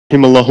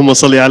Allahumma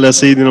salli ala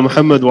Sayyidina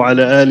Muhammad wa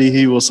ala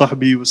alihi wa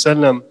sahbihi wa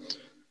sallam.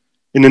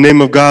 In the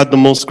name of God, the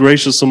most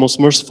gracious, the most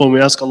merciful,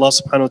 we ask Allah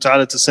subhanahu wa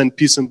ta'ala to send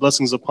peace and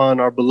blessings upon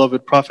our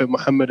beloved Prophet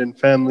Muhammad and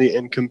family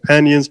and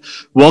companions.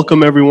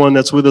 Welcome everyone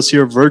that's with us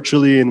here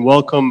virtually, and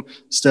welcome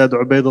Ustad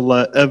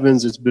Ubaydullah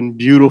Evans. It's been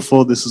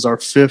beautiful. This is our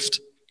fifth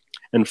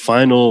and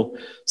final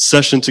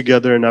session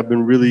together, and I've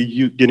been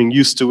really getting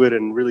used to it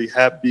and really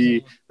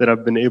happy that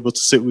I've been able to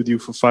sit with you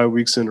for 5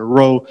 weeks in a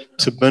row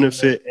to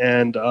benefit.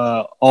 And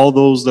all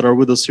those that are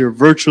with us here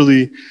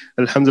virtually,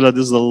 alhamdulillah,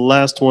 this is the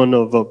last one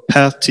of A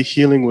Path to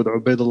Healing with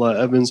Ubaydullah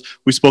Evans.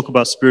 We spoke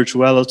about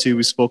spirituality,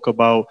 we spoke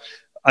about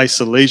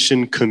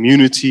isolation,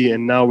 community,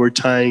 and now we're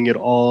tying it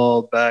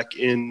all back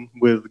in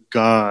with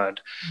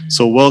God.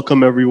 So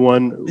welcome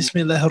everyone.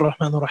 Bismillahir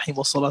Rahmanir Rahim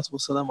wa salatu wa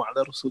salamu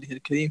ala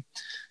rasulihil kareem.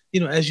 You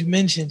know, as you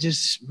mentioned,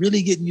 just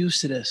really getting used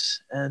to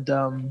this. And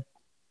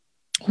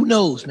who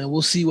knows, man,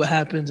 we'll see what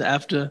happens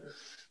after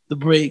the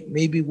break.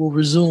 Maybe we'll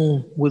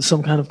resume with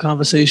some kind of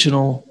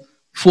conversational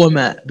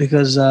format,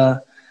 because I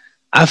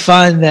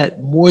find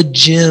that more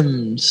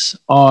gems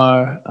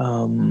are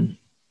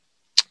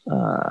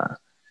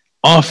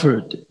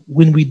offered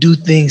when we do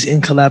things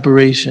in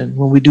collaboration,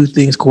 when we do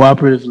things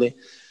cooperatively,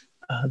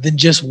 than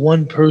just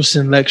one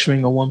person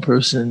lecturing or one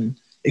person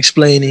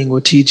explaining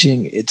or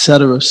teaching,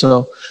 etc.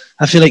 So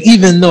I feel like,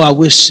 even though I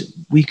wish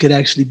we could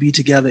actually be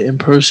together in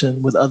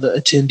person with other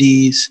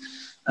attendees,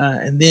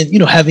 and then, you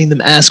know, having them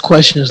ask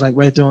questions like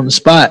right there on the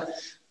spot,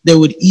 there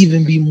would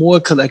even be more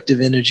collective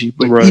energy.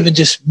 But right, even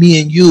just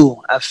me and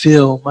you, I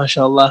feel,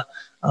 mashallah,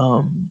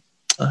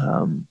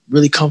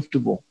 really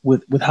comfortable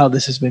with how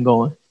this has been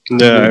going.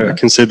 Yeah, I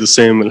can say the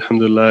same,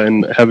 alhamdulillah.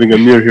 And having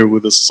Amir here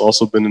with us has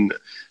also been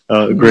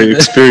a great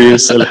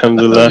experience,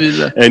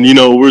 alhamdulillah. And you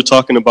know, we're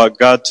talking about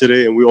God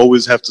today, and we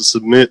always have to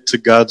submit to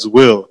God's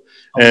will.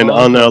 And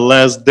on the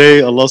last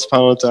day, Allah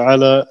subhanahu wa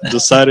ta'ala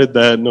decided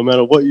that no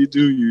matter what you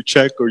do, you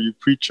check or you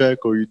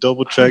pre-check or you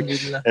double check,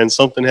 and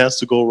something has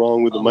to go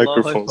wrong with the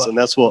microphones. And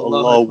that's what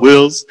Allah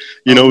wills.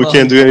 You know, we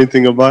can't do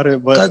anything about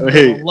it. But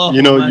hey,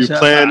 you know, you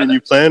plan and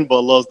you plan, but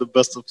Allah's the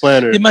best of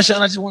planners. Yeah,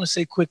 mashallah, I just want to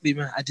say quickly,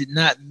 man, I did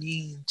not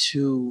mean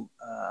to,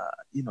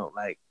 you know,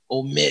 like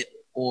omit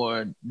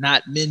or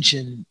not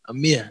mention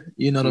Amir.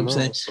 You know what I'm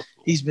saying?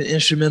 He's been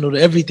instrumental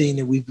to everything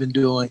that we've been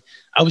doing.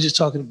 I was just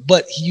talking,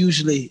 but he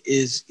usually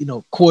is, you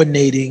know,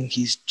 coordinating.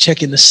 He's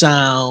checking the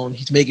sound.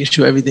 He's making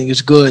sure everything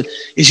is good.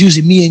 It's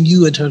usually me and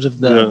you in terms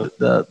of the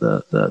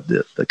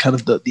kind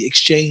of the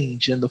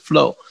exchange and the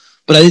flow.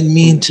 But I didn't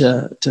mean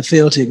to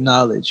fail to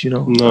acknowledge, you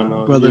know,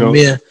 brother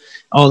Amir,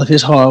 all of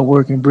his hard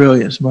work and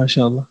brilliance,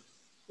 mashallah.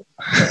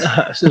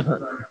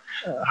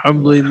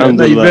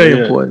 Alhamdulillah, you're very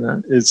important.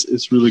 Man.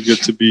 It's really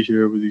good to be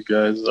here with you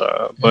guys.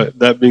 But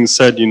that being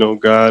said, you know,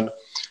 God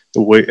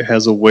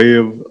has a way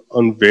of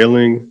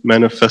unveiling,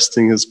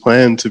 manifesting His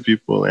plan to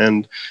people,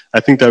 and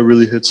I think that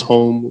really hits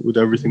home with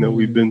everything that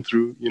we've been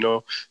through. You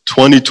know,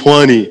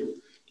 2020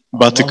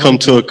 about to come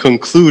to a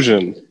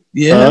conclusion.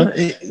 Yeah,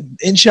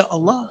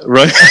 inshallah.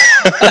 Right.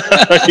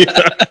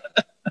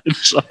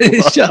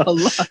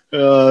 Inshallah.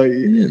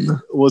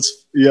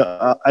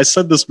 I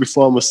said this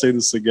before, I'm gonna say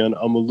this again.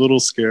 I'm a little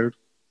scared.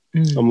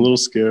 I'm a little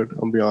scared,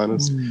 I'll be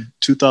honest.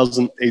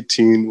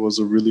 2018 was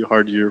a really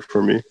hard year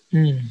for me.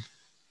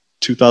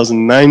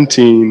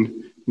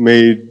 2019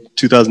 made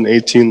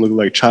 2018 look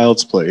like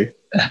child's play.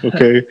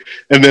 Okay.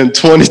 And then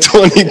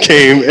 2020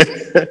 came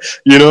and,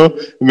 you know,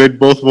 it made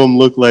both of them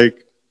look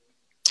like,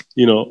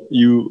 you know,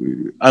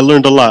 I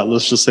learned a lot.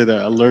 Let's just say that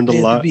I learned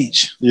a lot.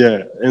 Beach.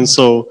 Yeah. And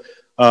so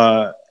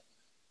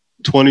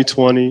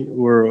 2020,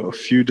 we're a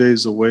few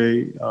days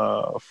away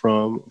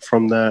from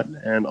that,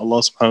 and Allah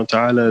subhanahu wa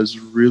ta'ala is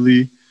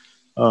really,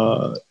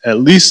 at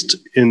least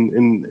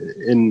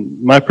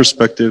in my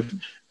perspective,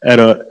 at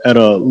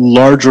a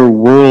larger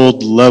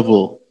world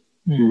level,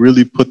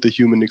 really put the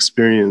human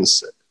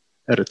experience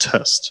at a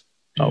test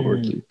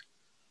outwardly.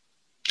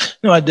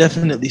 No, I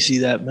definitely see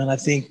that, man. I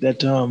think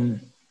that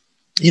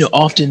you know,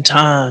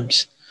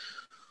 oftentimes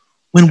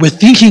when we're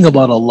thinking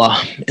about Allah,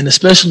 and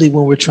especially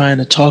when we're trying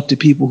to talk to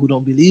people who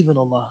don't believe in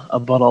Allah,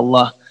 about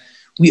Allah,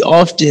 we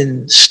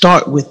often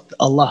start with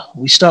Allah.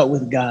 We start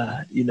with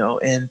God, you know,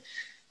 and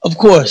of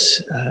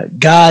course,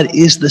 God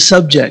is the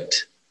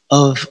subject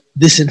of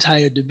this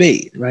entire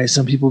debate, right?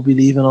 Some people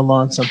believe in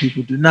Allah and some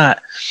people do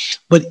not.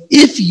 But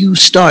if you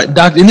start,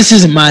 and this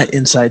isn't my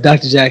insight,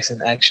 Dr.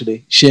 Jackson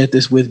actually shared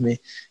this with me,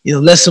 you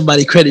know, let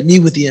somebody credit me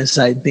with the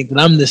insight and think that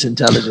I'm this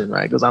intelligent,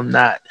 right? Because I'm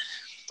not.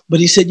 But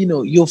he said, you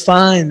know, you'll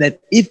find that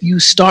if you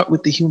start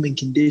with the human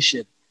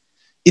condition,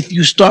 if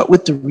you start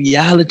with the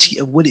reality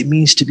of what it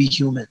means to be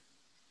human,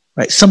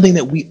 right? Something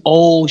that we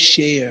all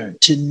share,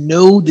 to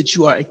know that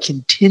you are a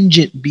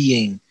contingent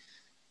being,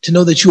 to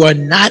know that you are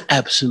not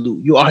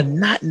absolute, you are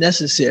not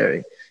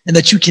necessary, and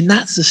that you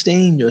cannot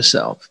sustain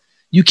yourself.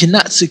 You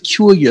cannot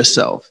secure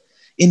yourself.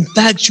 In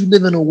fact, you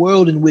live in a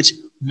world in which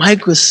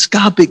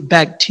microscopic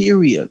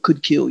bacteria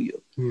could kill you.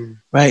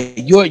 Right?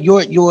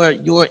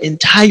 Your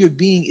entire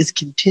being is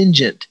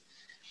contingent.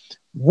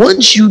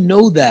 Once you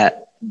know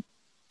that,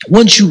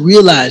 once you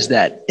realize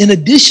that, in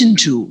addition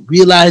to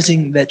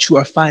realizing that you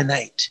are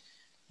finite,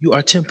 you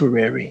are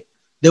temporary.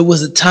 There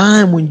was a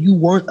time when you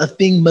weren't a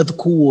thing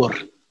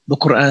madhkur, the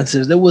Quran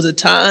says. There was a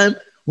time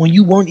when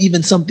you weren't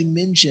even something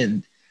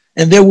mentioned.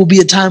 And there will be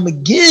a time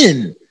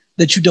again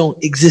that you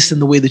don't exist in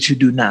the way that you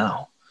do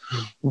now.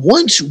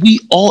 Once we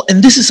all,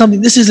 and this is something,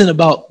 this isn't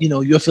about,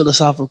 your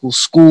philosophical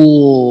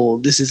school.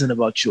 This isn't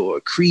about your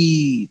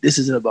creed. This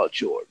isn't about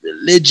your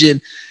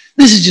religion.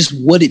 This is just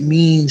what it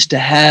means to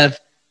have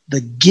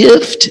the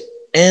gift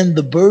and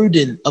the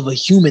burden of a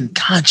human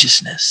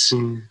consciousness.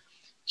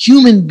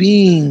 Human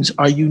beings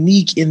are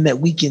unique in that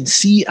we can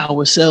see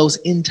ourselves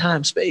in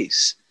time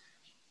space.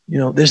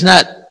 There's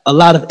not a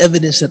lot of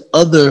evidence that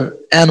other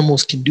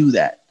animals can do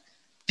that.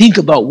 Think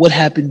about what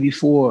happened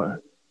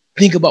before.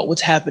 Think about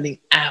what's happening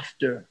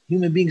after.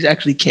 Human beings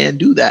actually can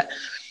do that.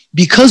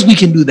 Because we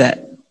can do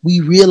that, we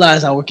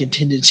realize our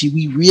contingency.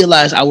 We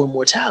realize our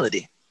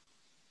mortality,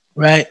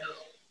 right?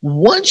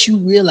 Once you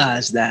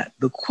realize that,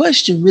 the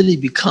question really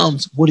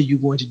becomes, what are you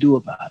going to do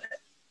about it?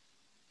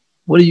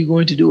 What are you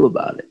going to do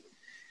about it?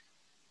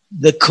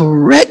 The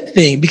correct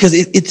thing, because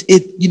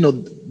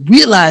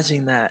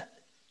realizing that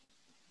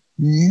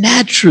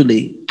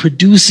naturally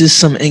produces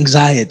some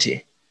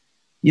anxiety.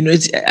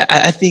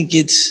 I think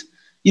it's,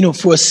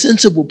 for a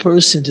sensible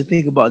person to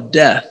think about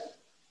death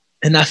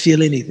and not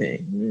feel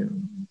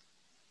anything,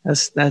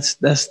 that's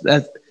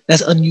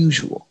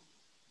unusual,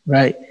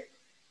 right?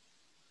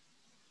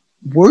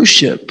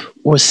 Worship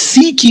or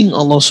seeking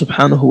Allah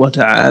subhanahu wa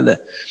ta'ala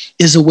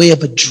is a way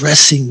of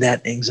addressing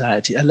that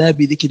anxiety. Ala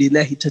bi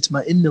dhikrillahi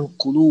tatma'innul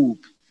qulub.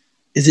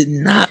 Is it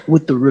not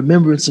with the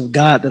remembrance of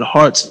God that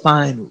hearts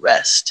find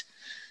rest?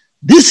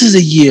 This is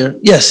a year,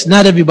 yes,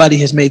 not everybody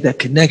has made that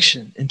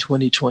connection in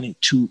 2020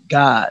 to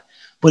God,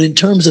 but in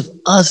terms of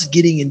us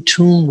getting in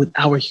tune with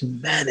our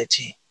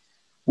humanity,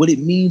 what it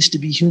means to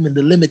be human,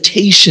 the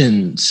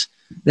limitations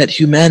that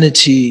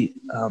humanity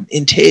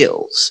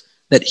entails,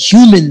 that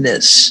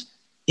humanness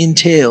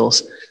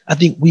entails, I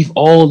think we've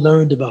all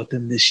learned about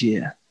them this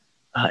year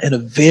in a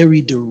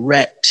very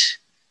direct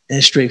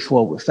and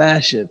straightforward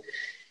fashion.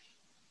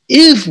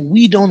 If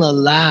we don't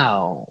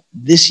allow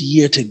this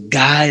year to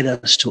guide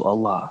us to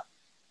Allah,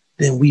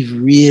 then we've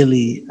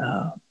really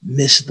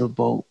missed the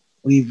boat.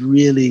 We've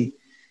really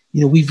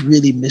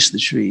missed the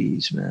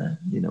trees, man.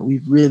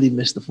 We've really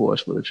missed the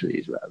forest for the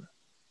trees, rather.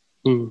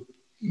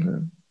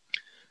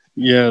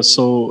 Yeah,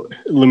 so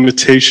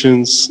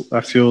limitations, I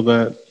feel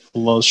that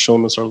Allah has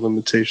shown us our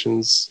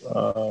limitations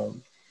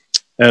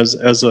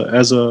as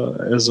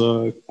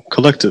a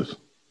collective,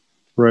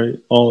 right?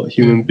 All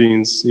human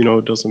beings,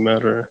 it doesn't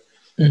matter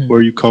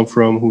where you come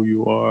from, who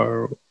you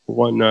are, or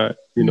whatnot.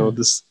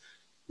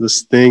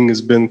 This thing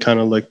has been kind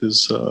of like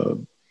this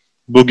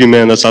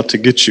boogeyman that's out to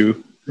get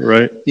you,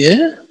 right?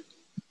 Yeah.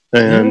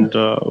 And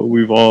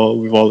we've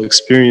all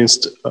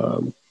experienced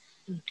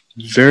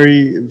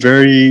very,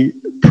 very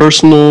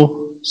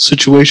personal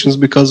situations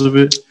because of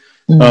it.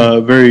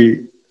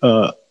 Very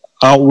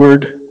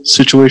outward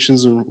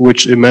situations in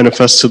which it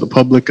manifests to the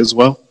public as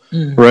well,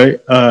 right?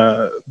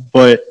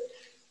 But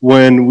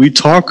when we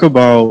talk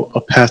about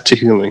a path to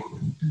healing,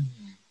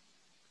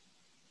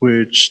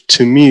 which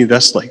to me,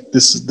 that's like,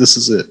 this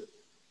is it,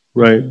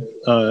 right?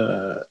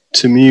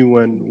 To me,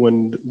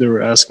 when they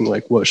were asking,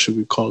 like, what should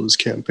we call this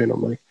campaign?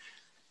 I'm like,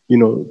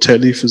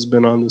 Ta'leef has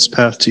been on this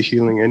path to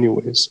healing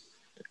anyways.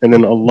 And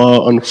then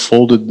Allah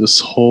unfolded this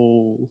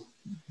whole,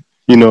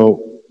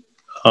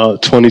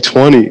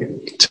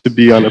 2020 to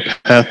be on a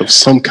path of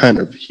some kind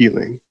of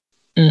healing,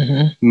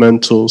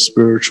 mental,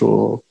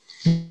 spiritual,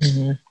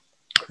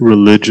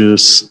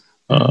 religious,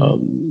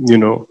 in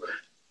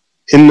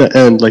the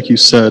end, like you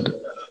said,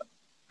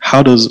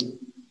 how does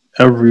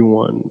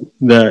everyone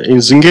that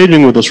is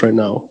engaging with us right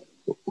now,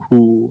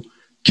 who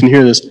can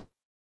hear this,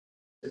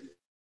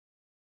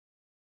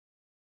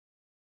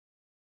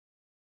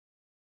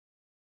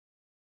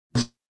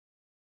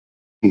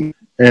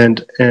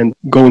 and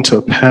go into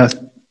a path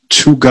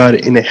to God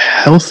in a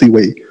healthy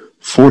way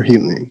for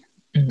healing?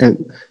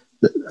 And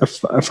I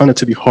find it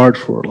to be hard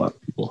for a lot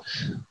of people.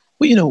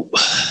 Well,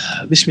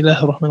 Bismillah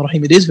ar-Rahman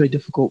ar-Rahim, it is very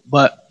difficult,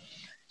 but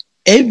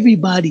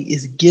everybody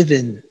is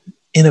given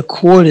in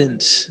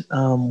accordance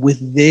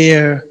with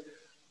their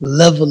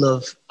level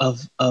of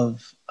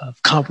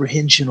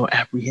comprehension or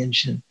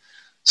apprehension.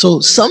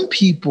 So some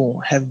people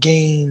have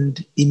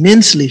gained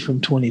immensely from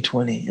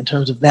 2020 in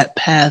terms of that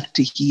path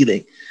to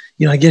healing.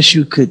 I guess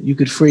you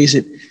could phrase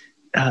it,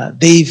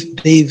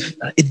 they've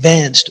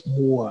advanced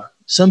more.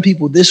 Some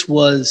people, this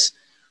was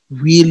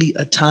really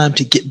a time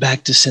to get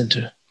back to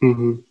center,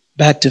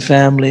 back to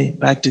family,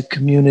 back to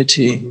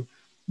community,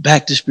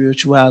 back to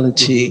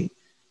spirituality,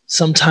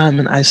 some time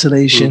in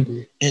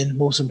isolation, and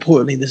most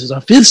importantly, this is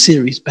our 5th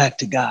series, back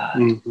to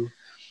God.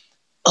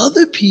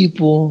 Other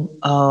people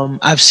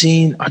I've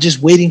seen are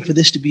just waiting for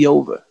this to be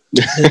over.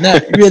 They're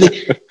not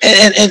really,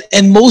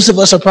 and most of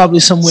us are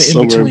probably somewhere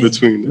in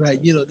between, right?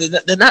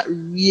 They're not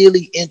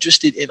really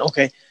interested in,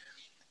 okay,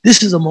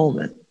 this is a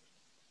moment.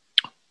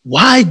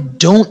 Why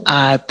don't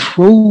I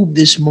probe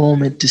this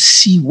moment to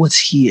see what's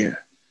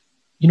here?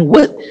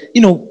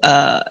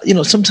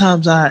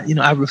 Sometimes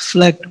I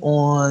reflect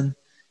on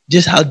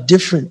just how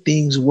different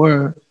things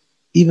were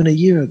even a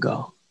year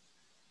ago.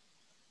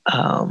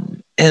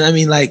 And I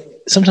mean, like,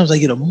 sometimes I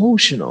get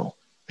emotional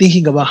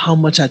thinking about how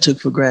much I took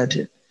for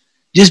granted.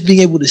 Just being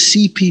able to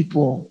see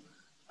people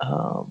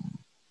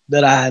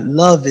that I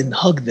love and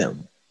hug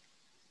them,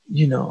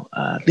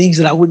 things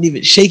that I wouldn't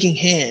even, shaking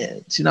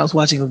hands. I was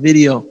watching a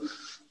video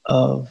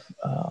of,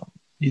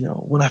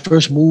 when I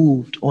first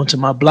moved onto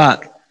my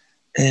block,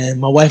 and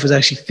my wife was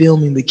actually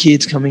filming the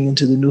kids coming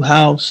into the new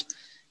house.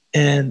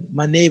 And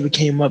my neighbor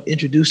came up,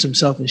 introduced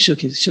himself, and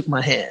shook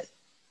my hand.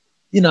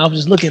 I was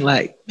just looking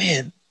like,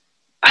 man,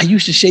 I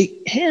used to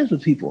shake hands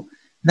with people.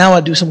 Now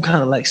I do some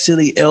kind of like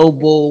silly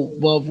elbow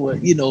bump, or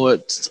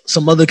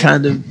some other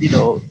kind of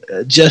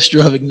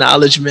gesture of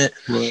acknowledgement.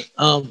 Right.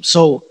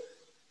 So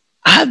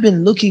I've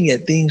been looking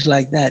at things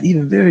like that,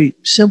 even very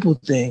simple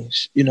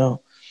things, and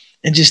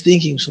just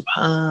thinking,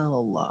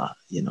 subhanallah,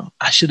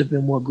 I should have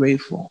been more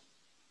grateful.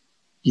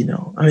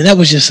 I mean, that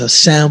was just a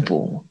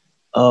sample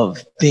of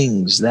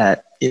things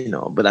that,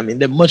 but I mean,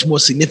 they're much more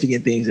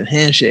significant things than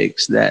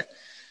handshakes that,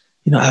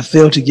 I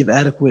failed to give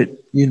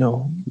adequate,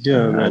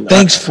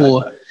 thanks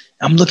for.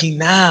 I'm looking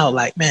now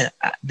like, man,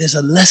 there's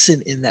a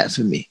lesson in that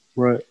for me.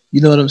 Right.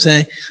 You know what I'm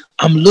saying?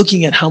 I'm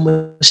looking at how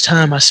much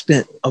time I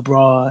spent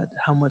abroad,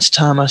 how much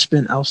time I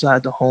spent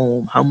outside the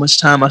home, how much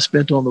time I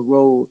spent on the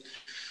road,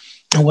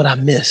 and what I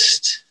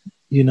missed,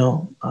 and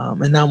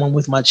now I'm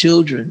with my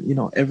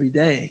children, every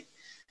day,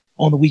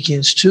 on the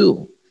weekends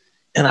too.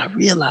 And I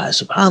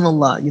realized,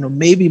 subhanAllah,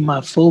 maybe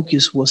my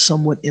focus was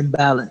somewhat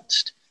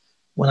imbalanced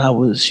when I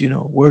was,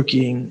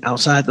 working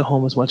outside the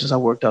home as much as I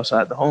worked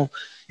outside the home.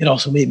 It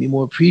also made me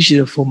more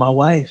appreciative for my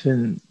wife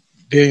and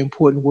very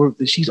important work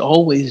that she's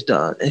always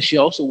done. And she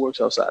also works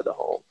outside the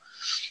home.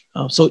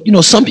 So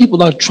some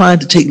people are trying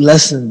to take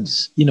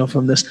lessons,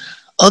 from this.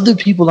 Other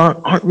people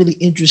aren't really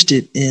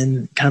interested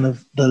in kind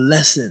of the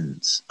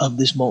lessons of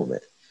this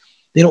moment.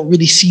 They don't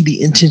really see the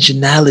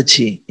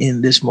intentionality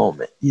in this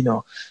moment.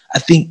 I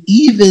think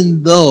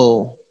even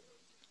though,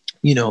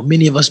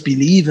 many of us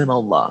believe in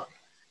Allah,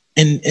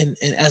 and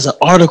as an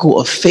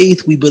article of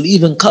faith, we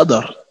believe in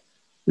qadr.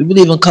 We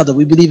believe in qadr.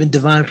 We believe in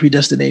divine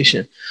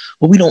predestination.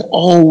 But we don't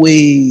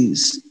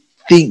always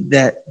think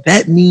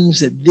that means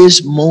that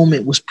this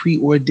moment was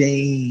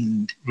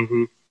preordained.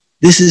 Mm-hmm.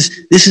 This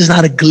is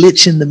not a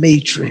glitch in the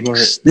matrix.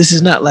 Right. This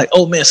is not like,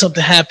 oh man,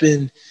 something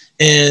happened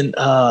and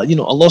Allah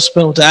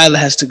subhanahu wa ta'ala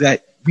has to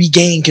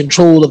regain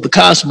control of the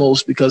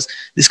cosmos because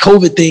this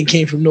COVID thing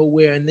came from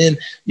nowhere. And then,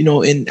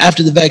 and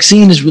after the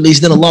vaccine is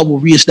released, then Allah will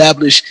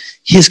reestablish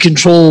his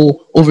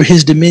control over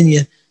his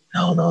dominion.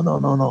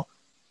 No.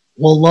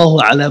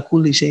 Wallahu ala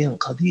kulli shay'in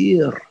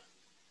qadir.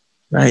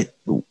 Right?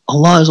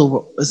 Allah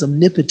is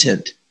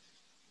omnipotent.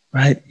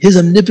 Right? His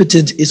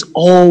omnipotence is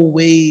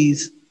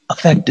always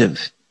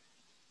effective.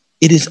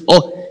 It is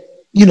all,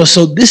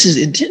 so this is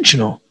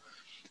intentional.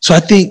 So I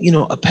think,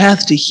 a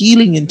path to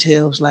healing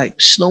entails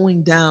like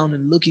slowing down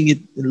and looking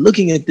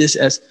at this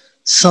as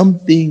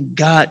something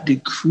God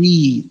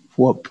decreed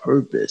for a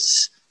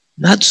purpose,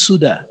 not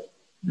suda,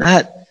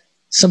 not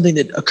something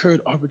that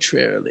occurred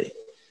arbitrarily,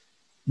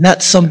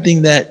 not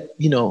something that,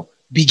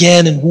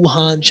 began in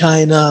Wuhan,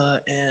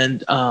 China,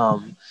 and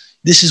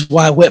this is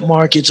why wet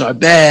markets are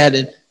bad.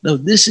 And no,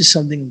 this is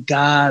something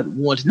God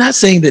wants. Not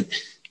saying that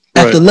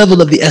at the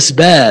level of the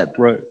asbab,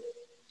 right.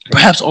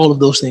 Perhaps all of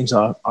those things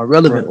are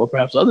relevant, or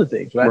perhaps other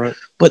things, right?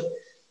 But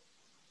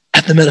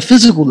at the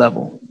metaphysical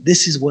level,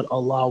 this is what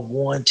Allah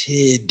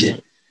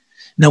wanted.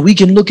 Now we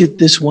can look at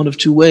this one of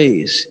two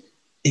ways.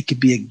 It could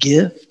be a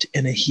gift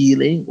and a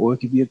healing, or it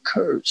could be a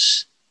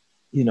curse,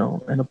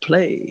 and a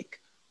plague.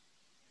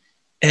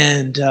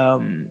 And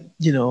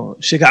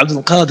Sheikh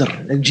Abdul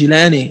Qadir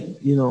al-Jilani,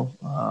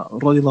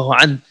 radiyallahu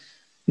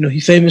anhu, he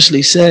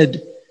famously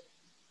said,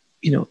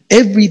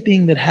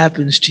 everything that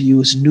happens to you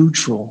is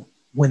neutral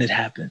when it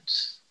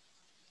happens.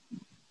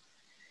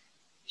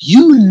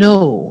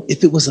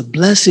 If it was a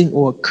blessing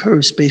or a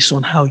curse based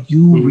on how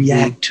you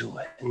react to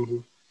it. Mm-hmm.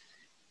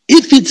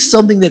 If it's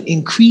something that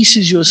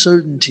increases your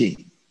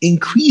certainty,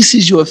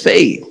 increases your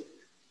faith,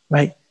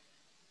 right?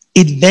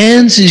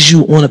 Advances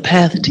you on a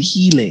path to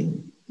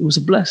healing, it was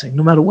a blessing,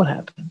 no matter what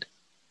happened.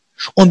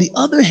 On the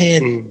other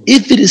hand,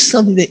 if it is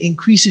something that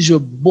increases your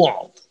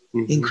bu'd,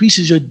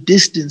 increases your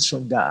distance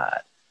from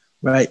God,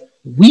 right?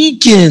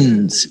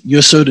 Weakens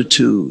your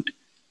certitude,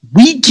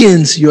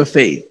 weakens your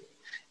faith,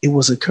 it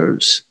was a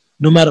curse,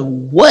 no matter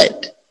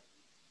what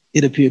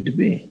it appeared to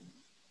be.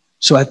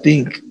 So I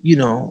think,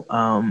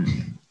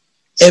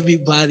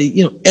 everybody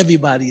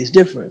is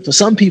different. For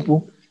some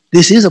people,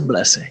 this is a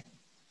blessing.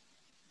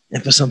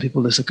 And for some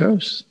people, it's a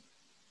curse.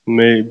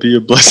 May be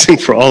a blessing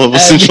for all of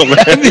us,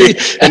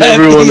 and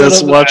everyone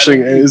that's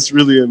watching. It's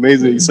really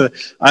amazing. You said,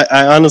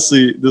 I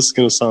honestly, this is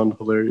going to sound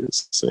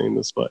hilarious saying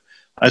this, but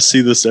I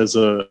see this as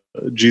a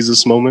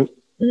Jesus moment.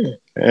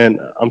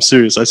 And I'm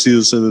serious. I see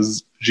this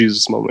as a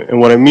Jesus moment. And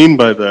what I mean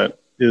by that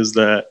is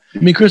that. I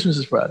mean, Christmas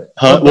is Friday.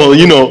 Well,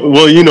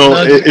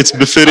 it's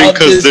befitting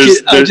because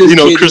there's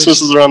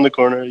Christmas is around the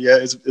corner. Yeah,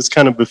 it's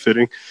kind of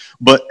befitting.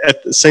 But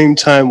at the same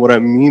time, what I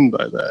mean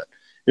by that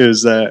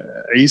is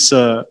that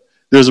Isa,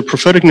 there's a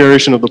prophetic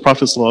narration of the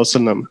Prophet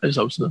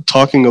ﷺ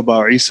talking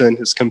about Isa and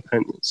his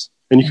companions.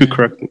 And you could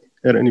correct me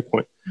at any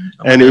point.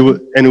 And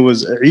it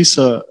was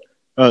Isa,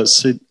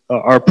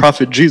 our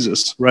prophet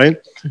Jesus, right,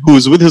 who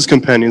was with his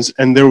companions,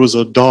 and there was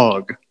a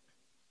dog,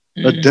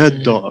 a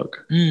dead dog.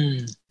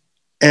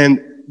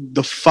 And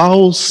the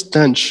foul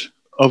stench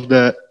of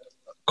that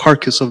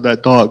carcass of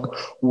that dog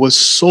was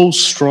so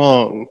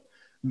strong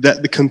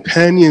that the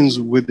companions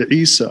with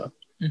Isa,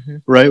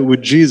 right,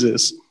 with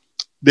Jesus,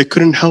 they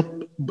couldn't help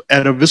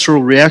at a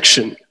visceral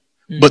reaction.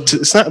 But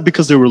it's not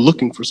because they were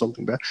looking for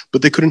something bad,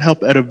 but they couldn't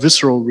help at a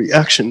visceral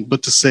reaction,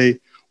 but to say,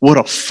 what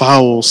a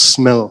foul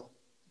smell.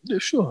 Yeah,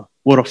 sure.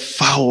 What a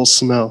foul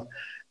smell.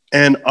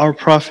 And our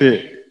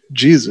prophet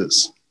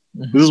Jesus,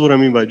 this is what I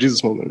mean by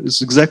Jesus moment.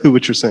 It's exactly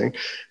what you're saying.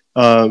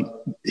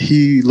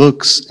 He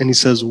looks and he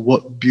says,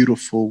 what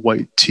beautiful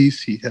white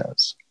teeth he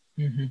has.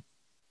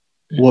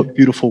 What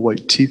beautiful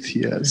white teeth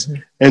he has.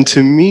 And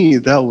to me,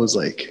 that was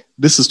like,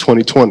 this is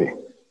 2020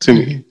 to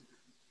me.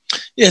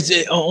 Yeah,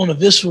 on a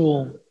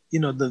visceral,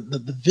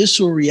 the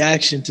visceral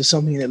reaction to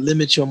something that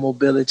limits your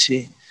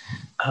mobility,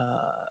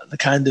 the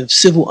kind of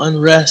civil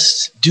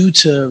unrest due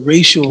to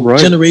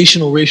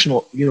generational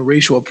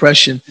racial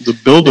oppression. The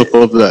buildup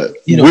of that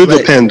with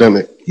the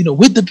pandemic.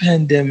 With the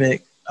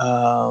pandemic,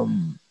 I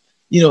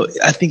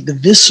think the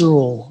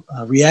visceral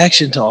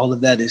reaction to all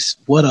of that is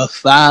what a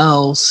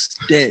foul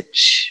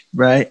stench,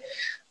 right?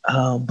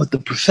 But the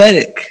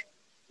prophetic,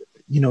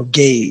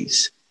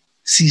 gaze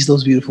sees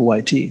those beautiful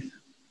white teeth.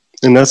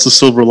 And that's the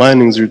silver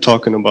linings you're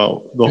talking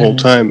about the whole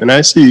time. And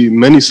I see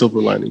many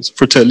silver linings.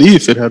 For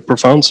Ta'leef, it had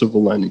profound silver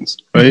linings,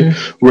 right?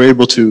 We're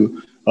able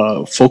to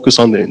focus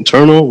on the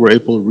internal. We're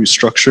able to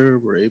restructure.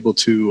 We're able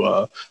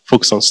to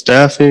focus on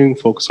staffing,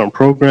 focus on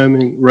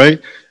programming, right?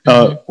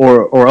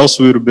 Or else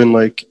we would have been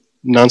like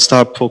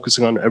nonstop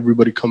focusing on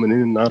everybody coming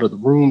in and out of the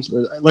rooms.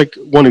 Like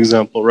one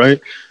example,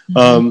 right?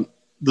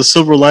 The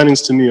silver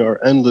linings to me are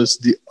endless.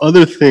 The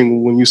other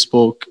thing when you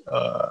spoke,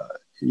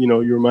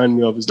 you remind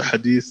me of is the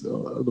hadith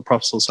of the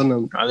Prophet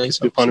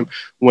ﷺ,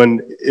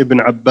 when Ibn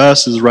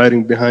Abbas is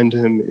riding behind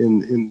him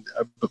in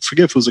I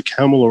forget if it was a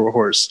camel or a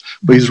horse,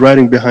 but he's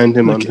riding behind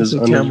him on his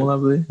camel, I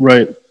believe.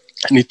 Right,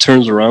 and he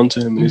turns around to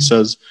him and he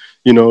says,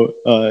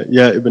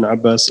 yeah, Ibn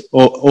Abbas,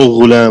 oh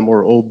ghulam,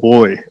 or oh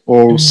boy,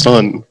 or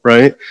son,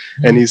 right?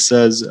 And he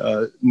says,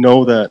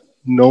 know that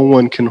no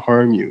one can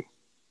harm you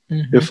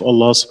if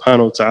Allah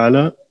subhanahu wa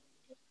ta'ala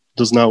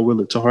does not will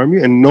it to harm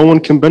you, and no one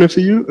can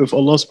benefit you if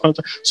Allah subhanahu wa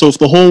ta'ala. So if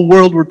the whole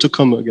world were to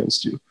come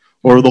against you,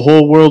 or the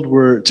whole world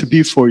were to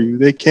be for you,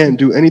 they can't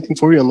do anything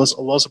for you unless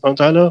Allah subhanahu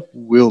wa ta'ala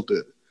willed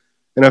it.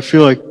 And I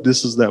feel like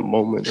this is that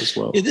moment as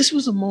well. Yeah, this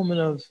was a moment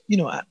of,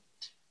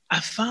 I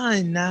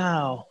find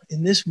now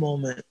in this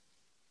moment,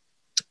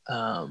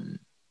 I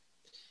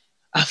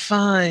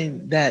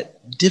find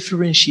that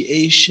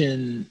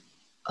differentiation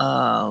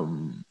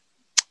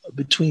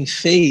between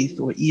faith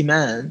or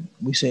iman,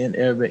 we say in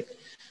Arabic,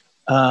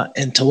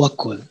 and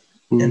tawakkul,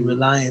 and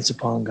reliance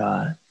upon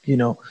God.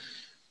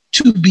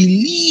 To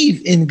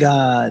believe in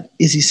God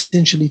is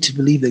essentially to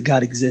believe that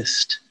God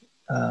exists.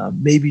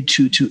 Maybe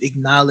to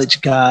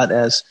acknowledge God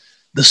as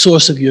the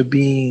source of your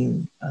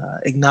being,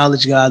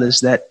 acknowledge God as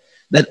that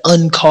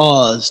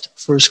uncaused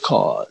first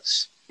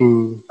cause.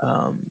 You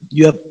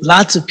have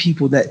lots of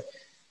people that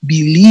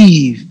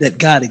believe that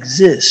God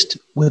exists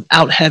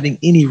without having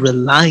any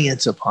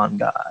reliance upon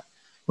God,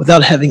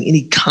 without having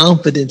any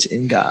confidence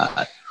in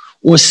God,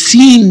 or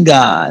seeing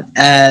God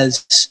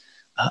as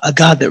a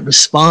God that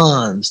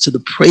responds to the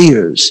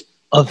prayers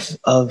of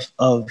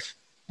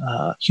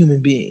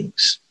human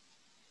beings.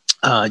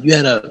 You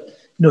had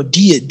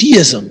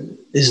deism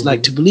is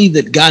like to believe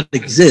that God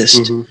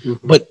exists,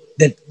 but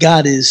that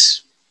God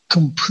is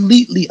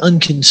completely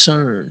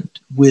unconcerned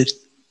with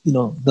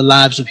the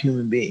lives of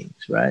human beings,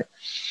 right?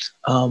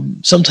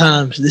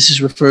 Sometimes this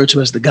is referred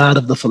to as the God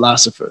of the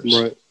philosophers,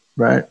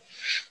 right?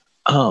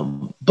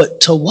 But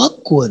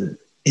tawakkul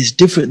is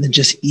different than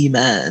just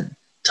iman.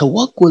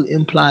 Tawakkul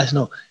implies,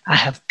 I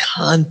have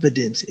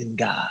confidence in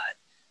God.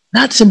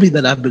 Not simply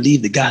that I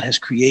believe that God has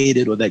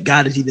created or that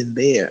God is even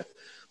there,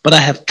 but I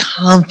have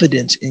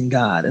confidence in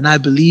God. And I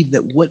believe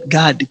that what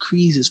God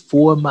decrees is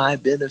for my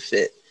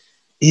benefit,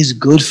 is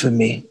good for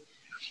me.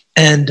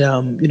 And,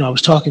 I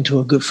was talking to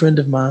a good friend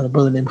of mine, a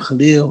brother named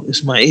Khalil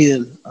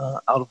Ismail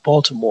out of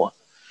Baltimore.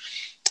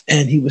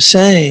 And he was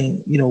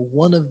saying,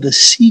 one of the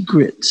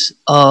secrets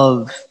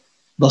of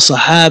the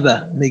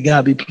Sahaba, may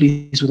God be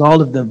pleased with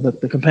all of them,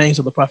 the companions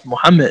of the Prophet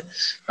Muhammad,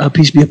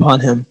 peace be upon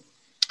him,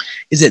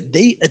 is that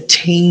they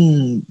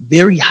attained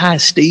very high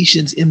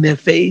stations in their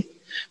faith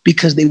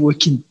because they were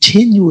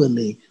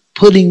continually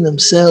putting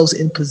themselves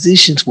in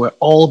positions where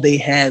all they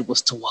had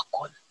was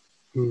tawakkul.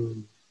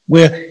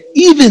 Where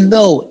even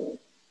though,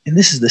 and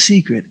this is the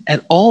secret,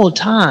 at all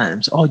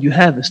times, all you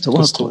have is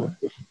tawakkul.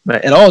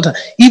 Right? At all times,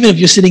 even if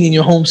you're sitting in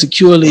your home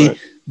securely,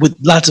 with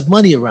lots of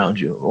money around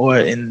you, or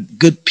in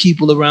good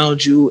people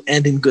around you,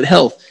 and in good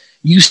health,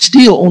 you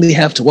still only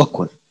have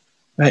tawakkul,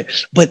 right?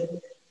 But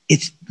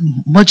it's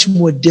much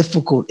more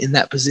difficult in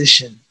that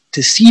position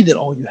to see that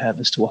all you have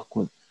is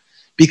tawakkul,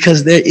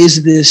 because there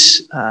is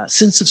this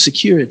sense of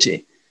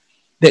security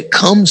that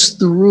comes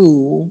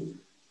through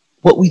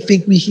what we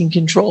think we can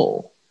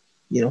control.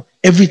 You know,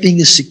 everything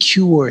is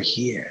secure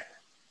here.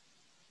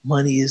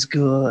 Money is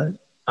good.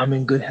 I'm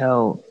in good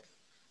health,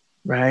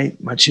 right?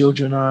 My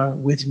children are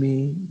with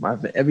me.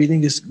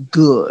 Everything is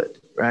good,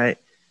 right?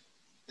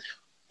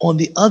 On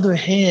the other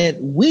hand,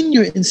 when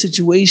you're in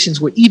situations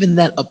where even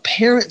that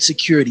apparent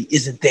security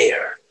isn't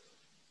there,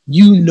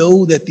 you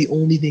know that the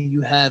only thing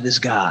you have is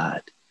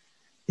God.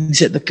 And he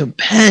said the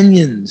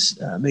companions,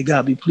 may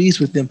God be pleased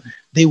with them,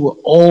 they were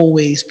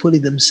always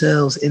putting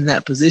themselves in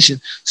that position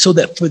so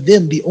that for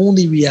them, the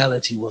only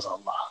reality was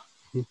Allah.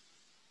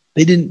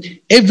 They didn't,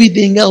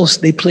 everything else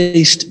they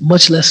placed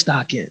much less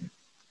stock in.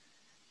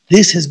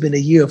 This has been a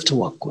year of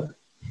tawakkul.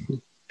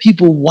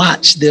 People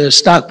watch their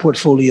stock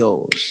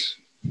portfolios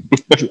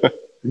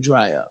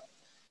dry up.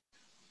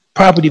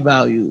 Property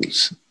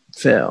values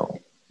fell.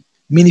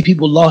 Many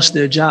people lost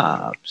their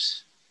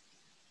jobs.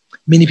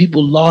 Many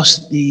people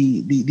lost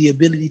the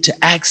ability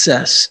to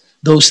access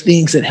those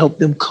things that help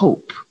them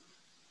cope,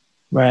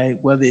 right?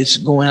 Whether it's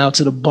going out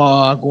to the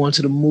bar, going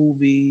to the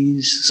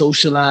movies,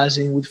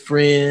 socializing with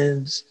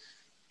friends,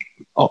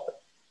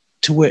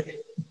 to where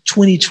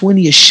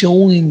 2020 is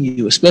showing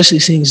you, especially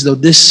seeing as though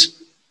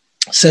this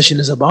session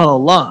is about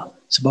Allah,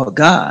 it's about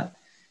God,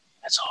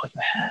 that's all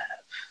you have.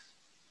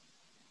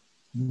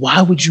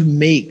 Why would you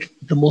make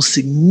the most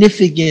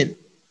significant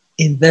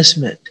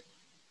investment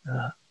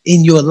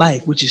in your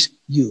life, which is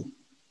you,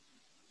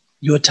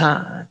 your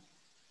time,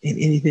 in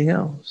anything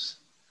else?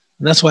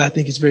 And that's why I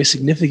think it's very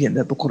significant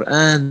that the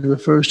Quran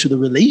refers to the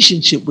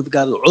relationship with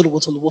God,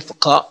 al-urwatul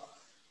wuthqa,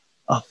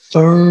 a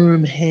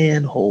firm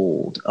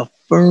handhold, a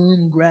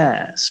firm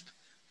grasp,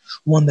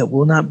 one that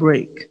will not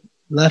break.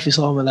 La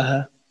fisama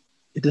laha,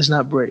 it does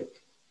not break,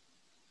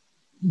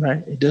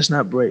 right? It does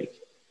not break.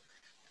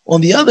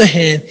 On the other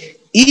hand,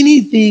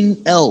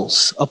 anything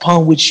else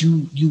upon which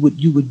you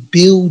would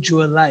build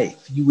your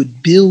life, you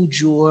would build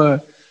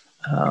your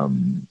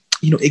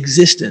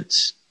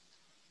existence.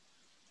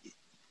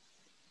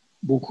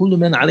 Of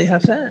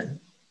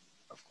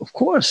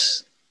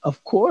course,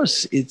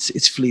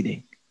 it's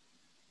fleeting.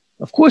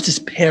 Of course, it's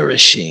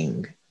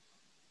perishing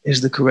is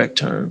the correct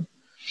term.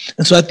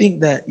 And so I think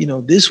that,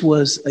 this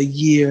was a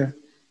year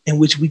in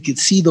which we could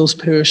see those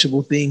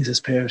perishable things as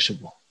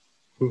perishable.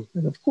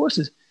 And of course,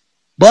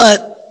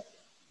 but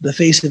the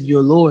face of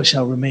your Lord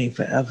shall remain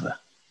forever.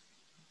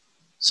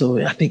 So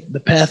I think the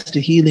path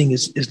to healing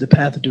is the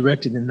path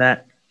directed in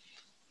that,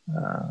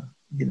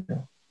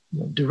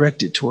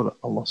 directed toward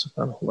Allah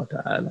subhanahu wa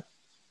ta'ala.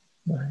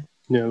 Right.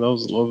 Yeah, that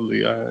was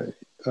lovely. I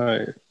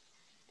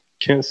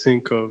can't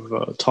think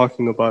of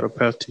talking about a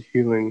path to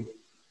healing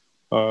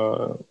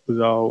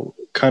without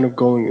kind of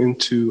going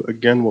into,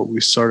 again, what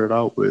we started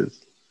out with,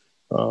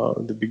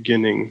 the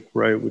beginning,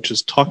 right? Which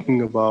is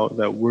talking about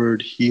that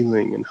word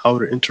healing and how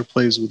it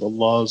interplays with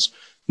Allah's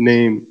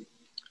name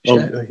of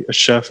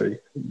Shafi,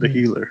 the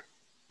healer,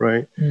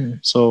 right?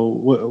 So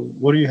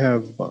what do you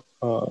have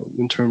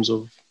in terms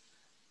of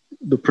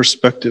the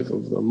perspective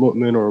of the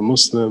mu'min or a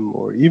Muslim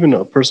or even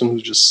a person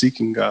who's just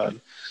seeking God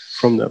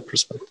from that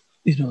perspective?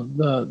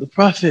 The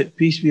Prophet,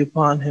 peace be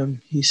upon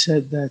him, he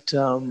said that,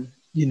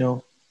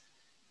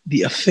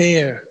 the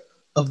affair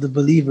of the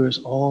believer is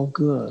all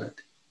good.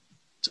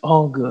 It's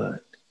all good,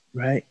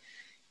 right?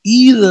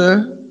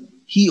 Either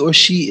he or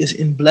she is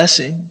in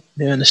blessing,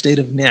 they're in a state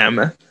of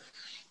ni'mah,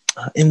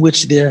 in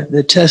which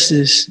their test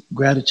is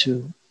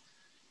gratitude,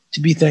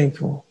 to be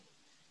thankful,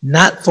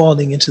 not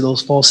falling into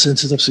those false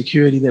senses of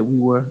security that we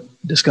were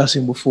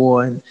discussing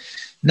before, and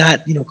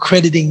not,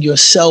 crediting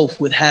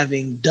yourself with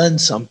having done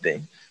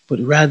something, but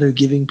rather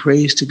giving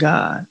praise to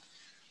God.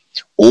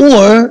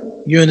 Or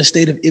you're in a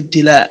state of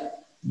ibtila,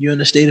 you're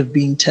in a state of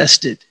being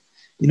tested,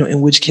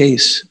 in which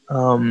case,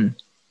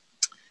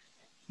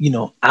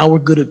 our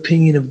good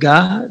opinion of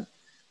God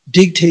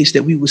dictates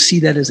that we will see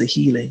that as a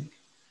healing,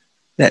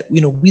 that, we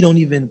don't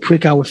even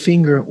prick our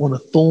finger on a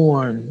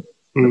thorn.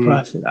 The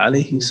Prophet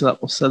alayhi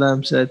salatu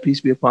wasalam said,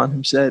 peace be upon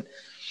him, said,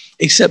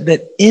 except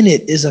that in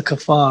it is a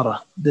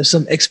kafara. There's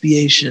some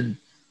expiation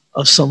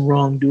of some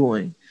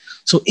wrongdoing.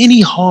 So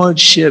any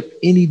hardship,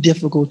 any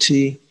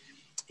difficulty,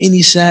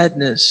 any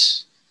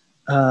sadness,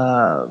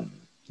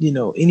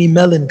 any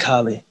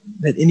melancholy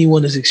that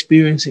anyone is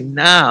experiencing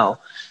now,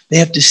 they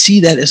have to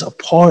see that as a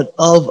part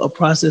of a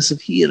process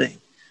of healing.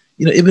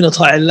 Ibn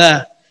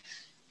Ata'illah,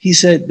 he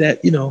said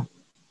that,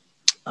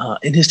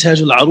 in his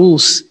Taj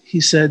al-Arus,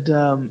 he said,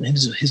 in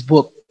his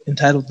book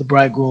entitled The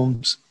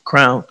Bridegroom's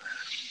Crown,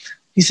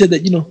 he said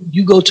that,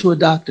 you go to a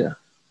doctor,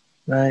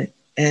 right?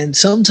 And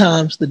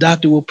sometimes the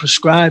doctor will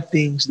prescribe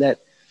things that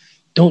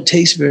don't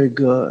taste very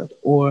good,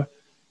 or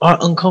are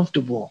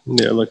uncomfortable.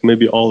 Yeah, like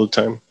maybe all the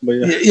time. But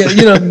yeah,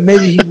 yeah,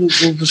 maybe he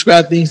will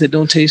prescribe things that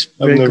don't taste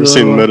very good. I've never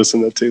seen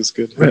medicine that tastes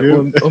good. Right,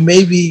 or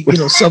maybe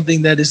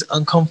something that is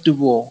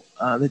uncomfortable,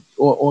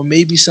 or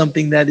maybe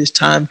something that is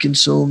time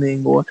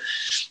consuming or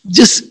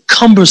just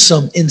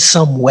cumbersome in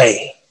some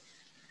way.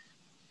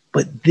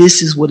 But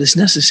this is what is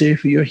necessary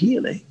for your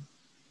healing.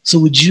 So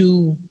would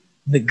you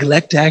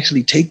neglect to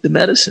actually take the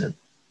medicine?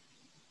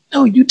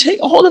 No,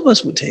 all of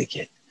us would take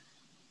it.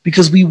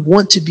 Because we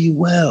want to be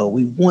well,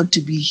 we want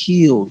to be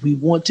healed, we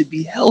want to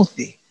be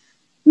healthy.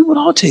 We would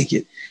all take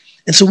it.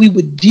 And so we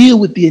would deal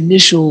with the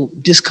initial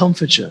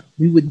discomfiture.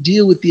 We would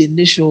deal with the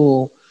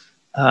initial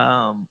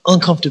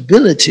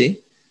uncomfortability,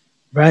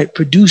 right,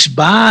 produced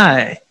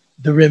by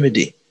the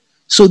remedy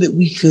so that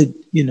we could,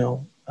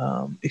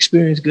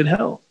 experience good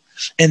health.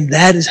 And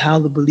that is how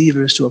the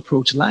believer is to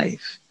approach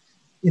life.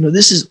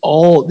 This is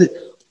all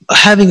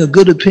having a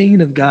good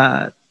opinion of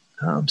God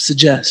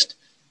suggests.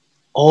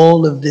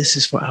 All of this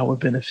is for our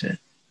benefit.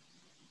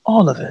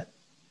 All of it.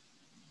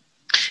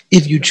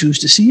 If you choose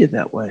to see it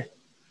that way.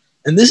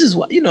 And this is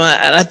what,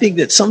 I think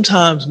that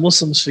sometimes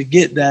Muslims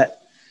forget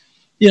that,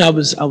 I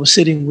was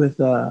sitting with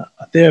a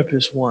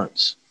therapist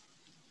once.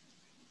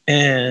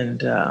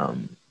 And, I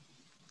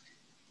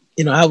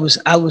was,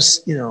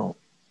 the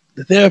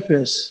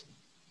therapist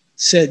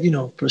said,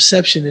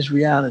 perception is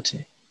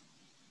reality.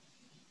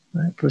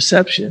 Right?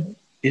 Perception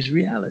is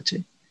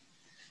reality.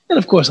 And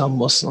of course I'm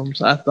Muslim,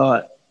 so I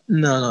thought,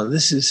 no,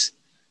 this is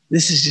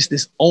just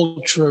this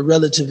ultra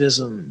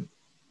relativism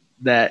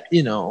that,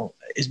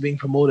 is being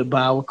promoted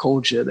by our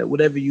culture, that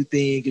whatever you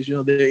think is,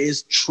 there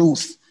is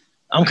truth.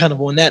 I'm kind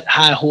of on that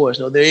high horse.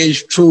 No, there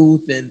is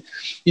truth. And,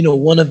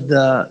 one of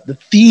the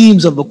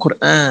themes of the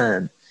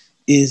Quran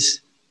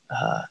is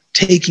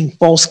taking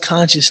false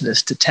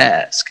consciousness to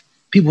task.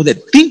 People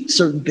that think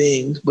certain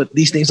things, but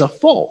these things are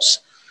false.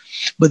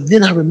 But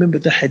then I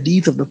remembered the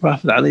hadith of the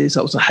Prophet. It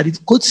was a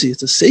hadith Qudsi.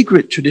 It's a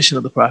sacred tradition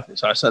of the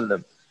Prophet.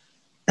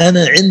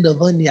 Ana inda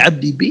dhanni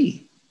abdi bi.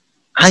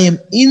 I am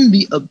in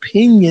the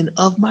opinion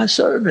of my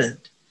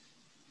servant.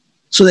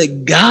 So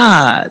that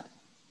God,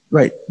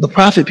 right, the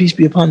Prophet, peace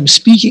be upon him,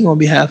 speaking on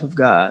behalf of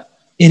God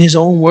in his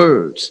own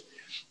words,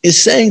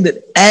 is saying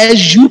that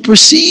as you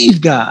perceive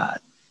God,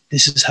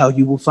 this is how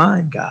you will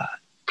find God.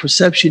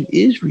 Perception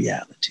is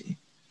reality.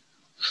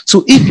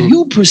 So if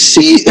you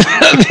perceive,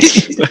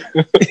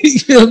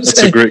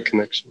 that's a great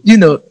connection.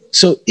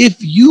 So if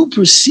you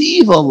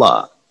perceive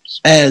Allah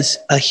as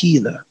a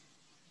healer,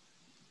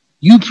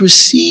 you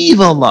perceive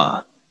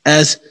Allah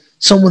as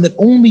someone that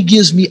only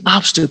gives me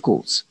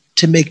obstacles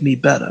to make me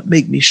better,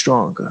 make me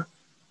stronger,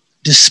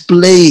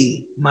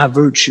 display my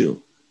virtue,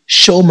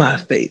 show my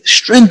faith,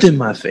 strengthen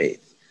my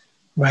faith,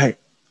 right?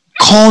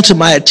 Call to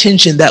my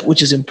attention that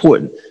which is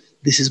important.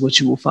 This is what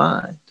you will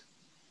find.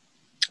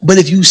 But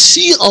if you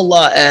see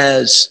Allah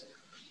as,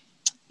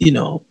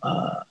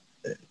 God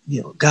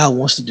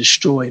wants to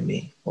destroy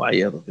me,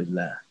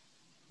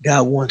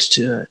 God wants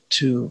to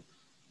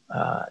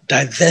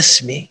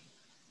divest me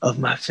of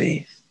my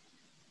faith.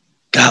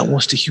 God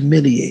wants to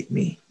humiliate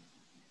me.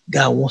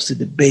 God wants to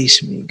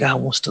debase me.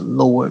 God wants to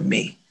lower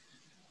me.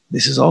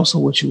 This is also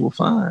what you will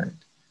find.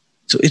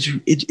 So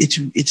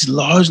it's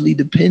largely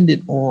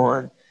dependent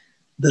on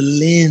the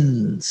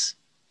lens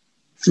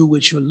through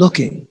which you're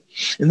looking.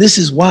 And this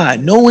is why,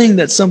 knowing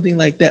that something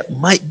like that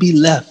might be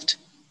left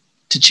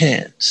to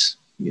chance,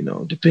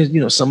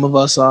 depends, some of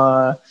us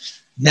are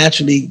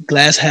naturally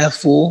glass half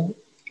full,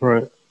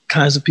 right,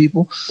 kinds of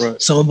people.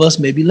 Right. Some of us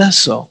maybe less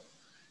so.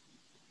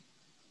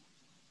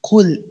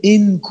 قُلْ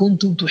إِن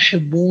كُنْتُمْ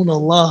تُحِبُّونَ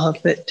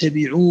اللَّهَ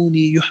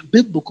فَاتَّبِعُونِي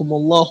يُحْبِبْكُمُ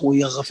اللَّهُ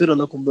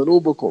وَيَغْفِرَ لَكُمْ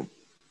ذُنُوبَكُمْ.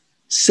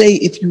 Say,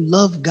 if you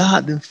love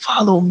God, then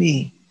follow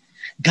me.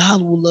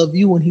 God will love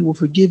you and he will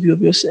forgive you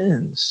of your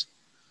sins.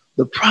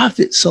 The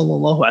Prophet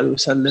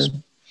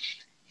ﷺ,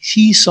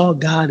 he saw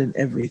God in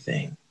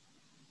everything.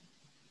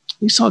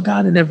 He saw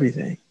God in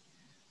everything.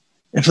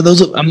 And for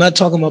those, I'm not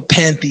talking about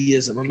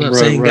pantheism. I'm not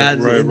saying God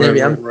is in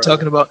every. I'm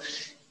talking about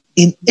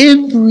in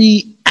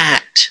every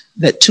act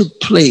that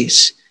took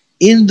place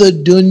in the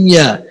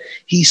dunya,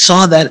 he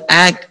saw that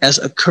act as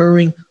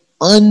occurring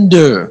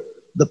under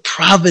the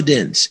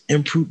providence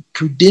and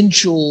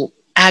prudential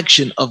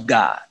action of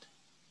God.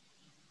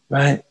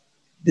 Right?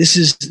 This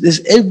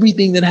is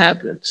everything that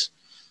happens,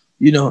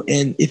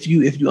 and if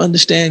you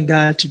understand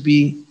God to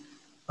be,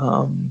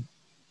 a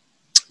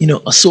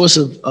source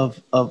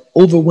of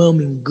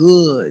overwhelming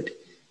good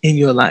in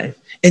your life,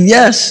 and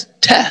yes,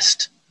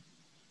 test,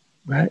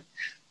 right?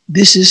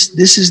 This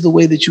is the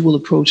way that you will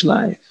approach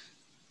life.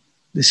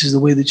 This is the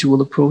way that you will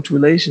approach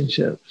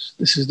relationships.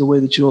 This is the way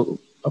that you'll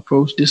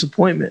approach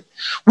disappointment,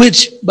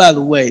 which, by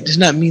the way, does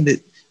not mean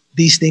that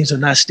these things are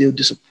not still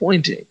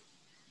disappointing,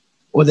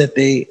 or that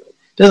they.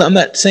 I'm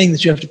not saying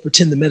that you have to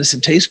pretend the medicine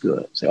tastes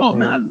good. Say, oh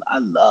man, I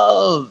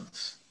love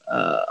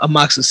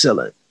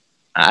amoxicillin.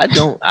 I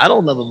don't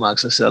love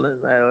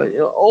amoxicillin. Right?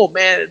 Oh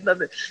man,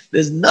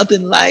 there's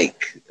nothing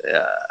like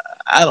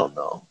I don't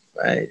know,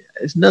 right?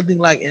 It's nothing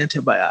like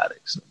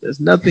antibiotics. There's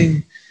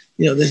nothing,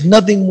 there's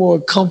nothing more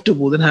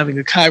comfortable than having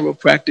a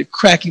chiropractor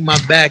cracking my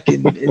back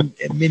in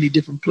many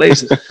different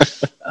places.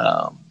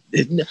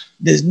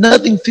 There's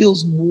nothing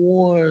feels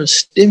more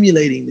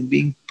stimulating than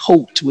being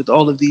poked with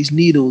all of these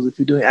needles if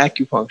you're doing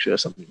acupuncture or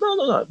something.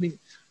 No. I mean,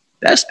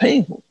 that's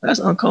painful. That's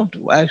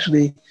uncomfortable. I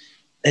actually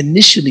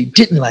initially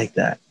didn't like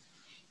that.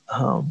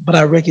 But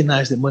I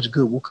recognize that much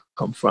good will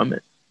come from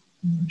it.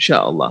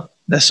 Inshallah.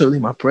 That's certainly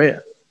my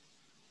prayer.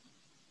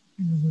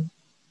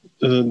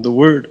 The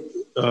word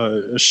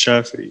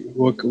Shafi,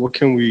 what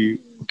can we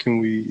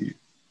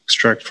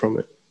extract from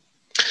it?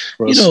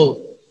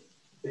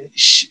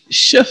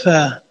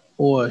 Shafa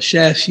or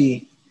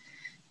Shafi,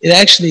 it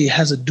actually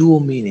has a dual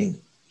meaning.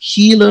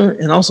 Healer,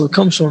 and also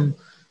comes from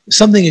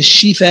something is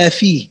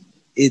shifafi.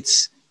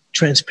 It's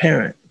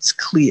transparent, it's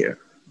clear.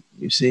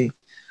 You see,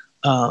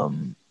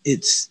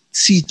 it's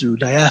see-through,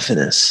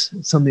 diaphanous.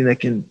 It's something that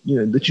can,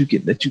 that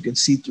you can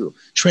see through,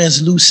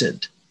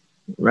 translucent,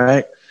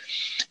 right?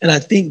 And I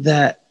think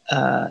that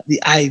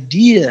the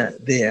idea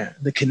there,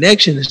 the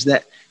connection is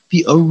that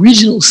the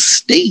original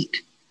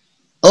state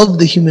of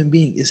the human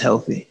being is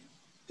healthy,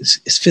 is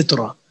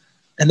fitrah.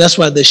 And that's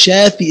why the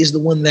Shafi is the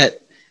one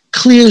that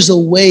clears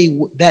away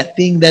that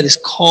thing that is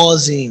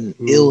causing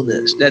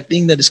illness, that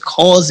thing that is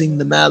causing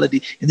the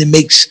malady, and then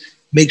makes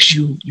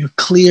you're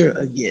clear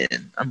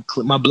again.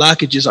 My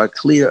blockages are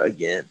clear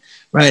again,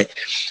 right?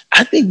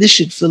 I think this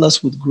should fill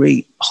us with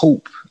great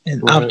hope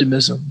and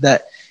optimism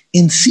that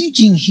in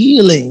seeking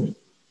healing,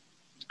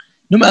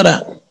 no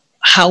matter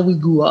how we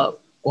grew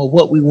up or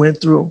what we went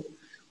through,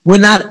 we're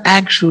not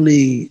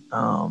actually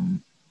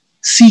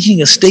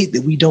seeking a state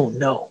that we don't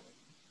know.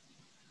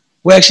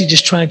 We're actually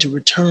just trying to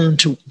return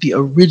to the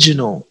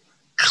original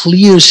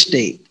clear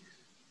state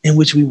in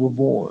which we were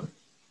born,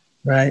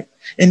 right?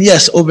 And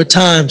yes, over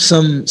time,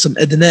 some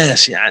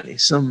adnas, yani,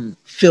 some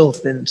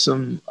filth and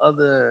some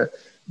other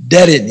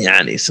deadin,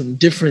 yani, some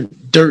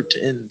different dirt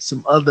and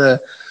some other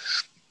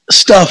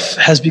stuff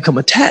has become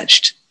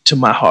attached to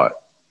my heart,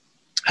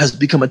 has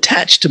become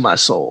attached to my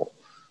soul,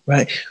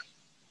 right?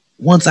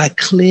 Once I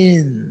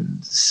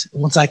clean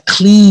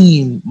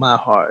my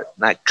heart,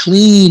 and I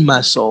clean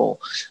my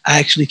soul, I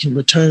actually can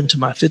return to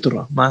my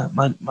fitrah,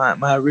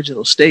 my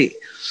original state.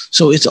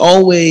 So it's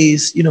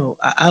always,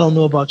 I don't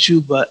know about you,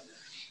 but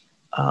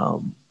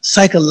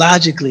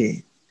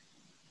psychologically,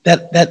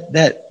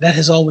 that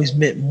has always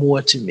meant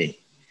more to me.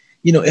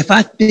 If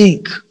I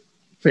think,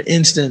 for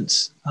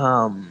instance,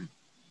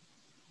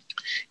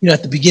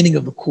 at the beginning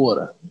of the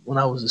quarter, when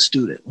I was a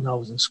student, when I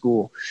was in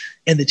school,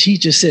 and the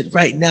teacher said,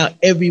 right now,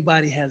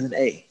 everybody has an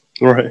A.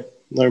 Right.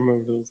 I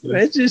remember those days.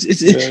 Right?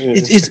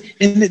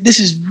 And this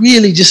is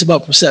really just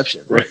about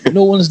perception. Right?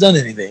 No one has done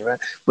anything, right?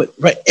 But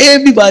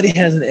everybody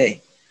has an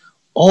A.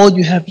 All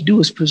you have to do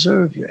is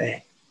preserve your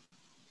A.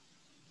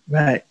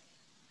 Right?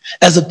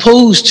 As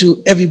opposed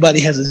to everybody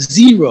has a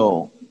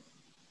 0.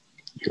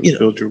 You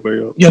build your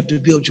way up. You have to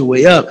build your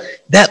way up.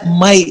 That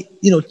might,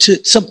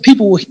 to some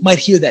people might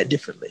hear that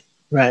differently,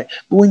 right?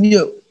 But when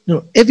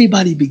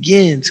everybody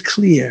begins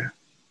clear,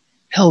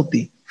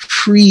 healthy,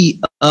 free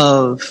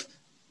of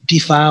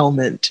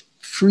defilement,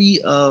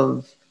 free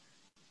of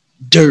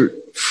dirt,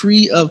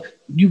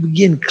 you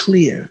begin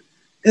clear.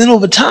 And then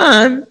over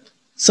time,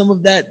 some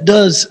of that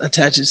does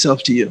attach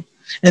itself to you.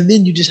 And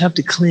then you just have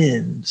to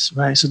cleanse,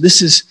 right? So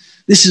this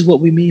is what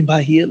we mean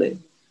by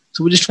healing.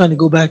 So we're just trying to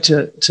go back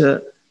to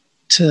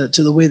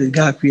the way that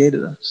God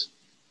created us,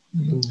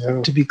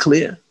 to be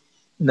clear.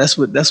 And that's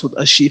what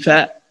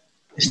Ashifat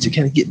is, to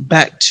kind of get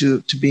back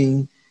to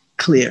being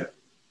clear,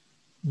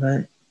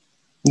 right?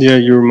 Yeah,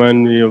 you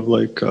remind me of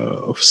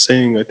of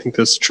saying, I think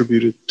that's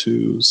attributed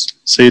to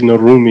Sayyidina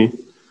Rumi,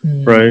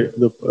 right?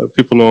 The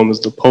people know him as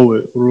the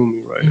poet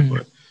Rumi, right?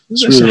 But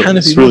it's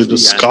really the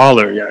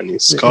scholar,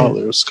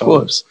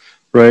 scholars,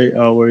 right?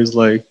 Where he's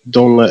like,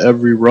 don't let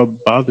every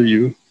rub bother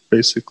you,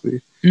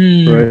 basically,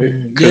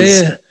 right?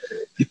 Yeah.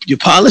 You're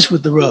polished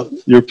with the rub.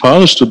 You're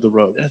polished with the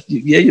rub.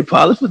 You're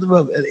polished with the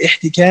rub.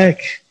 Al-ihtikak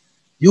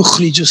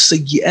yukhriju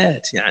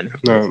sayyi'at.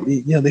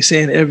 They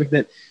say in Arabic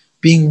that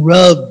being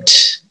rubbed,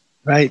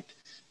 right?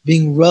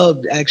 Being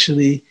rubbed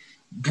actually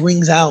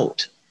brings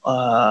out,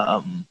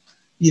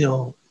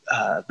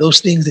 those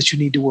things that you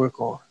need to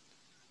work on,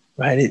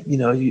 right?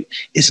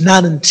 It's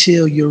not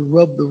until you're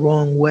rubbed the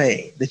wrong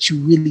way that you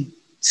really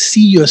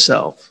see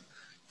yourself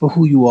for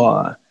who you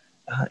are.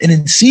 And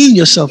in seeing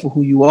yourself for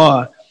who you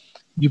are,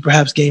 you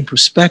perhaps gain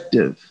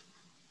perspective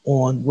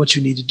on what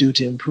you need to do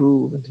to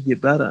improve and to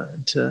get better,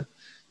 and to,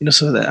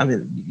 so that,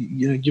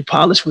 you're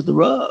polished with the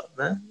rub,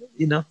 man.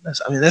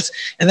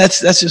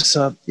 That's just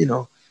a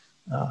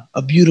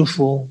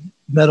beautiful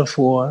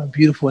metaphor, a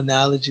beautiful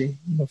analogy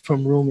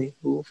from Rumi,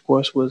 who of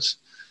course was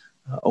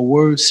a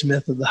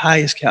wordsmith of the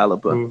highest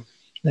caliber.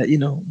 That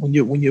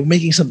when you're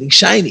making something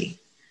shiny,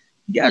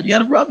 you got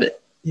to rub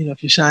it.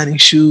 If you're shining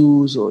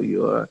shoes, or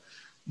you're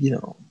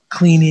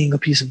cleaning a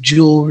piece of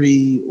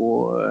jewelry,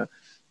 or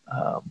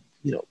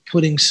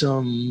putting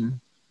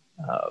some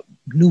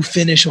new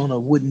finish on a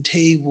wooden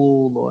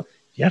table, or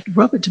you have to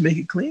rub it to make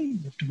it clean.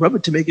 You have to rub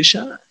it to make it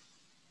shine.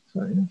 So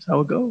that's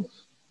how it goes.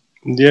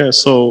 Yeah.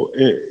 So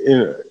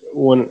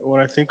when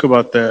I think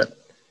about that,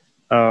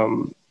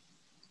 um,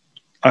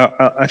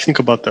 I think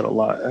about that a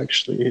lot.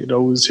 Actually, it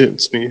always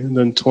hits me. And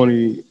then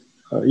 20,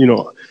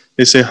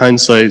 they say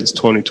hindsight is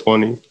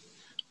 2020,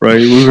 right?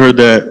 We heard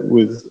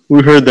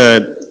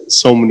that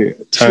so many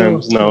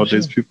times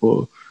nowadays. Sure.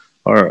 People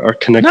are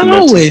connecting Not that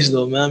to. always,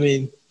 though, man. I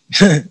mean,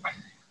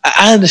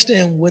 I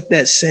understand what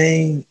that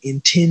saying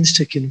intends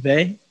to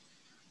convey,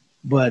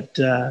 but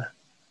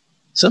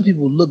some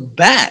people look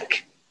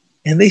back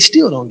and they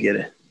still don't get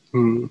it.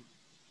 Hmm.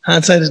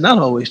 Hindsight is not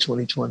always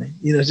 2020.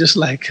 Just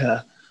like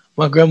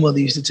my grandmother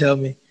used to tell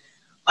me,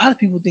 a lot of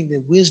people think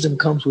that wisdom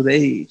comes with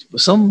age, but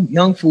some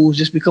young fools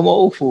just become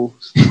old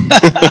fools. you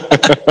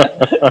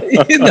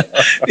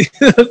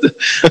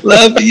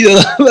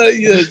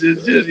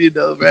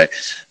know, right?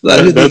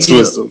 That's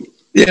wisdom.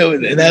 Yeah,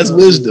 and that's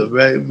wisdom,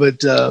 right?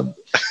 But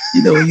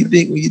when you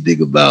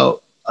think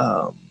about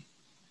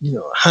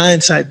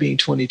hindsight being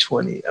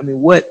 2020, I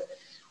mean, what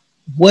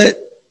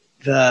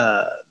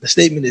the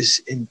statement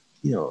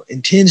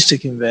intends to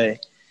convey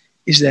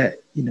is that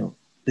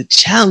the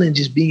challenge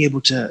is being able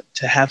to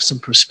have some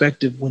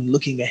perspective when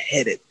looking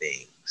ahead at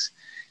things.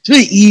 It's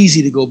very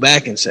easy to go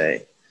back and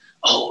say,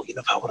 oh,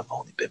 if I would have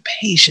only been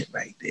patient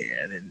right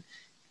there, then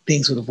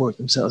things would have worked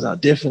themselves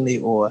out differently.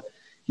 Or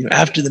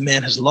after the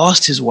man has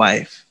lost his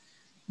wife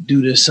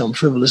due to some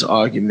frivolous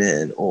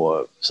argument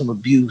or some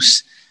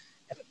abuse,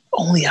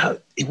 only how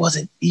it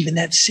wasn't even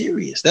that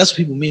serious. That's what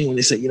people mean when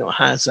they say,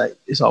 hindsight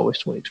is always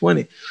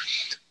 2020.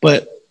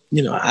 But,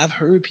 I've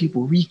heard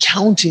people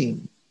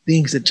recounting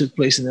things that took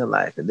place in their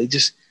life, and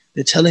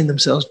they're telling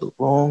themselves the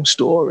wrong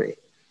story.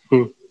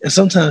 Hmm. And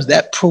sometimes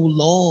that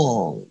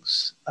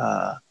prolongs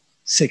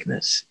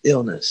sickness,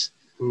 illness.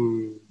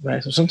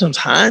 Right. So sometimes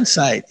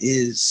hindsight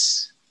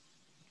is,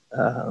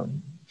 not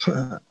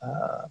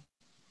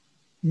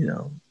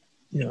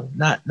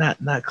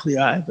clear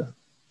either.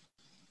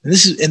 And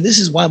this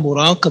is why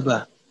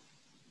muraqabah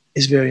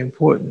is very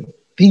important.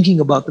 Thinking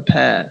about the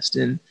past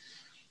and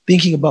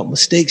thinking about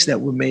mistakes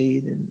that were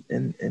made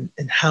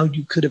and how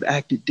you could have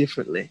acted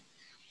differently.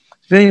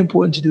 It's very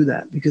important to do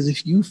that, because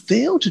if you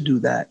fail to do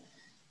that,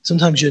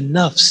 sometimes your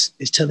nafs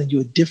is telling you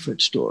a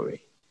different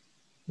story,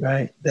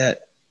 right?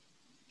 That,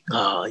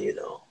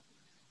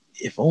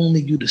 if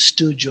only you'd have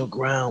stood your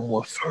ground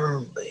more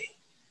firmly,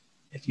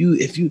 if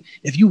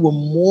you were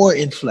more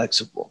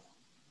inflexible,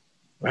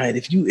 right?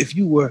 If you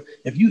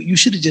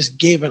should have just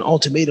gave an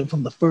ultimatum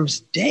from the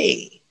first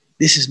day.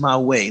 This is my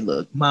way.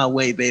 Look, my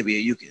way, baby, or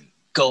you can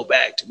go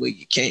back to where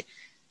you came.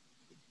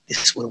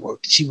 This would have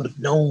worked. She would have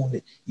known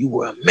that you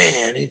were a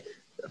man. And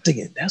I'm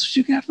thinking, that's what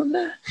you got from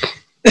that?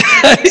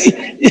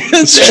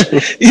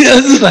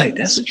 It's like,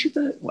 that's what you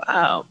thought?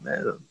 Wow,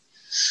 man.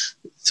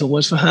 So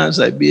much for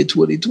hindsight being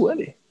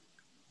 2020.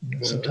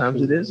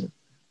 Sometimes it isn't.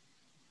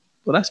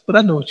 But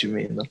I know what you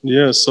mean, though.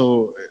 Yeah,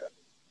 so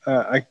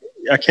I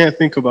can't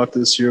think about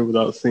this year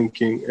without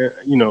thinking,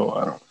 I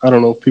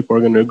don't know if people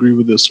are going to agree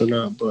with this or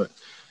not, but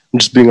I'm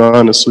just being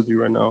honest with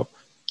you right now.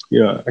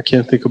 Yeah, I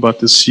can't think about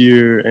this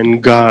year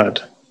and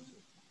God,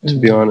 to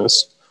be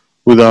honest,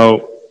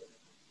 without,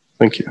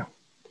 thank you,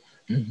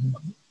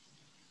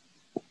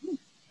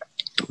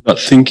 without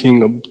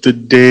thinking of the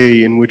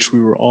day in which we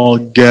were all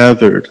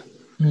gathered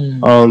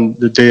on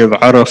the day of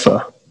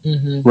Arafah.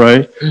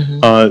 Right?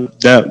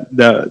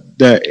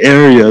 That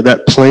area,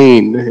 that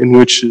plain in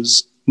which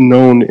is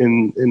known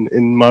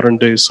in modern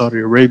day Saudi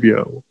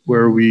Arabia,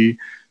 where we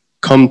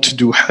come to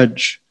do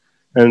Hajj.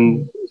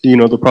 And,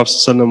 the Prophet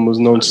ﷺ was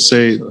known to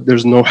say,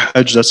 there's no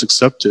Hajj that's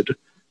accepted,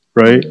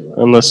 right?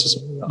 Unless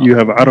you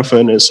have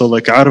Arafah in it. So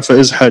like Arafah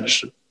is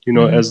Hajj,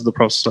 as the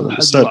Prophet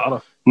ﷺ said.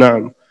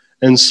 Naam.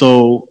 And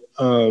so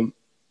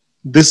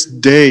this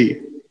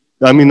day,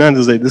 not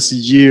this day, this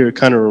year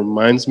kind of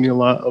reminds me a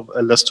lot of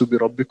Alastu bi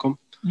Rabbikum.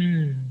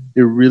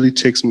 It really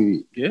takes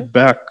me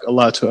back a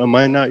lot to, am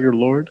I not your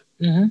Lord?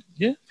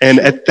 Yeah. And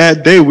at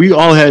that day, we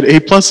all had A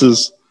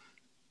pluses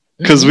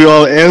because we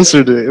all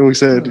answered it and we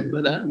said,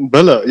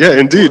 Bala, yeah,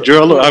 indeed,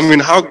 you're our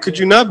Lord. How could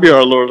you not be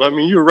our Lord?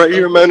 You're right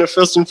here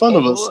manifest in front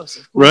of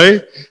us,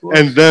 right?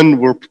 And then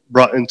we're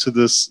brought into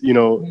this,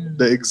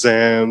 the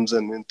exams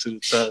and into the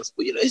test.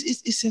 Well,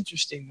 it's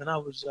interesting, man. I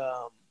was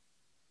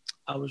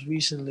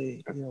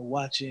recently,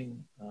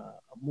 watching a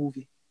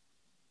movie.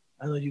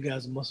 I know you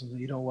guys are Muslims and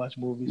you don't watch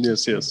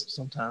movies. Yes.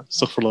 Sometimes.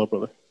 Astaghfirullah,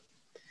 brother.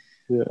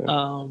 Yeah.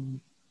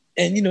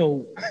 And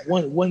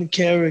one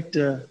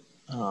character,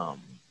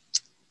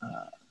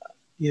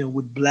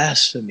 would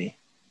blaspheme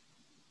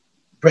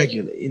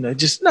regularly.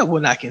 Just not.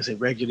 Well, I can't say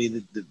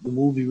regularly. The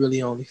movie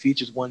really only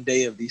features one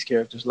day of these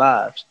characters'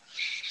 lives,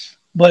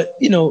 but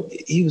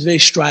he was very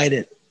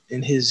strident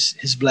in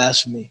his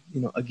blasphemy,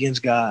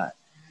 against God.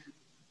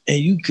 And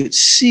you could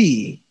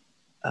see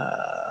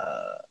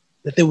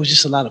that there was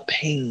just a lot of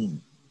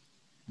pain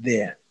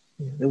there.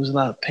 There was a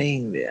lot of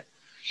pain there.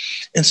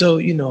 And so,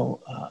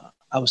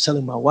 I was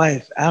telling my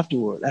wife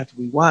afterward, after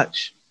we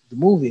watched the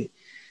movie,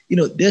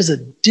 there's a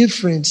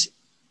difference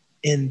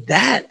in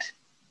that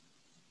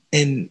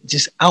and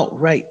just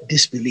outright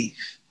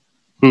disbelief.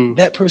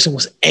 That person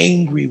was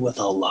angry with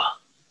Allah.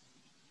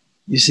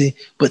 You see,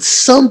 but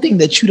something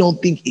that you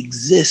don't think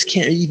exists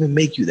can't even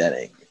make you that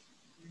angry.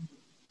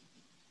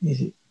 You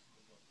see?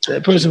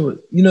 That person was,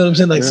 you know what I'm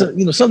saying? Like,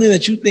 something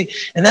that you think,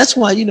 and that's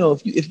why,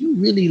 if you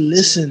really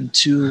listen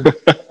to,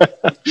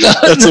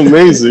 that's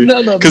amazing.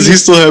 Because he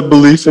still had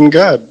belief in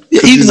God.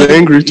 Because he's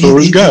angry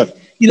towards God.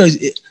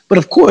 But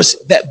of course,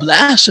 that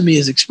blasphemy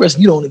is expressed.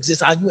 You don't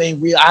exist. You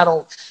ain't real. I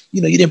don't.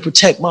 You didn't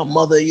protect my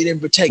mother. You didn't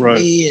protect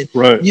me.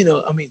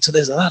 And so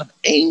there's a lot of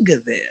anger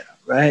there,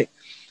 right?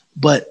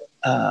 But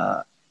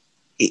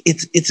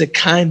it's a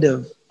kind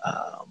of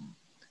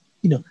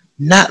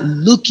not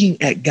looking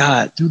at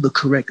God through the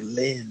correct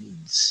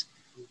lens.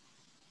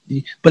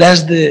 But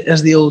as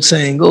the old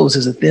saying goes,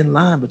 there's a thin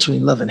line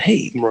between love and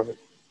hate. Right.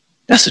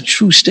 That's a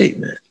true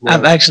statement. Right.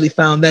 I've actually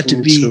found that to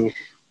be too.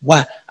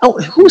 Why.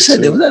 Who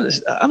said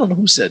that? I don't know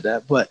who said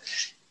that, but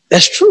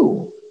that's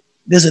true.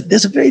 There's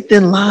a very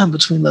thin line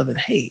between love and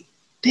hate.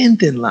 Thin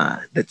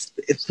line. That's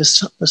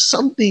for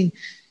something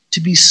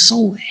to be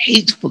so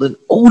hateful and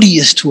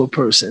odious to a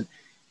person,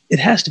 it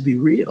has to be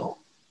real.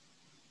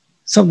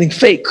 Something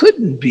fake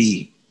couldn't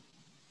be.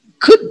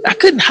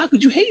 How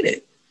could you hate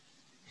it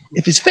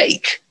if it's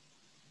fake?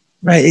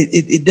 Right?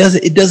 It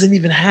doesn't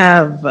even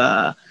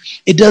have.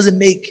 It doesn't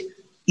make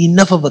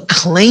enough of a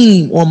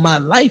claim on my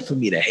life for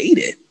me to hate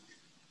it.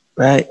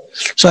 Right?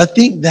 So I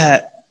think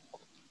that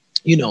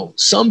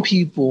some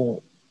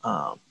people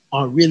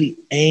are really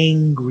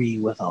angry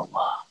with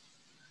Allah.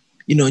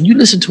 And you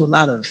listen to a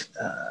lot of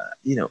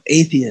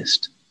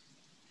atheists.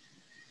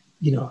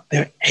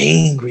 They're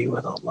angry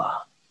with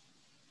Allah.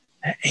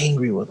 They're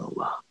angry with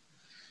Allah.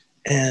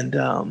 And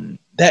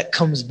that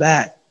comes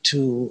back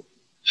to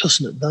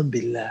husn dhan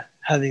billah,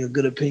 having a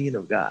good opinion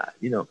of God.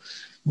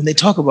 When they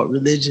talk about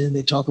religion,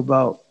 they talk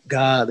about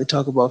God, they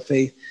talk about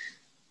faith.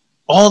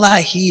 All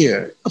I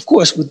hear, of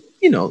course, with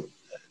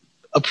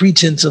a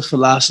pretense of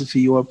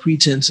philosophy or a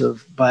pretense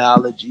of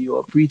biology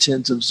or a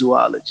pretense of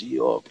zoology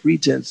or a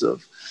pretense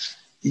of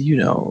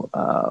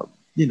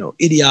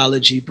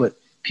ideology, but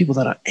people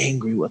that are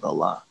angry with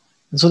Allah.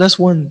 And so that's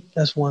one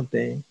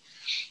thing.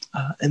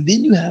 And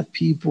then you have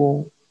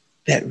people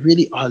that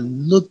really are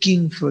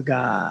looking for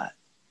God,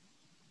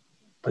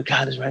 but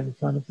God is right in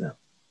front of them.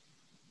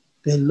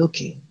 They're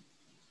looking,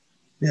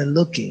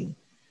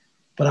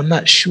 but I'm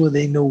not sure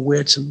they know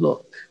where to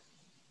look,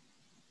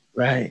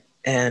 right?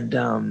 And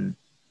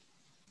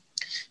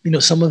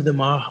some of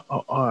them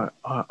are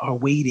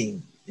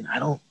waiting. I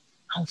don't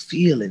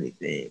feel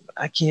anything.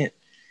 I can't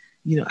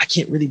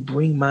really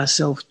bring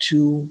myself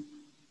to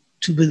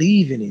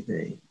believe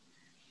anything.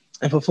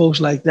 And for folks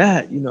like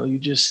that,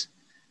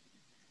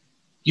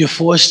 you're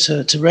forced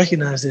to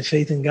recognize that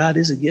faith in God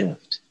is a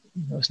gift.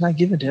 It's not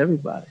given to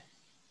everybody.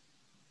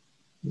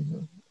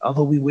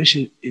 Although we wish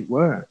it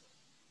were,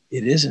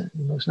 it isn't.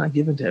 It's not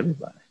given to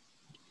everybody.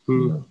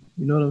 You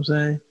know what I'm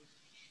saying?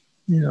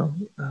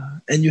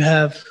 And you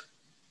have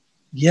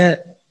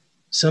yet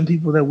some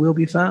people that will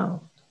be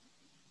found.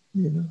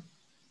 You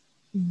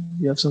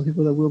have some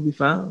people that will be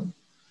found.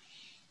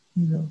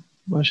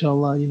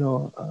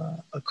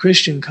 MashaAllah, a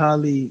Christian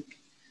colleague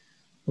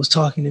was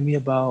talking to me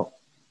about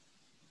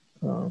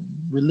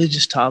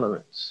religious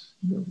tolerance,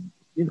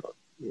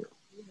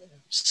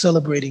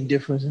 celebrating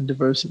difference and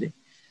diversity.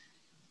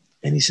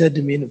 And he said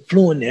to me in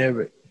fluent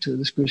Arabic to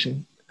this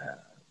Christian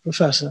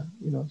professor,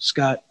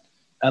 Scott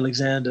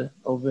Alexander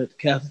over at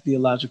Catholic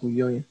Theological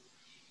Union.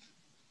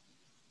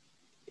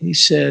 He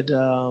said,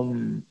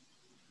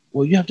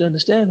 well, you have to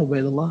understand,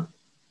 Ubaydullah,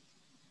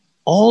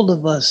 all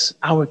of us,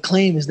 our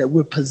claim is that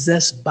we're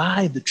possessed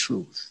by the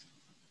truth.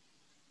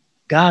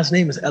 God's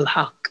name is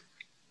Al-Haq.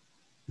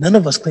 None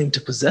of us claim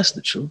to possess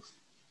the truth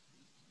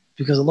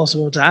because Allah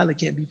subhanahu wa ta'ala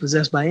can't be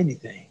possessed by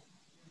anything.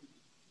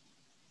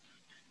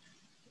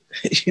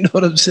 You know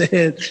what I'm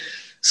saying?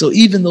 So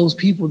even those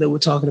people that we're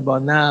talking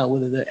about now,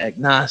 whether they're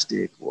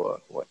agnostic or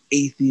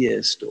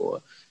atheist,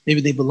 or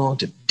maybe they belong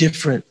to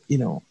different,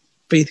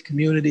 faith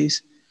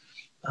communities,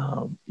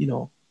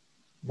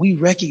 we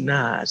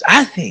recognize,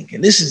 I think,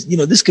 and this is,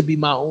 this could be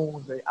my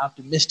own very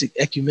optimistic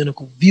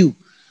ecumenical view.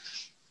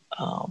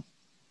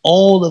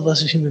 All of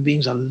us as human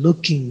beings are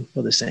looking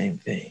for the same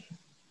thing.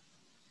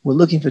 We're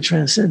looking for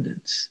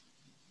transcendence.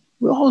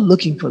 We're all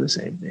looking for the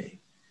same thing.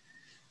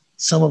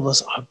 Some of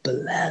us are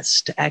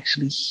blessed to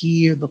actually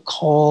hear the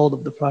call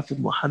of the Prophet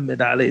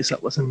Muhammad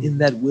in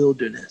that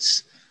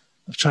wilderness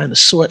of trying to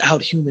sort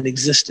out human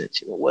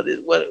existence. But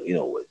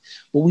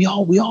we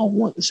all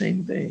want the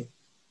same thing.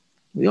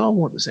 We all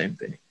want the same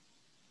thing,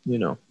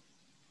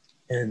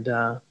 and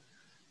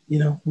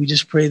we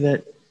just pray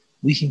that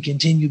we can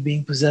continue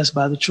being possessed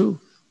by the truth.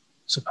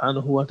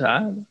 Subhanahu wa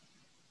ta'ala,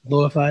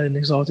 glorified and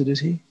exalted is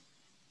He.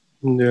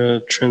 Yeah,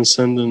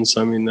 transcendence.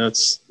 I mean,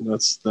 that's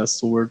the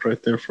word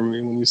right there for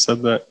me when you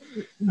said that.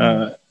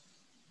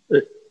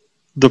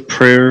 The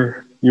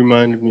prayer, you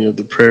reminded me of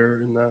the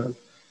prayer in that,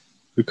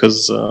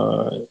 because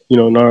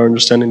in our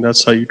understanding,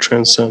 that's how you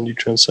transcend. You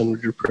transcend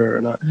with your prayer,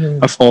 and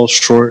I fall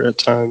short at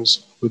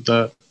times with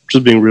that.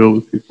 Just being real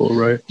with people,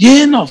 right?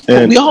 Yeah, no,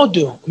 we all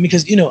do,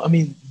 because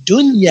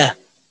Dunya.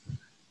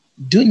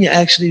 Dunya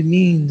actually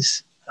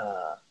means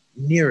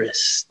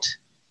nearest.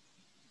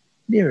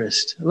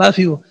 Nearest. A lot of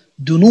people,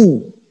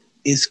 dunu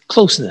is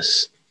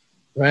closeness,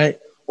 right?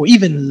 Or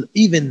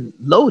even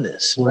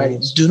lowness, right?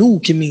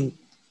 Dunu can mean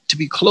to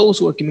be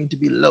close or it can mean to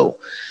be low.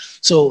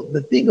 So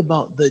the thing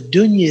about the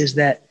dunya is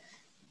that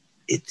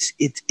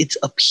its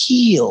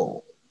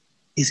appeal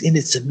is in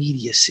its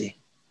immediacy.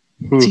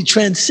 See,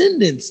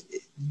 transcendence,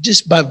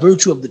 just by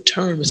virtue of the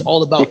term, is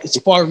all about it's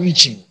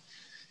far-reaching.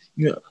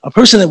 You know, a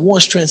person that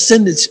wants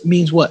transcendence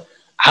means what?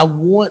 I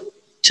want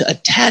to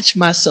attach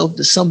myself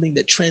to something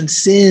that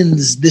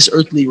transcends this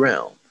earthly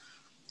realm.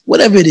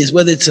 Whatever it is,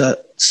 whether it's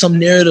some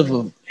narrative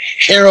of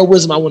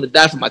heroism, I want to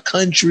die for my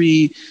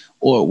country,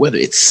 or whether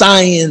it's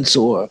science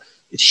or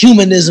it's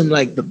humanism,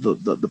 like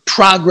the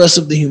progress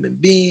of the human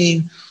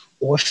being,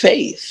 or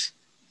faith,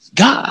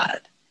 God,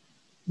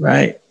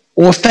 right?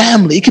 Or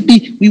family. It could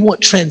be, we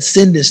want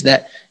transcendence,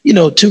 that, you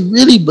know, to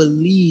really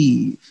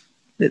believe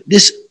that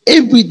this,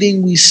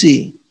 everything we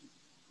see,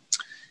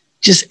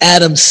 just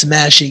atoms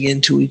smashing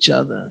into each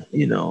other,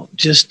 you know,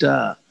 just,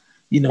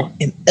 you know,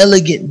 an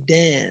elegant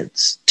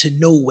dance to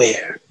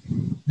nowhere.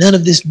 None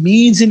of this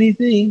means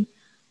anything.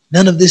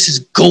 None of this is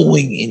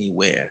going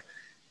anywhere.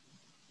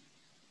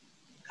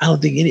 I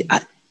don't think any,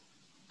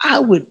 I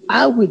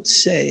would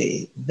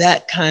say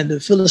that kind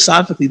of,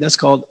 philosophically, that's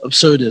called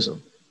absurdism.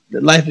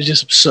 That life is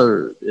just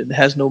absurd. It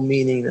has no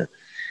meaning. I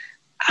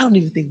don't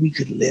even think we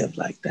could live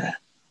like that.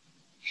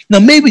 Now,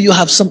 maybe you'll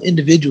have some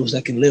individuals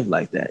that can live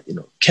like that. You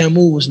know,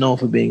 Camus was known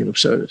for being an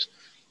absurdist,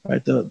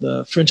 right?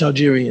 The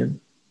French-Algerian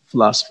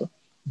philosopher.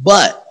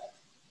 But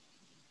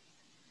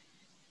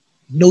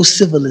no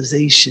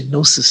civilization,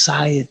 no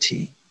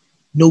society,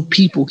 no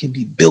people can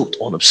be built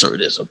on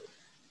absurdism.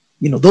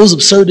 You know, those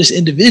absurdist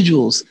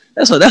individuals,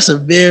 that's a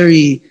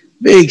very,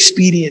 very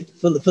expedient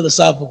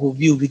philosophical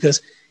view,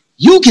 because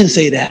you can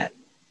say that.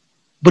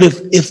 But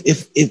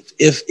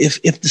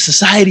if the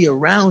society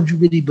around you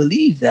really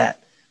believed that,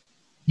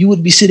 you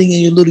would be sitting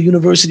in your little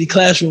university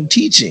classroom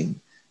teaching.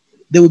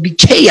 There would be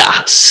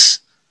chaos.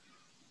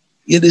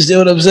 You understand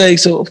what I'm saying?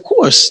 So of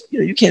course, you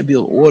know, you can't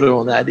build order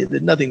on that.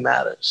 That nothing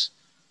matters.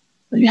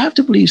 You have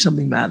to believe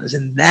something matters,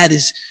 and that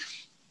is,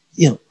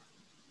 you know,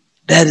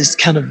 that is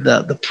kind of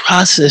the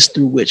process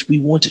through which we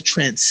want to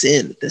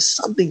transcend. There's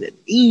something that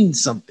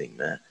means something,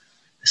 man.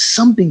 There's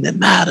something that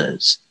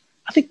matters.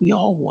 I think we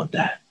all want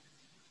that.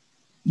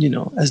 You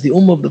know, as the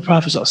Ummah of the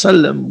Prophet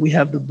ﷺ, we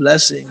have the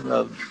blessing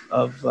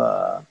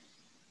of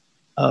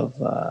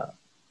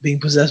being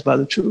possessed by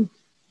the truth.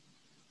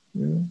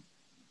 You know?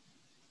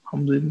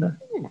 Alhamdulillah.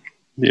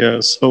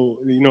 Yeah,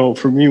 so, you know,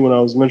 for me, when I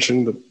was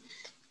mentioning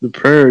the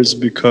prayers,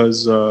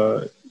 because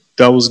that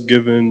was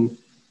given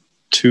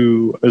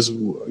to, as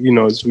you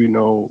know, as we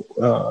know,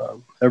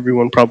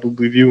 everyone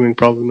probably viewing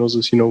probably knows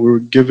this, you know, we were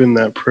given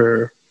that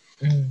prayer,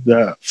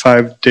 that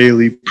 5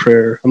 daily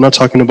prayer. I'm not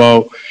talking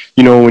about,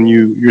 you know, when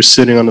you're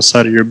sitting on the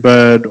side of your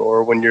bed,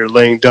 or when you're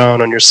laying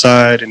down on your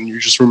side and you're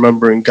just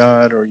remembering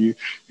God, or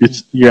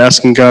you're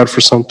asking God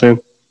for something.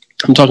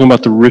 I'm talking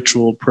about the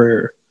ritual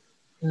prayer,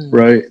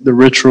 right? The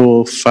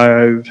ritual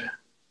 5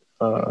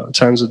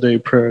 times a day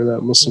prayer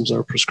that Muslims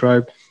are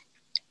prescribed.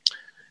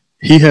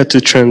 He had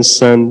to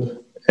transcend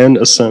and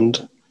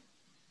ascend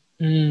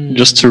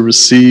just to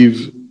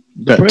receive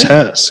that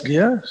task.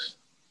 Yes.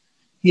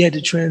 He had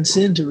to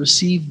transcend to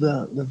receive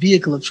the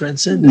vehicle of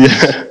transcendence.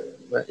 Yeah.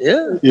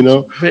 Yeah. You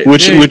know,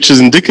 which is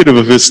indicative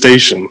of his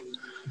station.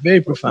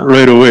 Very profound.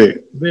 Right away.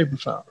 Very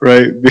profound.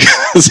 Right?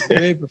 Because,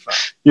 very profound.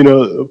 You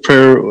know,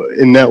 prayer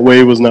in that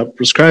way was not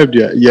prescribed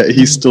yet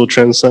he still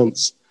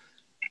transcends.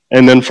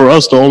 And then for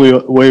us, the only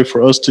way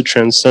for us to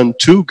transcend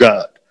to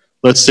God,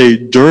 let's say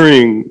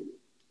during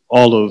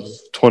all of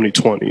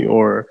 2020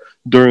 or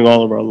during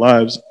all of our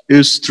lives,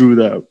 is through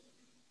that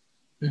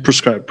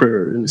prescribed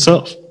prayer in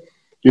itself.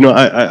 You know,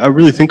 I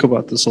really think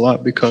about this a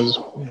lot, because,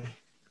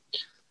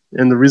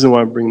 and the reason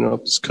why I'm bringing it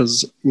up is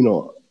because, you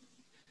know,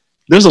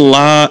 there's a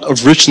lot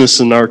of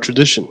richness in our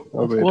tradition.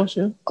 Of course,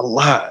 yeah. A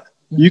lot.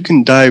 You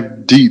can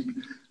dive deep.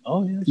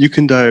 Oh, yeah. You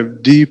can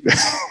dive deep.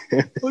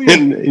 Oh, yeah.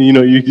 And, you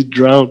know, you get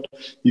drowned.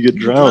 You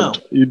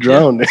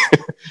drown. Yeah.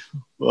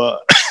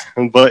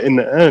 But in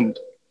the end,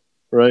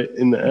 right?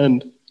 In the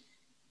end,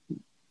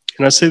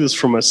 and I say this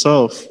for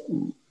myself,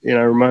 and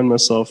I remind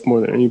myself more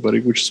than anybody,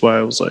 which is why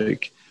I was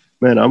like,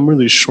 man, I'm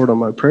really short on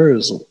my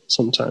prayers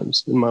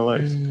sometimes in my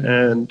life.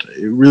 And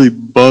it really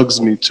bugs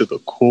me to the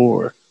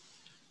core,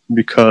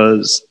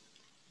 because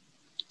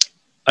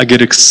I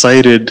get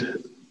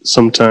excited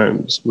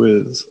sometimes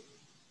with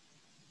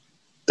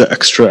the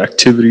extra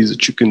activities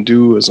that you can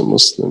do as a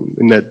Muslim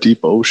in that deep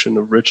ocean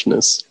of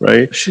richness,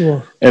 right?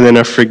 Sure. And then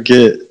I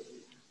forget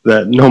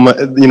that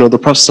the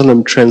Prophet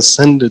ﷺ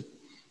transcended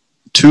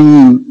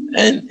to,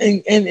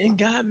 and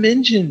God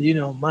mentioned, you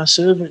know, my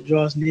servant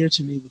draws near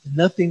to me with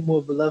nothing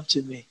more beloved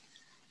to me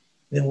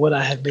than what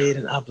I have made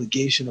an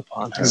obligation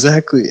upon her.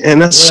 Exactly.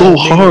 And that's so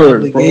hard,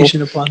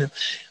 obligation upon him,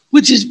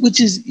 which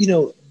is, you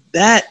know,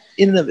 that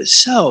in and of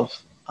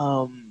itself,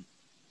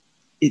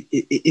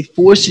 it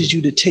forces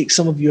you to take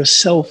some of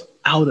yourself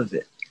out of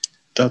it.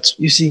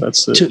 You see,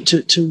 that's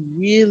it. To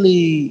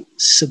really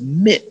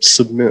submit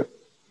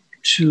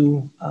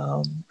to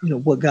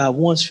what God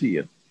wants for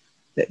you.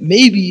 That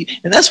maybe,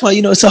 and that's why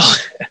it's all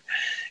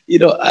we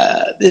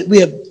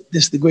have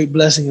the great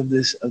blessing of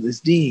this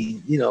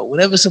deen.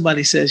 Whenever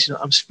somebody says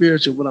I'm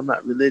spiritual but I'm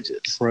not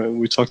religious, right?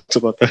 We talked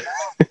about that.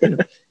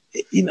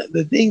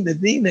 The thing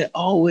that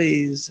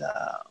always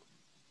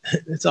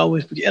it's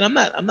always, and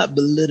I'm not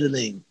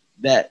belittling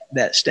that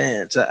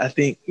stance. I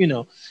think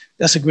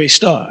that's a great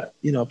start.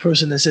 A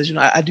person that says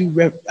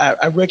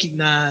I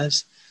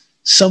recognize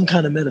some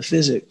kind of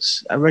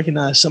metaphysics. I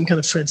recognize some kind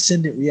of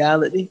transcendent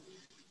reality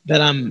that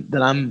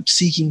I'm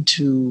seeking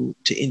to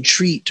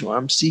entreat, or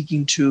I'm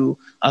seeking to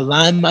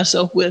align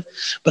myself with,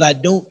 but I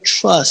don't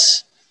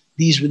trust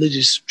these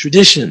religious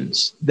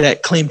traditions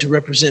that claim to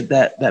represent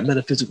that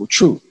metaphysical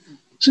truth.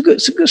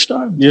 It's a good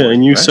start. Yeah,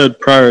 and you said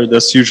prior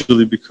that's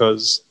usually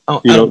because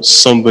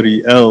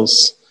somebody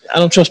else. I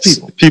don't trust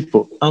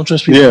people. I don't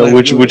trust people. Yeah,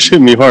 which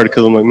hit me hard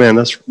because I'm like, man,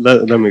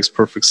 that makes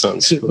perfect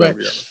sense. Right.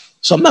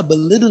 So I'm not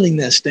belittling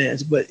that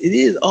stance, but it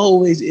is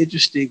always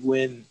interesting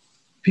when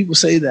people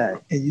say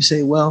that, and you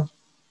say, well,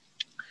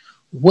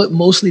 what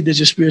mostly does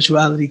your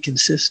spirituality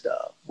consist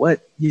of?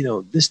 What,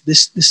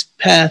 this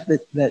path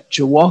that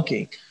you're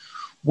walking,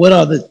 what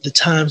are the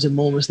times and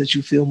moments that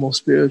you feel most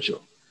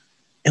spiritual?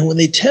 And when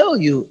they tell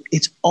you,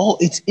 it's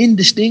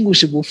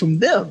indistinguishable from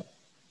them.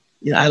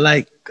 I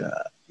like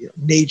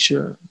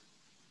nature,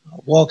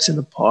 walks in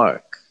the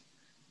park,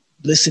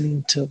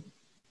 listening to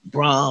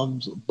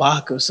Brahms or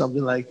Bach or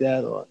something like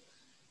that, or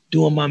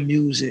doing my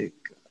music,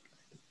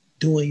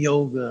 doing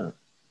yoga.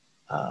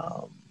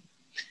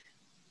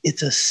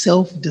 It's a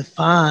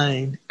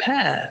self-defined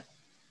path.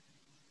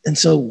 And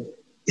so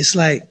it's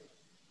like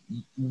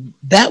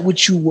that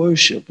which you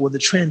worship or the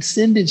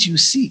transcendence you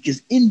seek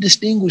is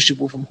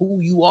indistinguishable from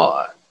who you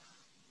are.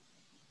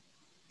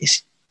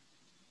 It's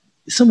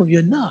some of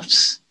your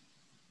nuffs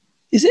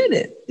is in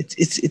it.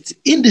 It's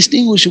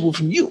indistinguishable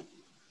from you.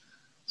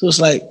 So it's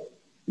like,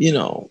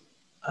 there's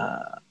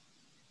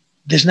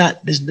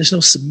no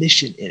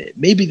submission in it.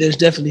 Maybe there's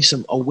definitely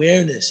some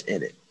awareness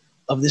in it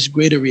of this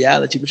greater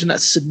reality, but you're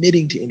not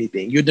submitting to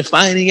anything. You're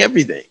defining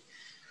everything.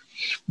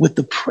 With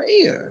the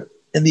prayer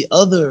and the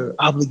other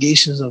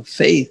obligations of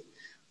faith,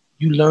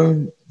 you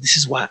learn this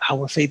is why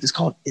our faith is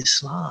called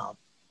Islam.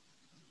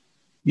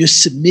 You're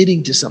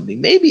submitting to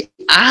something. Maybe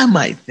I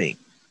might think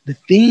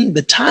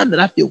the time that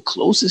I feel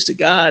closest to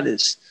God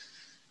is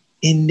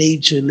in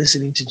nature,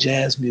 listening to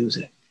jazz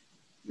music.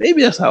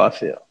 Maybe that's how I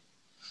feel.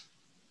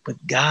 But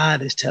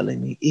God is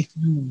telling me, if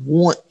you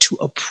want to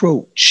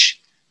approach,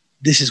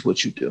 this is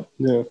what you do.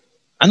 Yeah.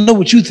 I know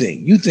what you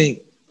think. You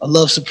think a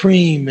love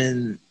supreme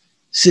and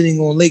sitting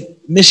on Lake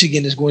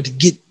Michigan is going to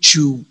get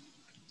you.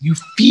 You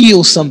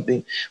feel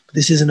something, but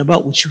this isn't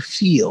about what you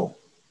feel.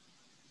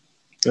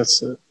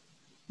 That's it.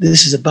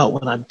 This is about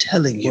what I'm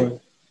telling you.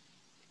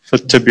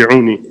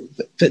 فَاتَّبِعُونِي.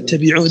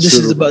 This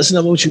is about, it's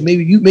not about you.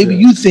 Maybe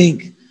you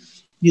think,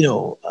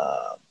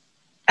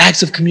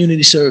 acts of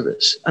community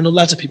service. I know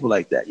lots of people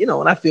like that.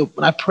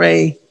 When I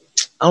pray,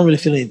 I don't really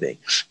feel anything.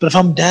 But if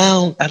I'm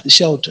down at the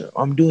shelter,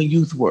 or I'm doing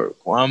youth work,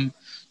 or I'm,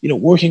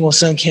 working on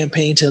some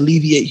campaign to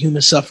alleviate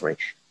human suffering,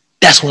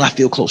 that's when I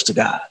feel close to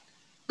God.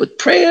 But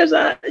prayers,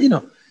 and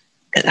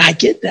I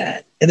get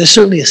that. And there's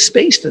certainly a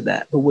space for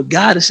that. But what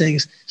God is saying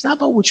is, it's not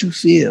about what you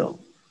feel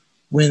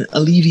when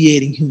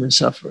alleviating human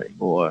suffering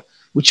or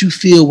what you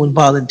feel when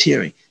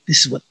volunteering.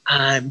 This is what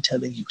I'm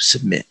telling you.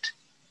 Submit.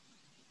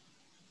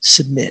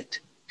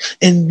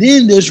 And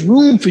then there's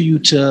room for you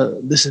to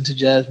listen to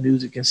jazz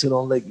music and sit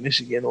on Lake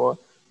Michigan or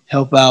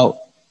help out,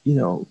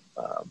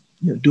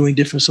 doing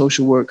different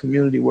social work,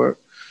 community work,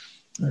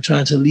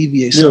 trying to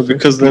alleviate suffering. Yeah,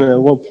 because then at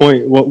what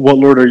point, what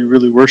Lord are you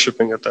really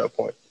worshiping at that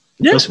point?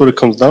 Yeah. That's what it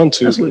comes down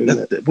to. What are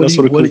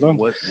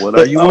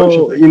you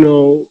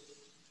worshiping?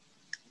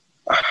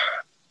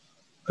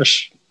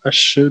 I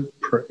should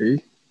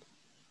pray,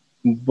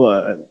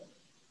 but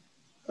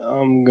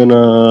I'm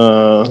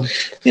gonna.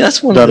 Yeah,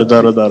 that's one.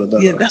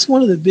 That's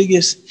one of the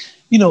biggest.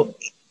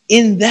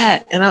 In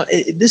that, and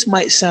this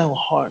might sound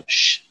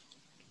harsh.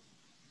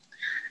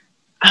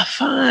 I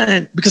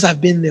find, because I've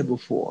been there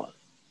before,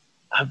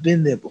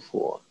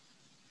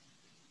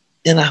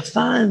 and I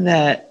find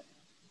that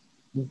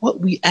what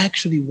we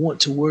actually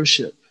want to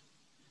worship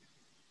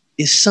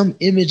is some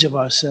image of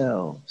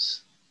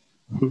ourselves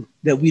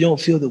that we don't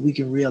feel that we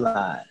can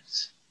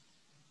realize,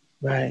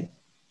 right?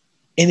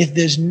 And if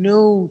there's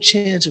no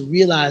chance of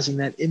realizing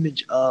that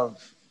image of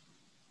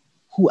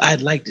who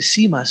I'd like to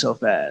see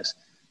myself as,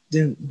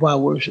 then why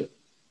worship?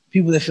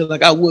 People that feel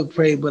like I would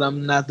pray, but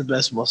I'm not the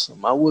best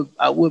Muslim. I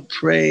would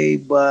pray,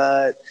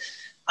 but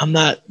I'm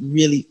not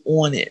really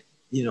on it.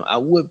 I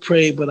would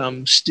pray, but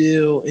I'm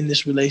still in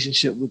this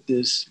relationship with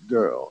this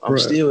girl. I'm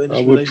still in this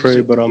relationship. I would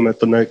pray, but I'm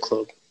at the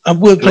nightclub. I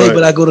would pray,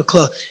 but I go to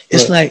club.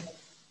 It's like,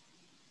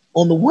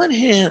 on the one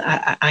hand,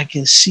 I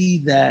can see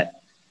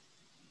that,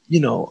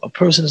 a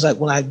person is like,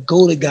 when I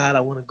go to God,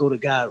 I want to go to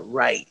God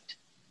right.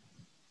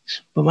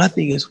 But my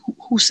thing is,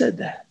 who said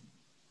that?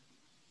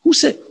 Who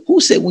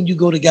said when you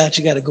go to God,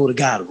 you got to go to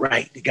God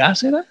right? Did God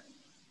say that?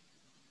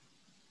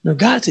 No,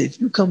 God said,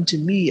 if you come to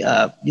me,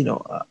 a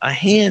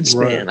hand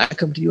span, I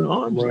come to you in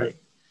arm's length.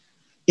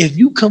 If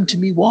you come to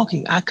me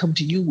walking, I come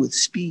to you with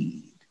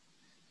speed,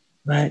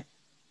 right?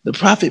 The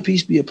prophet,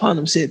 peace be upon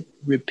him, said,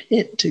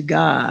 repent to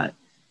God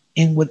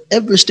in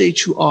whatever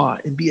state you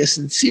are and be as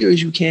sincere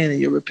as you can in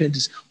your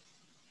repentance.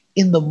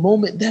 In the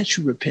moment that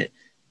you repent,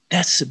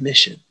 that's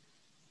submission.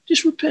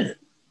 Just repent.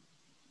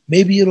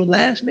 Maybe it'll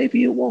last,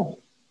 maybe it won't.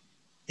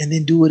 And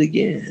then do it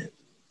again.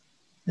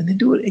 And then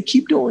do it and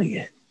keep doing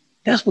it.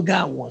 That's what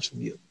God wants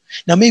from you.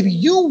 Now, maybe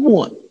you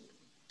want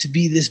to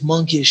be this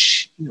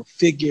monkish,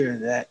 figure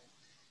that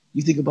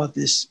you think about,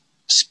 this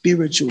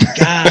spiritual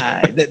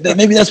guy. that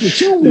maybe that's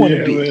what you want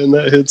to be. Man,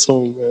 that hits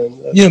home,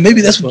 man. Maybe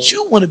that's what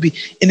you want to be.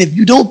 And if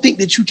you don't think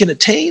that you can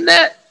attain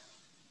that,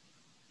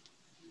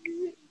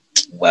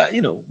 why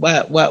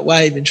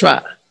even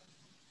try?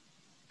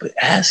 But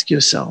ask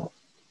yourself,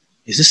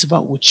 is this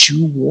about what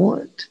you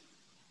want,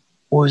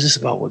 or is this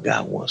about what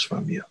God wants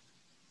from you?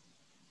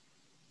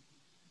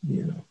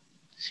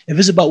 If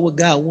it's about what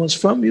God wants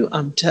from you,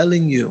 I'm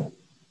telling you,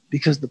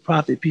 because the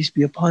prophet, peace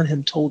be upon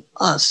him, told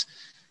us,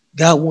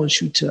 God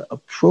wants you to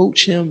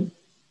approach him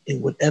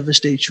in whatever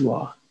state you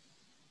are,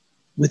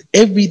 with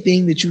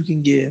everything that you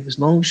can give, as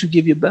long as you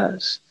give your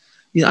best.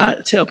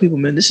 I tell people,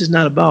 man, this is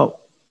not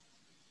about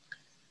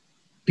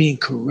being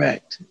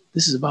correct.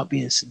 This is about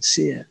being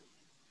sincere.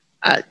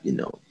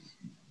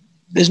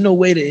 There's no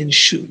way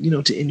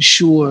to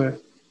ensure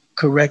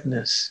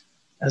correctness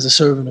as a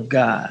servant of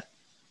God.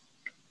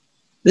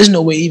 There's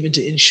no way even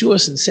to ensure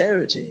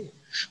sincerity,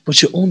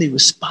 but you're only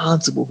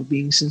responsible for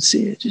being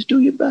sincere. Just do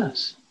your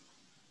best.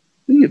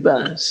 Do your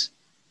best.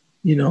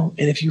 And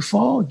if you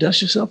fall,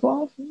 dust yourself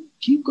off and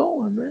keep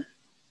going, man.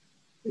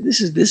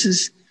 This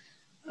is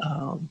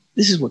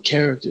what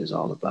character is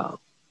all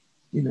about.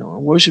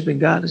 And worshiping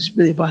God is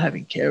really about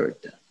having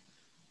character.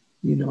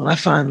 And I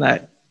find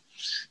that,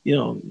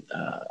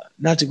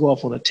 not to go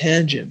off on a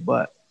tangent,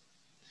 but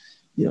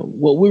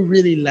what we're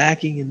really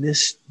lacking in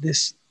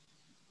this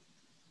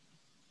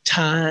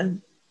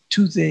time,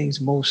 two things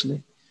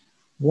mostly.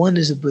 One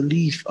is a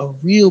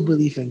real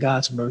belief in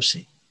God's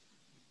mercy,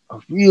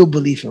 a real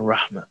belief in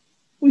Rahmah.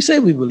 We say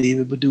we believe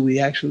it, but do we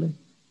actually?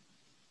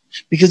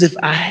 Because if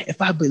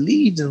I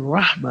believed in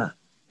Rahmah,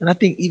 and I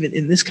think even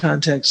in this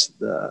context,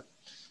 the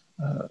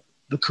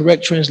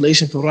correct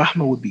translation for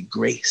Rahmah would be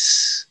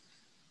grace,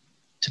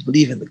 to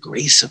believe in the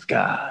grace of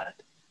God,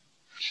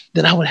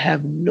 then I would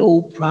have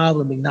no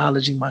problem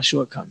acknowledging my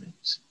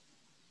shortcomings.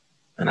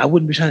 And I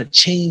wouldn't be trying to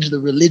change the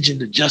religion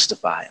to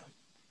justify them.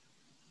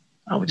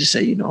 I would just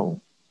say,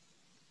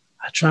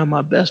 I try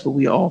my best, but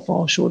we all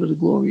fall short of the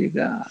glory of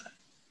God.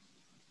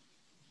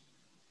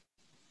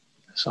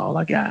 That's all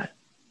I got.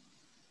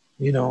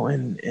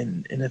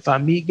 And if I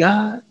meet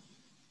God,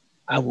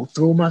 I will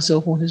throw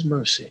myself on his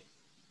mercy.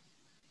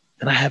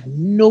 And I have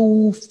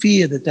no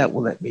fear that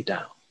will let me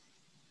down.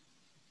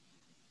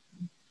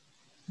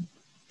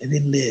 And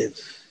then live.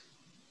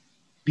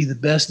 Be the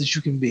best that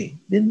you can be.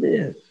 Then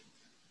live.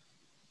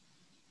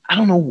 I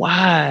don't know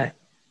why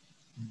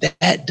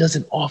that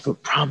doesn't offer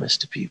promise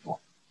to people.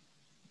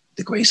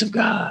 The grace of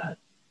God.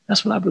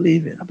 That's what I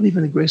believe in. I believe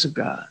in the grace of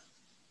God.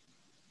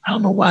 I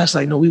don't know why it's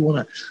like, no, we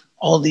want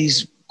all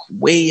these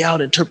way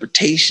out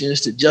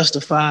interpretations to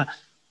justify.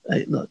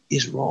 Like, look,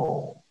 it's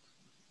wrong.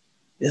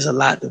 There's a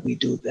lot that we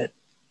do that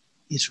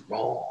is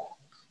wrong.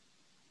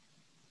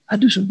 I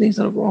do some things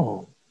that are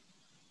wrong.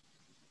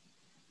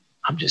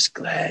 I'm just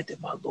glad that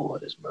my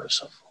Lord is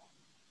merciful.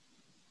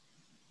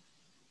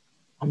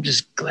 I'm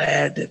just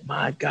glad that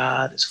my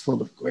God is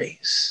full of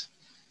grace.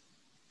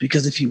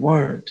 Because if he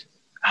weren't,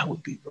 I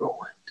would be ruined.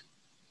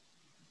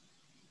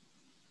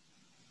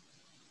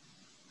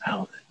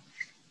 I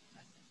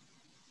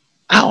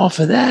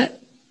offer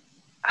that,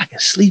 I can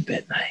sleep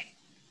at night.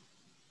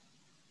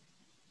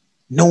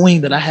 Knowing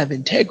that I have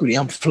integrity.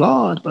 I'm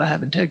flawed, but I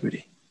have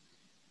integrity.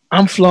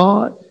 I'm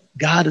flawed.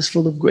 God is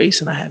full of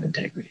grace and I have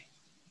integrity.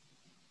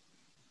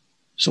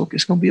 So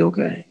it's going to be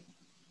okay.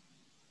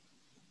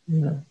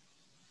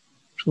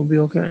 It's going to be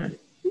okay.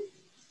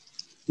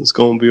 It's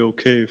going to be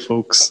okay,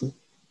 folks.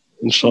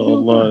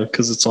 Inshallah,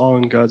 because it's all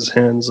in God's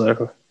hands.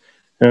 And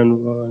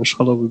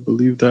inshallah, we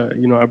believe that.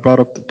 I brought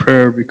up the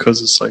prayer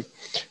because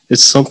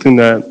it's something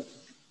that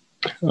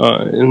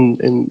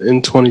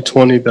in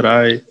 2020 that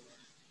I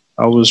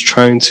was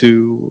trying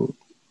to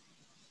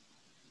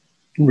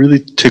really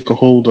take a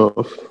hold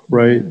of,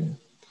 right?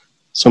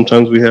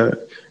 Sometimes we had,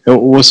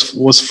 and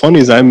what's funny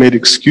is I made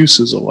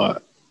excuses a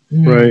lot,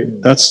 right?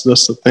 That's the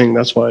thing.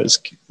 That's why it's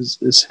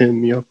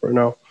hitting me up right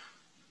now,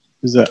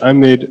 is that I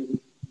made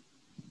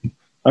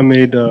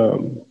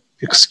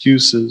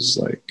excuses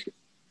like,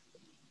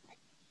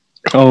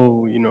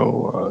 I'm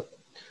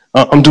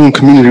doing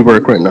community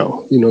work right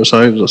now,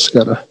 so I just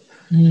gotta,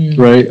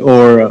 right?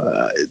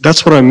 Or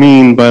that's what I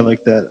mean by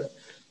like that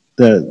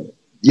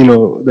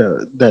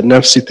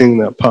nafsi thing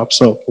that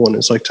pops up when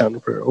it's like time to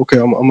pray. Okay,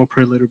 I'm gonna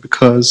pray later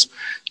because,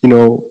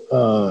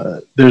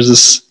 there's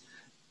this,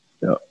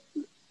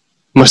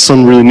 my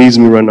son really needs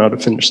me right now to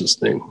finish this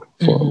thing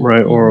for him,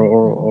 right?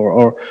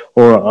 Or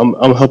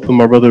I'm helping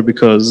my brother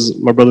because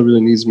my brother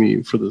really needs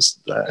me for this,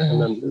 that.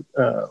 And then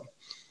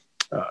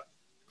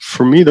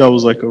for me, that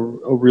was like a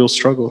real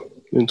struggle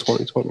in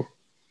 2020.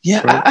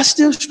 Yeah, right? I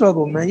still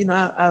struggle, man. You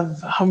know,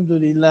 I've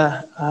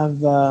alhamdulillah,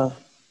 I've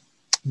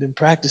been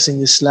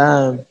practicing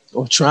Islam,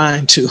 or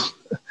trying to,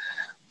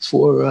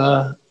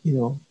 for you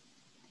know,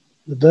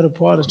 the better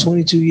part of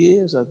 22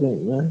 years, I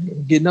think, man.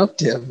 I'm getting up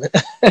there, man.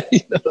 You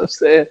know what I'm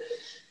saying?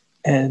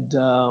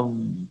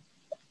 And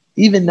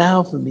even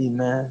now for me,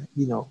 man,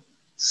 you know,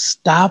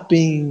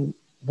 stopping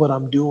what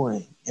I'm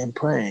doing and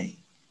praying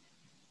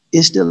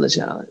is still a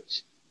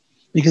challenge,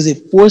 because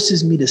it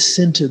forces me to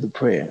center the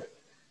prayer.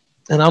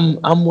 And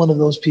I'm one of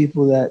those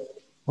people that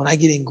when I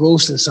get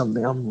engrossed in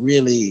something,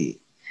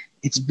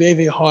 it's very,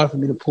 very hard for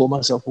me to pull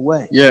myself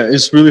away. Yeah,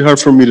 it's really hard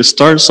for me to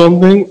start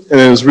something, and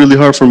it's really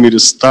hard for me to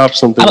stop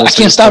something. I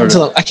can't stop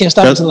until I'm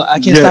satisfied. I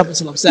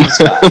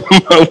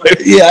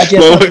can't.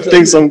 My wife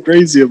thinks I'm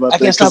crazy about that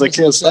because I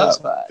can't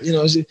stop. You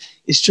know,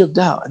 it's tripped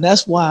out, and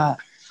that's why,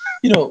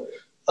 you know,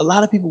 a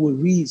lot of people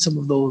would read some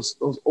of those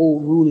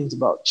old rulings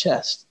about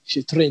chess,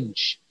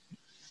 shatranj,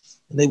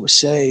 and they would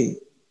say,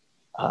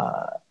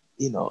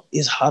 you know,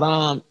 it's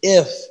haram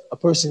if a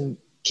person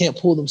can't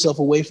pull themselves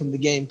away from the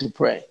game to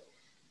pray.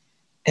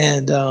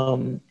 And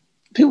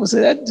people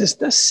say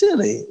that's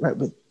silly, right?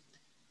 But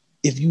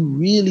if you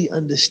really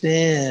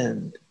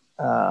understand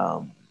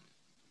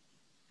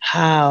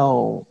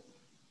how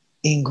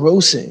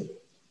engrossing,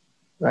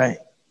 right,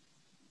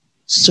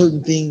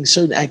 certain things,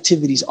 certain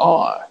activities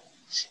are,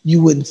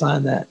 you wouldn't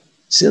find that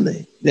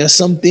silly. There are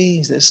some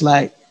things that's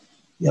like,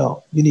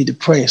 yo, you need to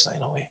pray. It's like,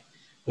 no, wait,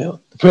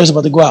 well, the prayer's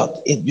about to go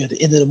out. You're at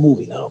the end of the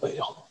movie. No, wait,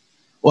 hold on.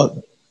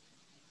 Or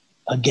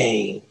a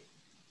game.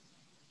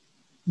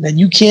 Now,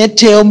 you can't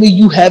tell me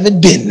you haven't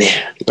been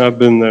there. I've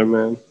been there,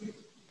 man.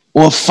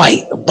 Or a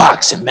fight, a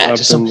boxing match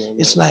or something. There,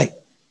 it's like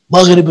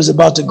Maghrib is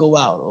about to go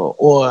out,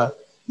 or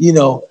you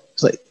know,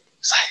 it's like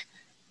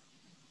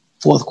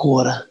fourth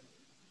quarter,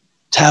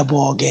 tie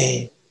ball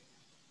game,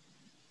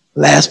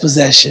 last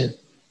possession,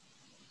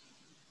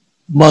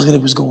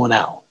 Maghrib is going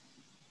out.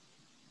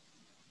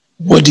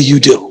 What do you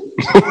do?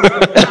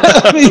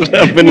 I mean,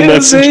 I've been in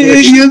that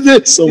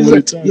situation so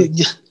many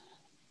times.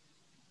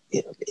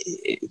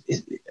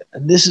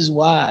 And this is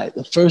why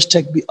the first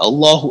takbir,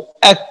 Allahu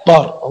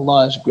Akbar,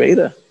 Allah is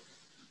greater.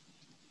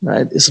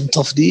 Right? It's some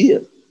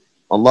tafdeer.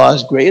 Allah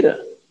is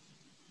greater.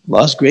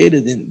 Allah is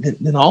greater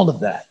than all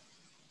of that.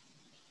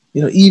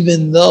 You know,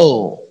 even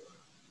though,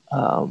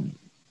 you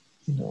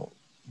know,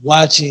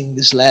 watching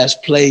this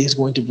last play is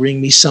going to bring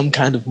me some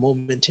kind of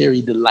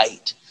momentary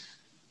delight.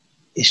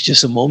 It's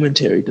just a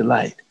momentary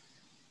delight.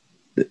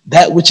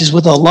 That which is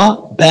with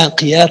Allah,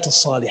 baqiyat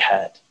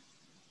al-salihat,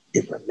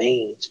 it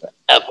remains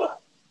forever.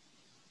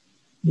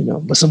 You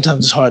know, but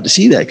sometimes it's hard to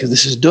see that because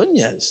this is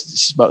dunya.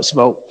 It's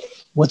about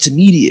what's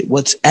immediate,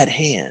 what's at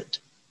hand.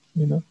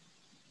 You know.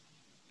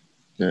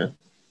 Yeah.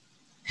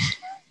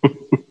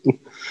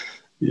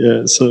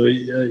 Yeah. So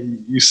yeah,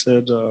 you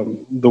said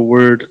the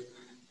word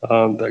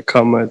that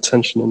caught my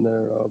attention in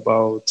there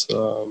about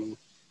I'm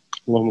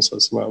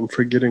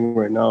forgetting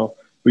right now.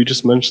 We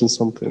just mentioned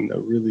something that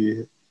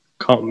really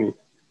caught me.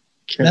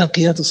 No,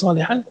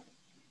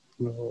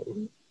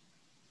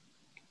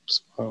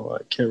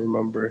 I can't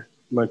remember.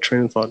 My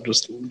train of thought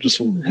just it's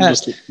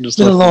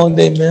been a long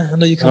day, man. I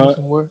know you come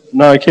from work.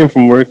 No, I came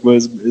from work, but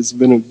it's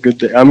been a good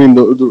day. I mean,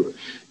 the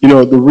you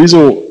know, the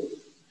reason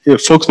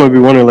folks might be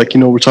wondering, like, you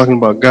know, we're talking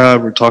about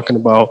God, we're talking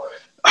about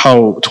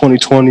how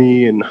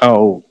 2020 and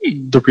how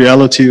the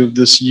reality of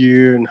this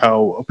year and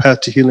how a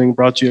path to healing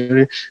brought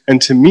you.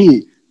 And to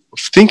me,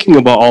 thinking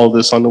about all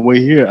this on the way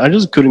here, I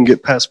just couldn't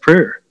get past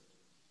prayer.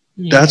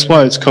 That's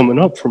why it's coming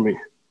up for me.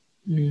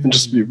 And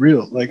just to be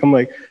real, like,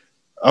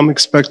 I'm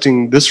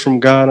expecting this from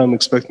God. I'm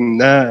expecting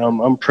that.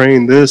 I'm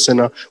praying this,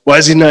 and why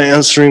is He not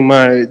answering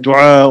my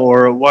dua?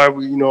 Or why,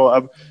 you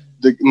know,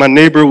 my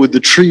neighbor with the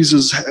trees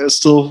is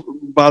still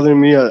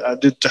bothering me. I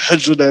did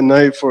tahajjud that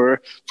night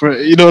for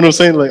you know what I'm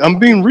saying? Like, I'm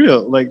being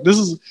real. Like, this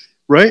is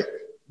right,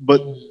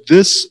 but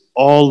this,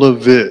 all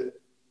of it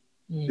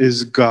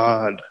is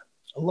God.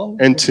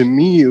 And to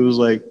me, it was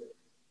like,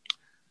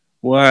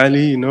 well,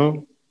 Ali, you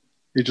know,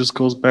 it just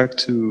goes back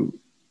to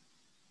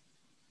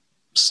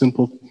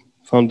simple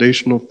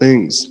foundational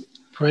things.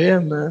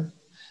 Prayer, man.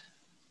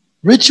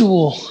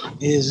 Ritual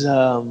is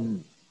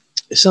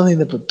something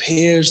that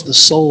prepares the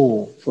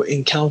soul for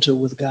encounter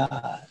with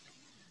God.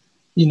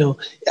 You know,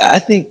 I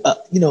think,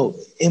 you know,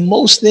 in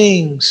most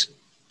things,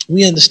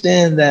 we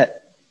understand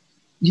that,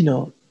 you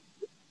know,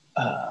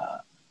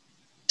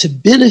 to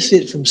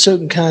benefit from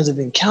certain kinds of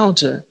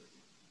encounter,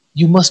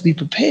 you must be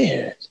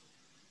prepared.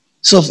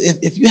 So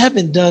if you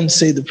haven't done,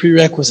 say, the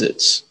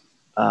prerequisites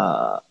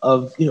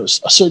of, you know,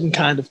 a certain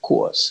kind of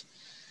course,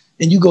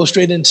 and you go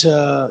straight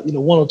into, you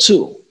know,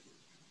 102,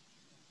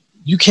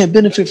 you can't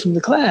benefit from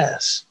the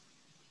class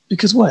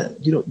because what?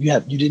 You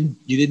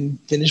didn't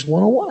finish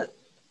 101.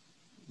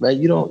 right?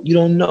 You don't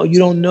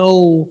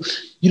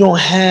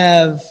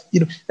have,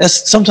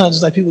 that's sometimes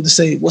it's like people just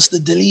say, what's the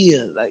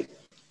dalil? Like,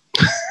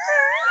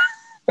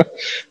 no,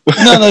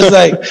 it's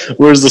like,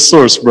 where's the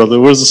source, brother?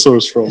 Where's the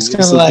source from? It's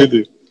kind of like,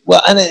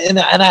 well, and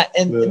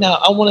now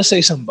I want to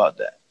say something about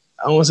that.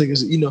 I want to say,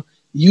 because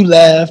you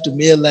laughed,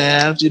 Amir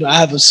laughed. I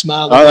have a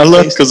smile. I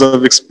laughed because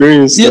I've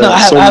experienced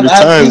that so many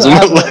times in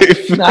my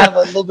life. I have a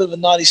little bit of a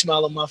naughty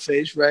smile on my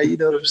face, right? You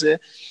know what I'm saying?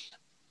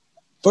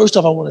 First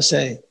off, I want to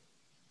say,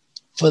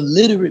 for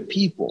literate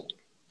people,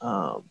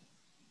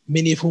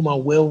 many of whom are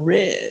well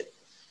read,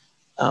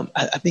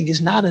 I think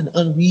it's not an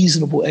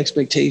unreasonable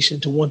expectation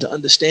to want to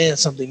understand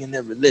something in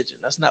their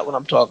religion. That's not what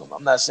I'm talking about.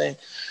 I'm not saying,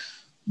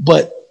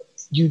 but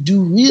you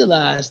do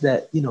realize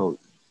that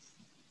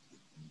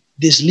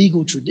this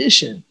legal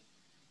tradition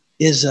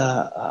is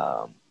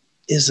a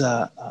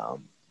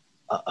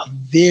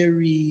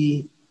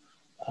very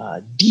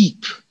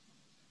deep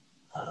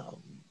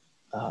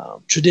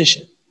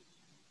tradition.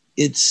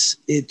 It's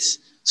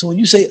so when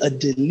you say a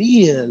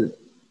dalil,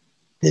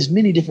 there's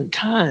many different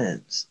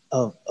kinds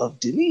of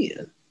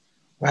dalil,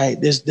 right?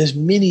 There's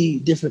many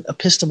different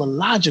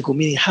epistemological,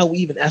 meaning how we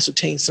even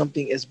ascertain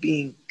something as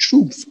being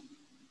truth,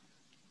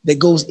 that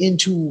goes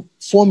into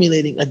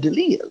formulating a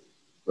dalil,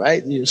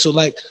 right? So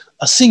like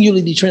a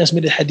singularly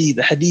transmitted hadith,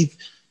 a hadith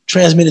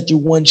transmitted through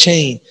one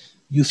chain,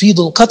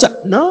 yufidul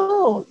qata'?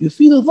 No,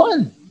 yufidul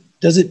dhann.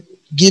 Does it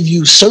give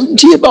you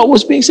certainty about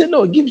what's being said?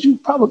 No, it gives you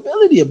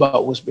probability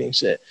about what's being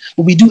said.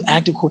 But we do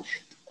act according.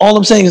 All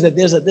I'm saying is that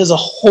there's a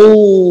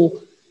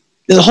whole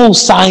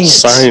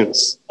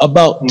science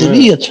about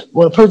dalil.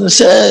 When a person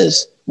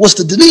says, "What's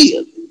the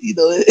dalil?"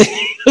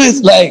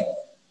 It's like,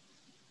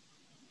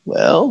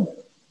 well,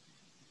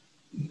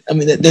 I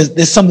mean,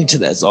 there's something to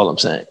that. That's all I'm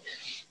saying.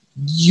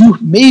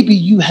 Maybe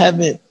you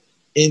haven't,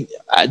 and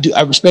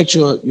I respect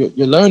your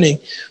learning,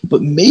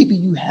 but maybe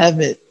you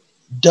haven't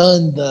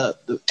done the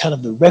kind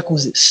of the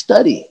requisite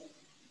study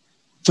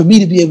for me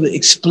to be able to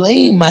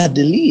explain my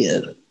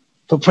dalil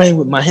for praying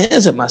with my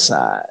hands at my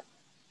side,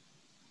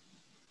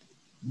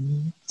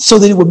 so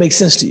that it would make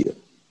sense to you.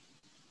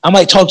 I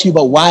might talk to you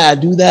about why I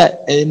do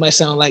that, and it might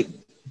sound like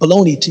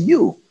baloney to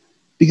you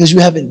because you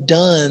haven't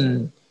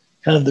done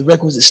kind of the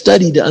requisite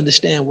study to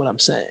understand what I'm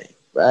saying,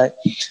 right?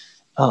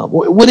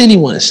 What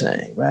anyone is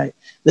saying, right?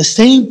 The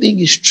same thing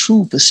is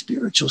true for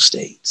spiritual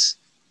states.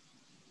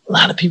 A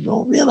lot of people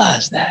don't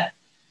realize that.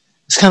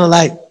 It's kind of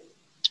like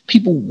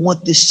people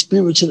want this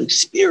spiritual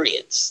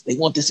experience. They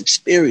want this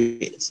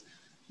experience,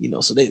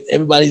 so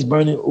everybody's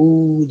burning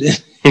oud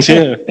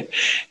and,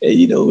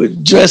 we're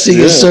dressing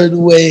in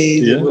certain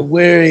ways, and we're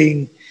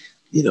wearing,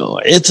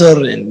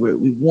 itar, and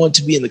we want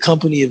to be in the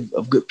company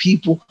of good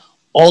people,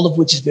 all of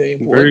which is very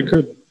important. Very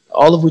good.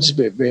 All of which is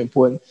very, very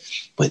important.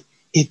 But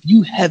if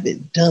you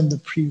haven't done the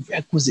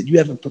prerequisite, you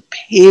haven't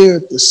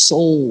prepared the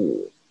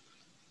soul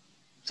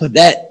for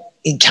that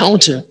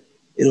encounter,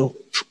 and all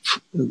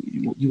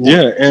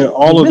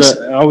of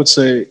that, I would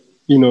say,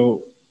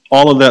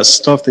 all of that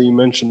stuff that you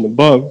mentioned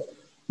above,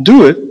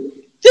 do it.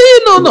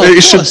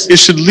 It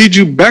should lead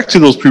you back to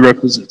those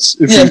prerequisites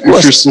if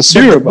you're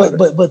sincere about it.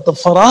 But the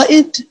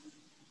fara'id,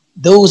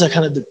 those are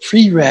kind of the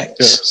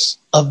prereqs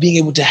of being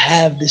able to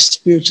have this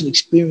spiritual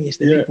experience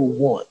that people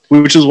want.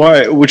 Which is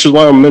why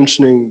I'm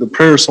mentioning the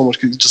prayer so much,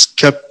 because it just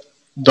kept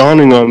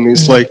dawning on me.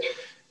 It's like,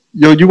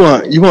 you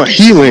want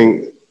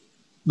healing.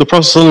 The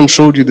Prophet ﷺ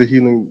showed you the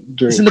healing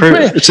during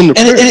prayer. It's in the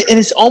prayer. And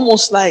it's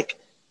almost like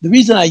the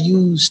reason I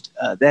used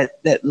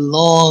that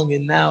long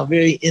and now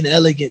very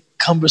inelegant,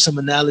 cumbersome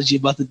analogy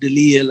about the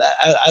dalil.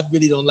 I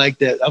really don't like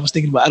that. I was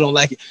thinking about, I don't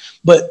like it.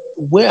 But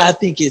where I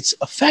think it's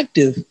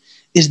effective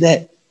is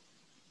that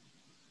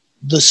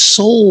the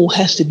soul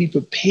has to be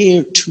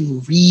prepared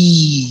to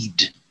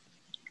read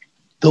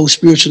those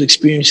spiritual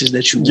experiences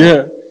that you want.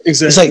 Yeah,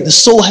 exactly. It's like the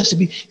soul has to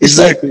be. It's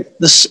exactly.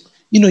 Like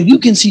you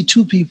can see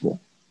two people,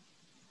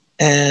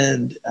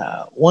 and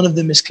one of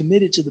them is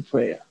committed to the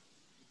prayer.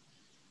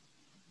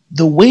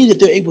 The way that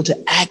they're able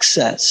to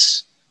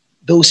access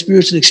those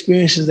spiritual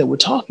experiences that we're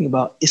talking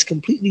about is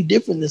completely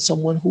different than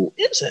someone who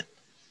isn't.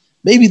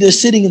 Maybe they're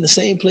sitting in the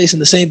same place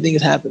and the same thing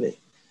is happening,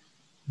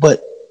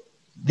 but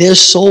their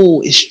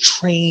soul is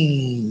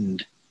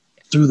trained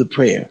through the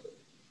prayer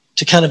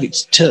to kind of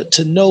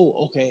to know,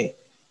 okay,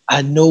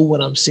 I know what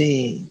I'm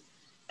seeing.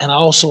 And I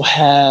also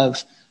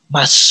have,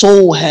 my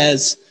soul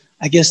has,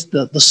 I guess,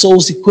 the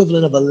soul's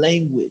equivalent of a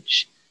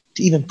language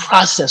to even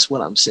process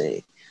what I'm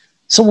saying.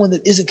 Someone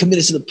that isn't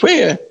committed to the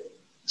prayer,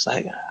 it's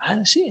like, I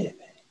don't see it.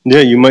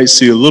 Yeah, you might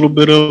see a little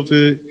bit of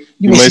it.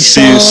 You might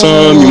see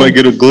some. You might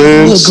get a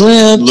glimpse.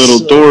 Little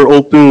door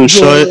open and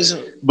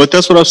shut. But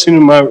that's what I've seen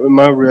in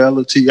my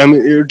reality. I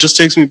mean, it just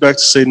takes me back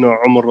to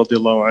Sayyidina Umar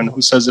radiallahu anhu,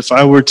 who says, if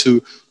I were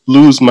to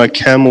lose my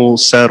camel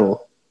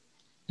saddle,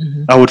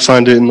 I would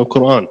find it in the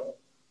Quran.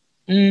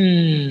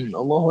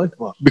 Allahu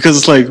Akbar. Because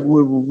it's like,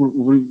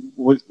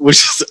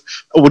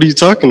 what are you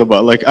talking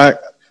about? Like,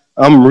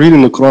 I'm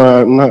reading the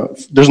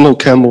Quran. There's no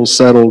camel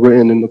saddle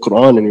written in the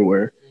Quran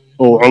anywhere.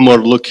 Oh, Umar,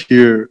 look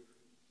here.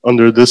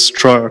 under this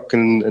truck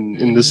and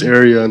in this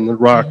area in the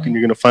rock, and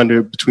you're going to find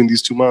it between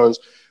these two mountains.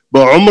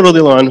 But Umar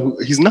radiallahu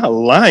anhu, he's not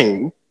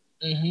lying.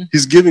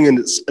 He's giving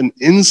an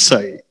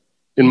insight,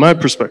 in my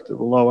perspective,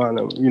 Allahu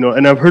a'lam, you know,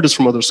 and I've heard this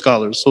from other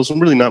scholars, so it's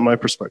really not my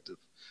perspective,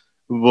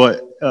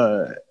 but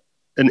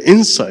an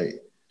insight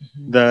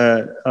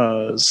that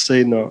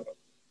Sayyidina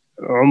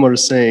Umar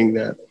is saying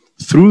that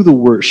through the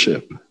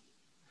worship,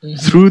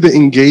 through the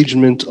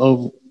engagement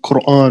of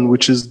Quran,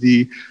 which is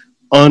the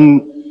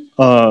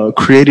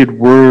uncreated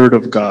word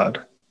of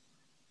God,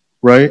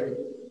 right?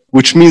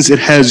 Which means it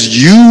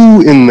has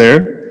you in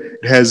there,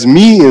 it has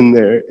me in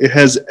there, it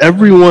has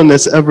everyone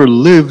that's ever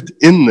lived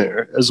in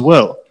there as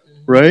well,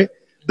 right?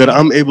 That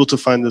I'm able to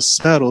find this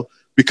saddle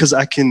because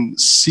I can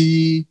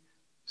see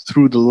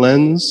through the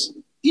lens.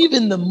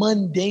 Even the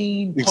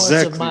mundane parts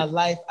of my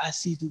life, I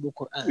see through the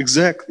Quran.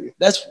 Exactly.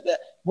 That's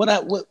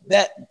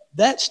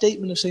that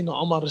statement of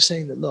Sayyidina Umar is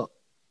saying that, look,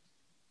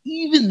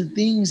 even the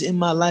things in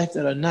my life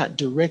that are not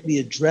directly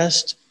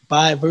addressed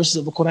by verses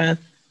of the Quran,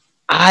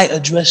 I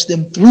address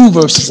them through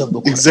verses of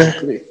the Quran.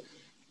 Exactly.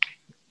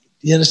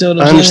 You understand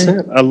what I'm saying? I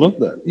understand. I love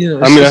that. You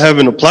know, I mean, I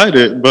haven't applied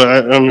it, but I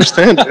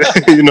understand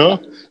it. You know,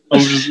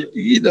 I'm just,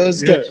 you know,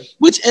 it's good.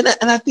 Which and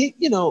I think,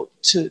 you know,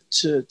 to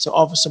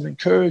offer some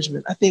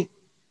encouragement, I think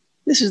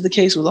this is the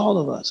case with all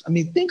of us. I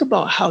mean, think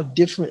about how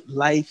different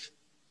life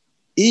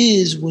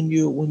is when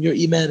your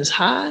iman is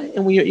high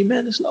and when your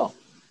iman is low.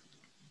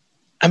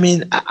 I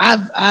mean,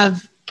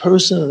 I've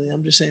personally,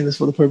 I'm just saying this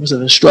for the purpose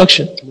of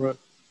instruction. Right.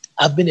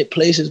 I've been at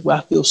places where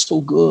I feel so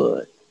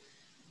good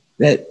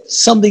that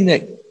something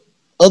that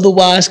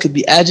otherwise could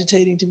be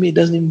agitating to me, it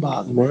doesn't even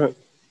bother me. Right.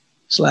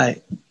 It's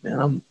like,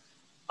 man,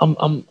 I'm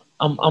in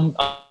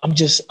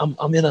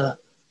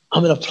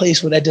a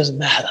place where that doesn't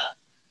matter.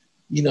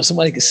 You know,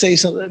 somebody could say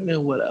something,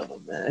 man, whatever,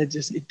 man.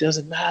 It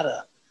doesn't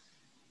matter.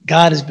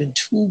 God has been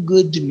too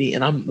good to me,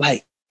 and I'm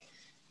like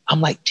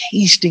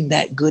tasting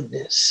that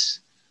goodness.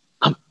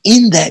 I'm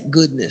in that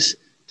goodness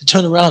to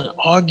turn around and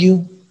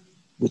argue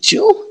with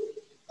you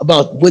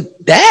about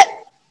what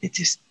that.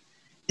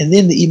 And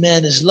then the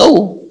iman is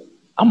low.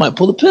 I might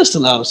pull a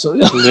pistol out or so.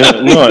 Yeah,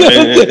 no,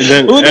 and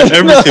then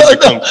everything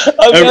becomes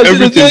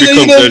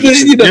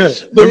agitating.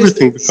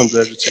 Everything becomes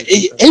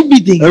agitating.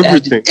 Everything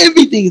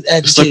is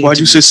agitating. It's like, why'd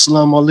you say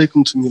salam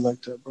alaikum to me like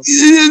that, bro?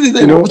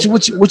 You know? What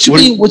you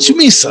mean? What you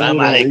mean, salam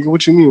alaikum?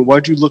 What you mean?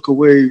 Why'd you look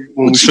away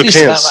when we shook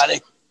hands?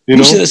 You know?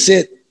 You should have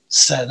said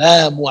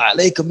salam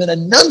alaikum and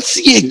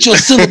enunciate your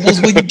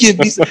syllables when you give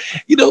me.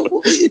 You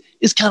know,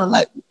 it's kind of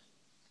like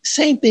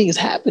same thing is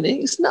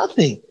happening. It's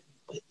nothing.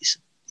 But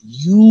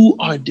you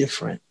are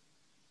different.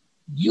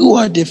 You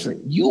are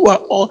different. You are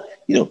all,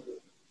 you know,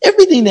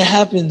 everything that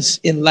happens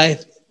in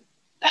life,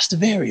 that's the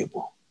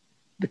variable.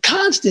 The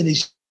constant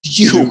is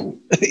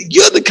you.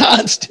 You're the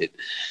constant.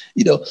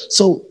 You know,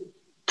 so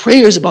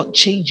prayer is about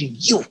changing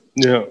you.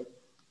 Yeah.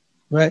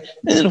 Right.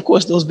 And then of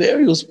course those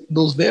variables,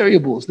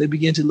 they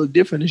begin to look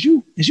different as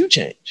you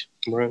change.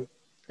 Right.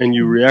 And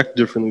you react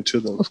differently to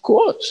them. Of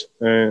course.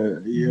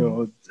 And you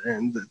know,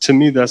 and to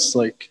me that's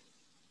like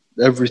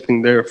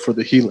everything there for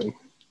the healing.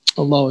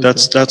 Allah,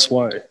 that's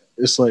why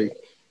it's like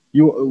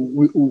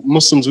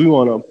Muslims, we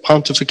want to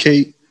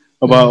pontificate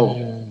about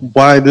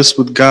why this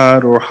with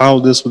God or how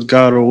this with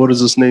God or what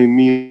does this name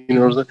mean,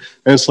 and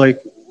it's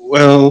like,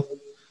 well,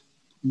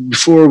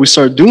 before we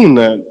start doing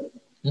that,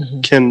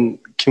 can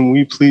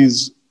we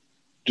please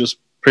just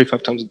pray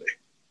 5 times a day?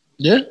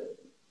 Yeah,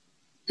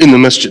 in the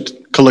masjid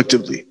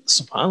collectively.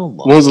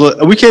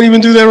 SubhanAllah. We can't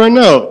even do that right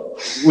now,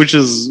 which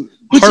is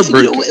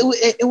heartbreaking. You know,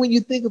 and when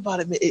you think about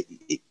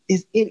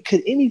it,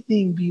 could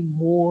anything be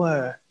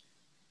more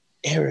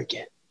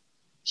arrogant?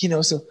 You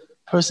know, so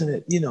person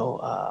that, you know,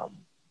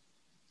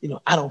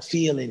 I don't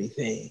feel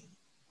anything.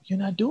 You're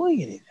not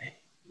doing anything.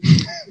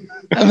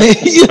 I mean,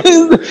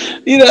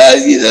 you know,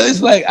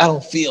 it's like, I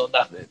don't feel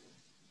nothing.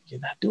 You're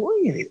not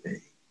doing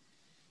anything.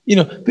 You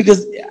know,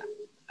 because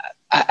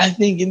I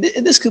think, and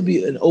this could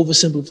be an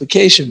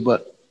oversimplification,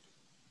 but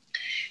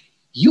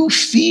you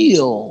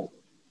feel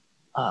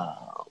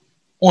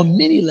on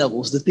many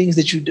levels the things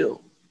that you do.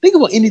 Think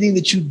about anything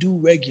that you do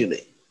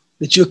regularly,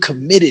 that you're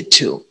committed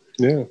to.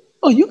 Yeah.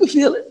 Oh, you can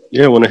feel it.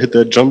 Yeah, when I hit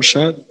that jump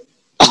shot.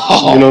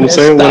 Oh, you know what I'm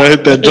saying? When I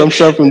hit that jump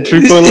shot from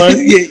 3-point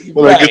line,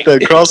 when I get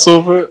that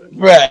crossover.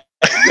 Right.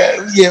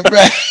 Yeah,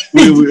 right.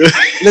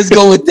 Let's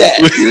go with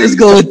that. Let's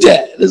go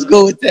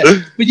with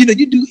that. But you know,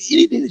 you do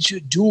anything that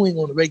you're doing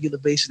on a regular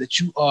basis that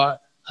you are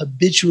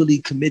habitually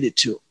committed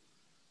to.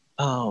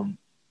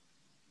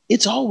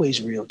 It's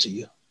always real to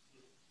you.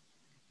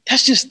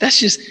 That's just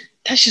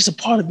a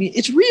part of me.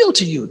 It's real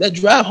to you. That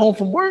drive home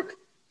from work.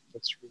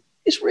 That's real.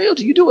 It's real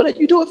to you.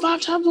 You do it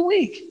 5 times a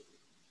week.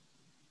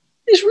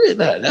 It's real.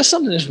 That's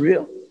something that's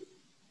real.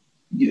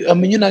 You're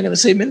not gonna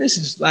say, man, this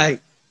is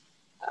like,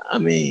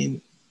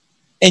 and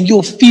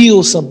you'll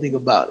feel something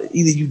about it.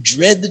 Either you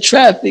dread the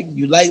traffic,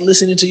 you like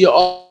listening to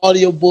your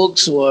audio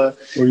books, or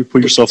you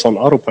put yourself on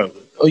autopilot.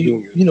 Or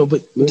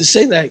but to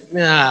say like,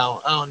 man, I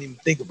don't even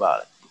think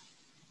about it.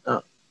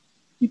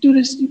 You do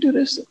this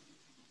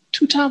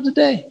 2 times a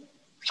day,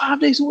 5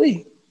 days a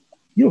week.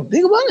 You don't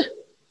think about it?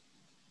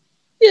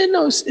 Yeah,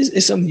 no,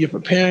 it's something you're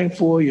preparing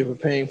for. You're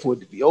preparing for it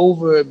to be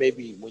over.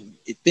 Maybe when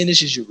it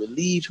finishes, you're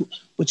relieved,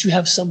 but you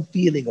have some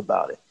feeling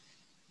about it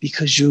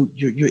because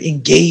you're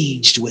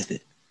engaged with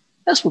it.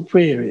 That's what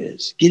prayer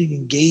is, getting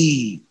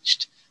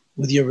engaged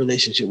with your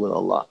relationship with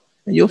Allah.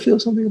 And you'll feel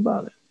something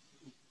about it.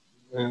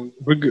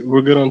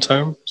 We're good on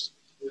time?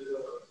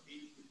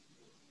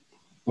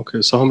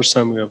 Okay, so how much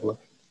time we have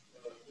left?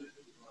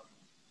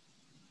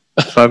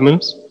 5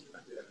 minutes?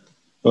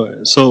 All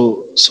right,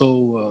 so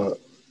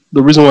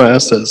the reason why I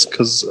asked that is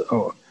because,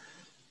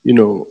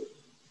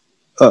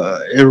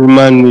 it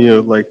reminded me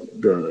of like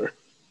the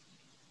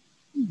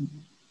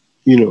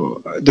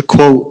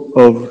quote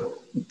of,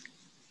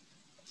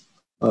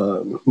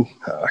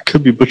 I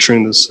could be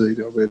butchering this,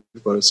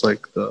 but it's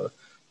like the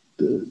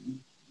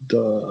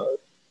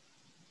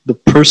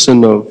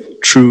person of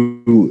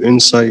true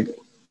insight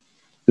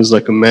is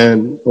like a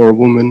man or a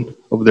woman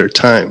of their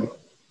time,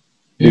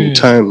 being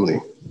timely,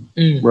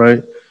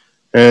 right?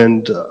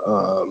 And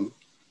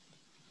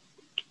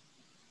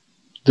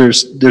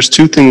there's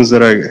two things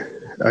that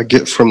I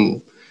get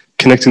from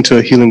connecting to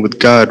a healing with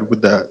God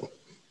with that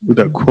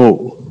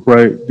quote,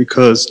 right?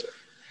 Because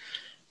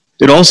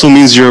it also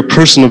means you're a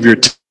person of your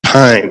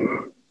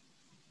time.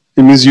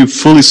 It means you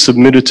fully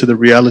submitted to the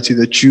reality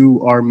that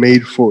you are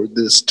made for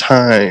this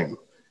time,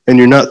 and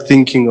you're not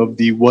thinking of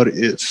the what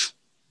if.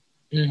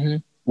 Mm-hmm.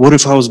 What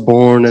if I was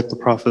born at the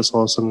Prophet's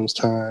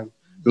time?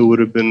 It would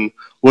have been.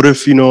 What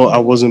if I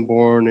wasn't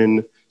born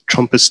in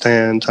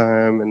Trumpistan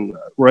time, and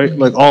right,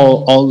 like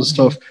all the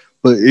stuff.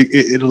 But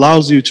it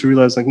allows you to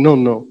realize, like,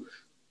 no,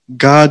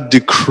 God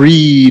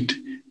decreed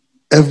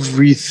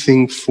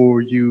everything for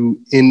you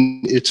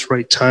in its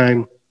right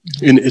time,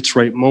 in its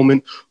right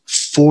moment,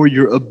 for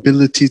your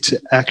ability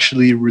to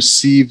actually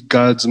receive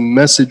God's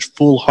message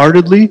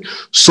full-heartedly,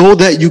 so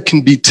that you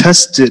can be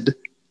tested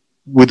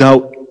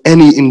without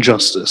any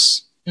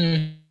injustice.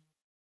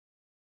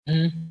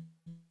 Mm-hmm.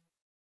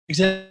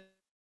 Exactly.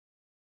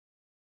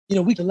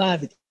 We can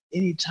alive at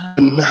any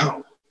time.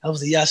 Now. That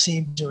was the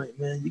Yasin joint,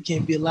 man. You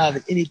can't be alive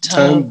at any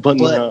time but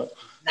now.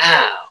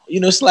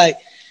 It's like,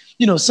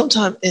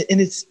 sometimes,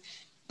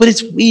 but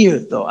it's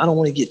weird though. I don't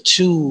want to get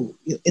too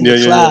in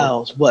the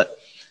clouds, but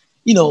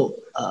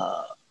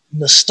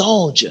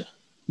nostalgia.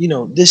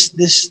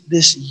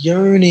 This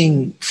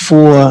yearning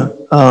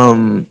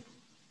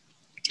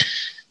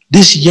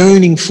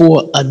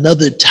for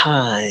another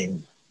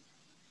time.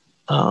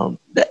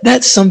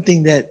 That's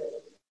something that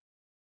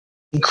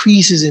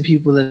increases in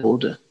people that are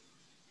older,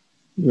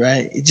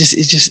 right? That's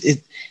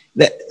the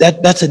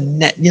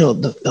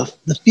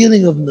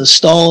feeling of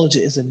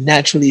nostalgia is a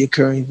naturally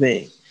occurring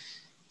thing,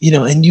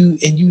 and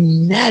you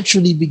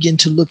naturally begin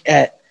to look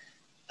at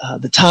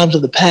the times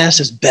of the past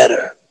as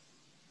better.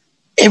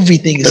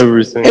 Everything is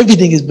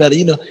better.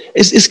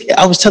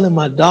 I was telling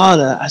my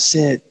daughter, I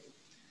said,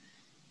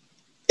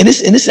 and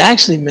it's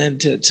actually, man,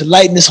 to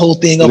lighten this whole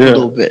thing up a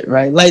little bit,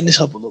 right? Lighten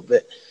this up a little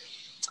bit.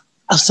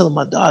 I was telling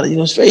my daughter,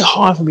 it's very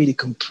hard for me to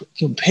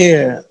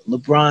compare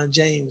LeBron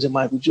James and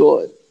Michael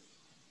Jordan.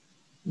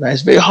 Right?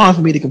 It's very hard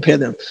for me to compare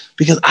them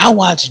because I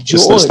watch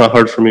Jordan. It's not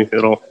hard for me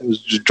at all.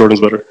 Jordan's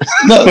better.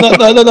 No. And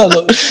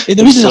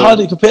the reason it's hard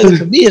to compare them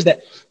for me is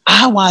that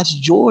I watched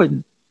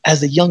Jordan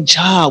as a young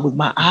child with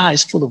my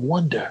eyes full of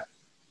wonder.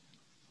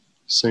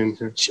 Same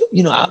here.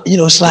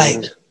 It's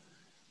like,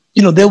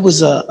 there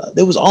was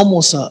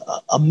almost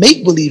a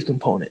make-believe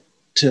component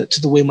to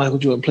the way Michael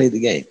Jordan played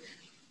the game.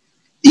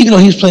 Even though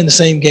he was playing the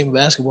same game of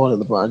basketball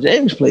that LeBron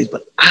James plays,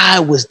 but I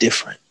was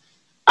different.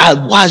 I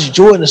watched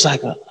Jordan. It's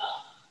like my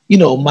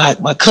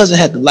cousin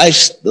had the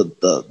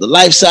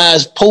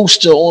life-size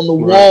poster on the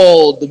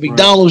wall, the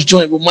McDonald's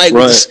joint with Mike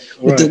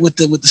with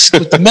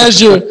the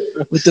measure.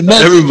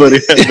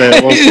 Everybody had that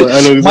at one point.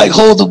 I know Mike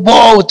hold the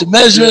ball with the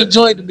measuring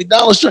joint, the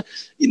McDonald's joint.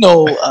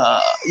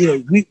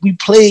 We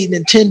played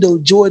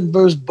Nintendo Jordan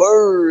vs.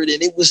 Bird,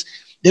 and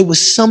there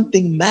was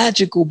something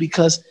magical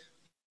because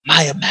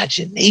my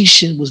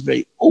imagination was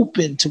very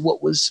open to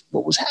what was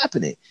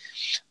happening.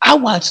 I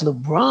watched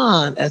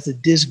LeBron as a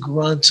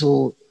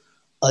disgruntled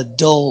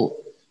adult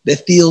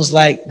that feels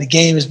like the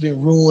game has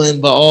been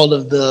ruined by all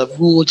of the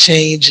rule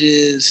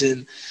changes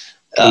and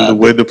the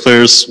way the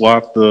players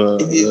swap the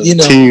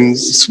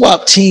teams,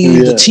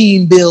 the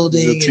team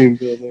building,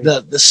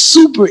 the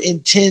super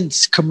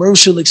intense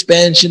commercial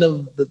expansion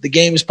of the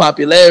game's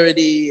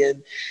popularity,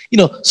 and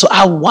so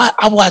I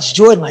watched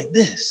Jordan like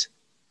this.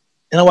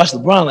 And I watched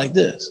LeBron like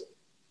this,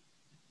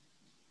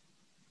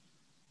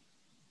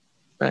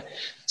 right?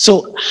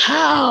 So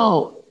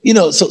how,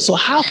 so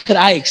how could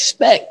I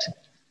expect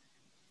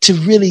to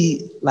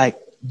really like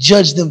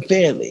judge them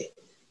fairly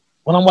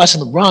when I'm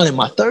watching LeBron in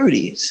my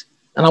 30s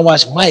and I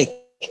watch Mike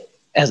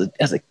as a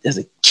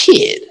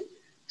kid?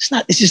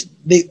 It's just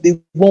they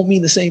won't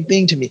mean the same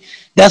thing to me.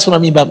 That's what I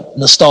mean by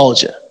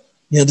nostalgia.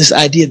 This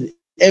idea that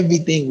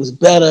everything was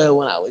better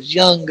when I was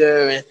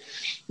younger, and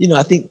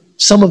I think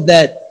some of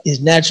that is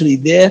naturally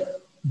there,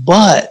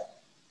 but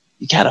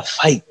you gotta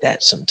fight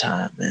that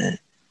sometime, man.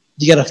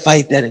 You gotta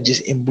fight that and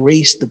just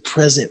embrace the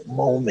present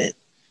moment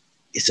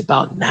it's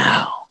about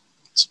now.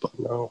 It's about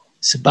now.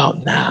 It's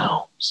about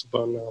now. It's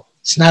about now.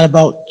 It's not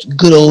about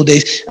good old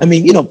days. I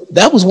mean,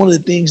 that was one of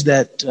the things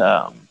that,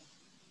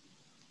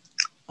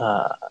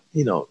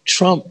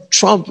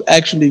 Trump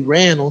actually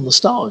ran on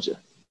nostalgia.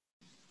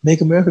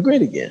 Make America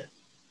great again.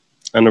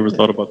 I never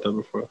thought about that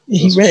before.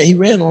 He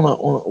ran on a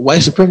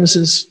white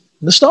supremacist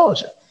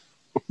nostalgia.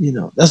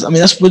 That's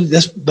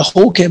the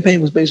whole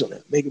campaign was based on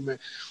that. Make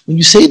America. When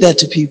you say that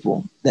to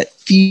people that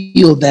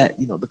feel that,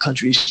 the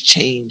country is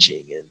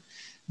changing and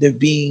they're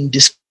being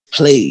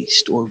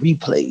displaced or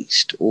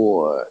replaced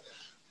or,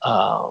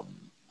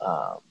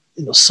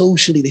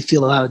 socially they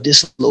feel a lot of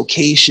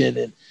dislocation,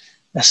 and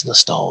that's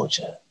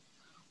nostalgia.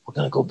 We're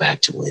going to go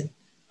back to when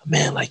a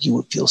man like you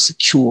would feel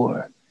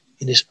secure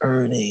in his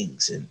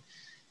earnings and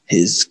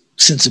his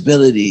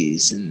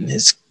sensibilities and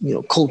his,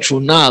 cultural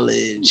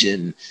knowledge,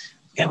 and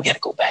we got to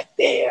go back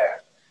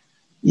there.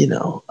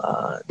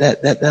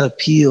 That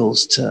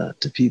appeals to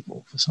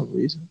people for some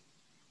reason.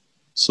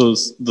 So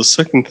the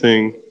second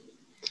thing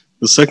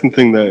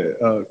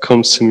that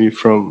comes to me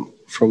from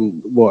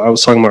what I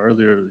was talking about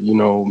earlier,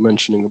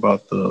 mentioning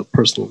about the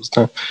person of his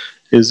time,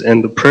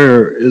 and the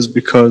prayer is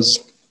because,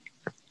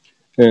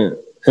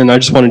 and I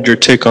just wanted your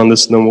take on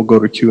this, and then we'll go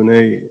to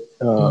Q&A.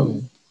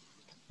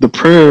 The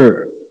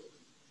prayer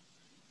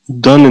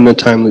done in a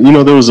timely,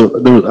 there was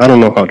I don't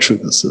know how true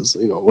this is,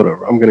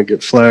 whatever. I'm going to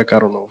get flack. I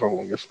don't know if I'm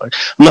going to get flack.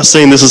 I'm not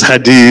saying this is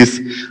hadith.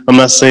 I'm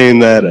not saying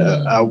that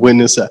I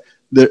witnessed that.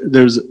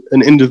 There's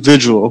an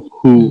individual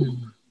who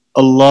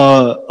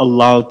Allah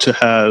allowed to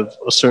have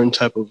a certain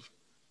type of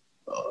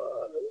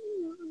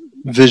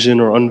vision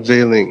or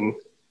unveiling,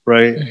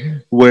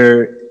 right?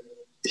 Where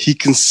he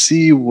can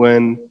see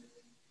when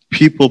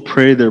people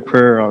pray their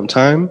prayer on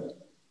time,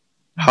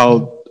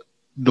 how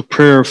the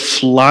prayer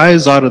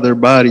flies out of their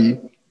body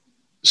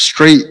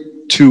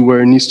straight to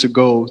where it needs to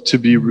go to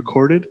be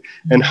recorded,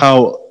 and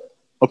how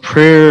a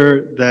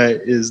prayer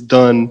that is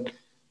done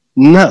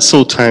not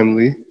so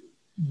timely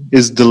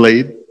is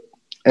delayed,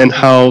 and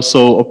how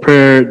so a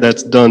prayer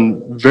that's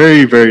done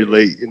very, very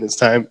late in its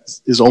time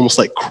is almost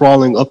like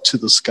crawling up to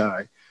the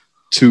sky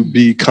to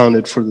be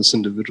counted for this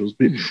individual's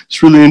being.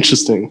 It's really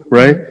interesting,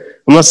 right?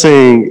 I'm not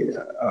saying,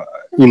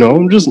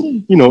 I'm just,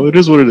 it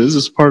is what it is.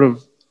 It's part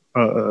of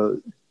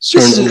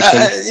certain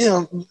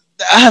understanding.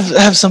 I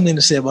have something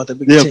to say about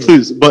that. Yeah,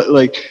 please.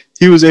 But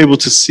he was able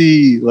to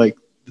see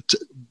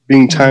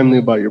being timely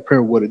about your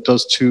prayer, what it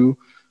does to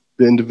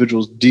the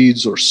individual's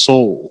deeds or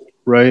soul,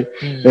 right?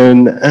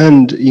 And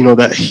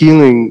that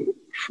healing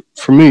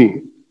for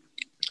me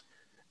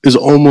is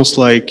almost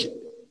like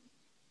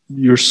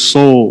your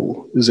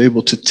soul is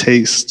able to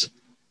taste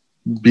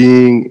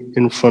being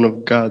in front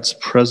of God's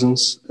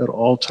presence at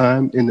all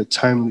time in a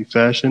timely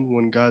fashion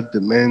when God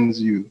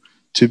demands you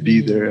to be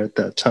there at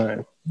that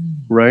time,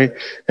 right?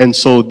 And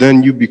so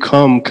then you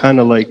become kind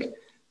of like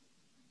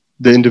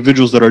the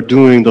individuals that are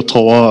doing the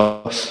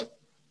tawaf,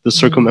 the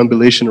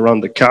circumambulation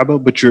around the Kaaba,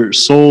 but your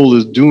soul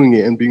is doing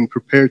it and being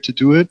prepared to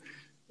do it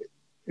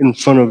in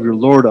front of your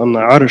Lord on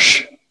the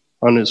arsh,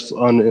 on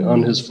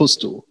his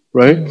footstool,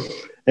 right?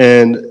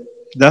 And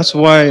that's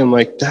why I'm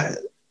like that.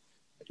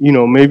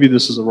 Maybe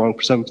this is a wrong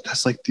perception, but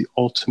that's like the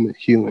ultimate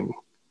healing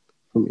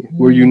for me,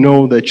 where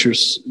that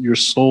your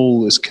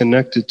soul is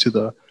connected to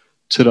the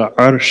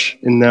arsh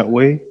in that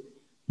way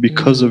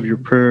because of your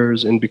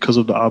prayers and because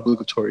of the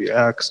obligatory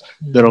acts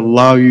that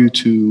allow you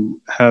to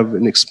have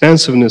an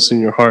expansiveness in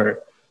your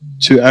heart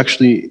to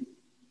actually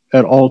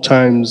at all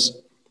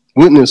times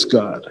witness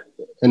God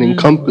and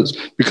encompass,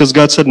 because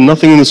God said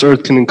nothing in this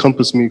earth can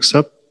encompass me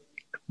except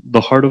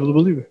the heart of the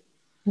believer,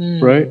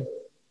 right?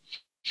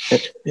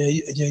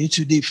 Yeah, you're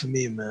too deep for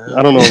me, man.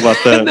 I don't know about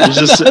that. I'm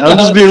just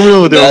being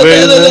real with you,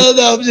 man.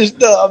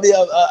 No.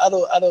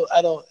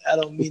 I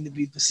don't mean to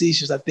be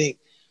facetious. I think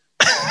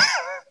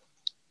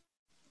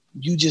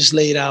you just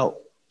laid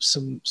out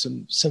some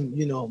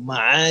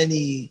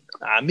ma'ani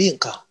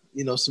aminka,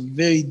 some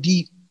very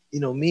deep,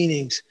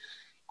 meanings.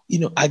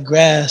 I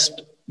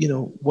grasped,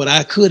 what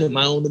I could in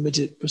my own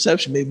limited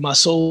perception. Maybe my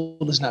soul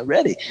is not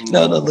ready.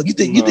 No, look, you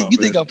think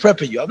I'm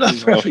prepping you. I'm not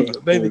prepping you,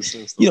 baby.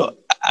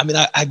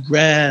 I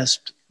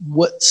grasped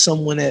what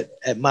someone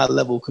at my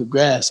level could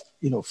grasp,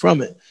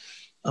 from it.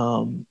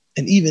 And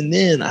even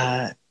then,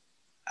 I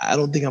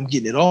don't think I'm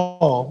getting it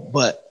all,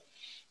 but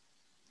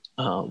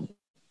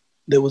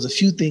there was a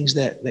few things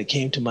that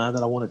came to mind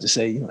that I wanted to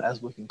say,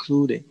 as we're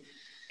concluding.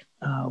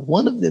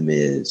 One of them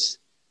is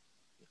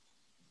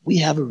we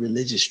have a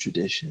religious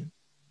tradition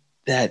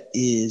that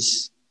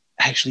is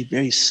actually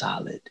very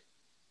solid.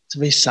 It's a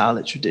very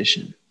solid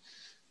tradition.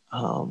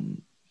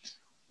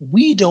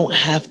 We don't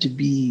have to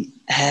be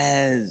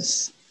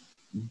as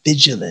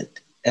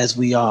vigilant as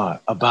we are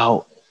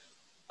about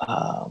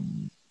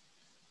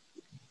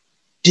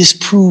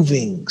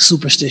disproving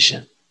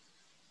superstition.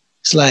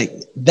 It's like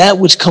that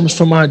which comes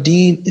from our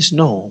deen is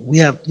known. We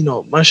have,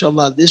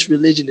 mashallah, this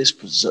religion is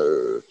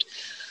preserved.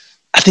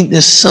 I think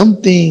there's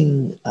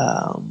something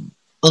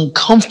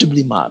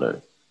uncomfortably modern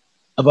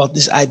about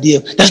this idea.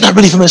 That's not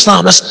really from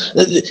Islam.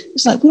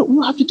 It's like, we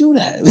don't have to do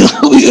that.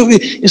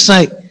 It's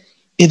like,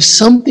 if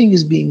something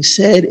is being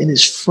said and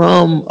is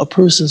from a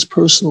person's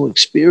personal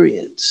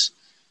experience,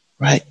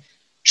 right,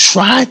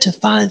 try to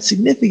find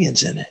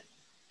significance in it.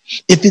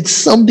 If it's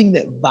something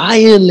that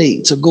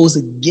violates or goes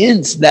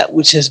against that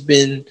which has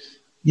been,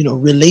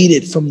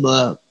 related from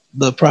the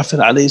Prophet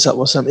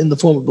ﷺ in the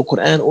form of the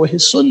Quran or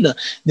his Sunnah,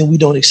 then we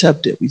don't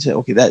accept it. We say,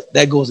 okay,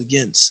 that goes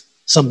against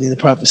something the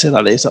Prophet said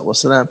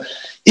ﷺ.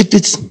 If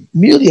it's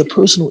merely a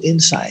personal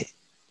insight,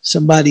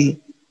 somebody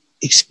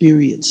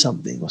experienced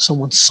something or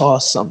someone saw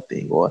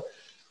something, or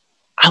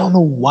I don't know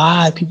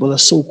why people are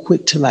so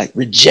quick to like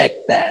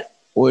reject that,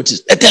 or it's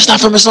just, that's not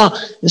from Islam.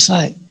 It's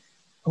like,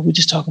 are we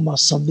just talking about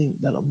something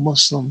that a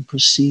Muslim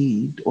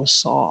perceived or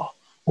saw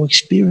or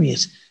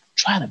experienced?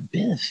 Try to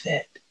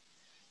benefit.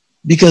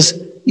 Because,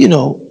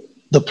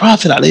 the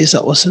Prophet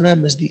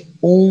ﷺ is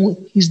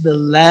he's the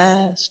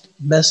last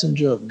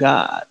messenger of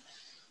God.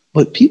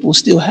 But people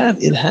still have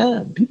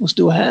ilham. People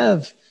still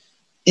have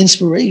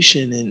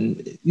inspiration.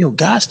 And,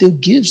 God still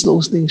gives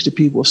those things to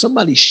people. If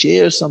somebody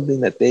shares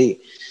something that they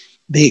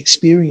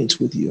experience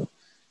with you,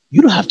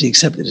 you don't have to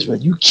accept it as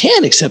right. You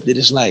can accept it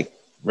as like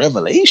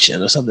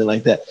revelation or something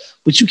like that,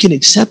 but you can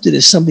accept it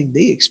as something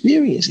they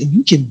experience and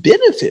you can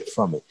benefit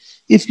from it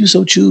if you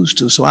so choose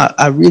to. So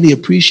I really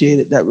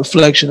appreciated that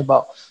reflection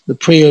about the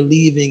prayer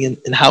leaving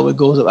and how it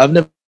goes up. I've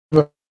never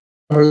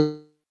heard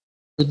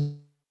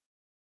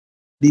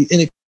that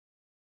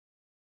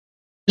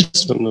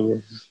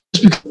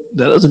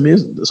doesn't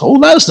mean there's a whole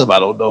lot of stuff I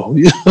don't know.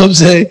 You know what I'm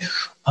saying?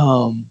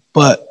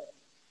 But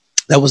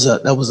that was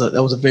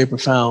a very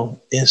profound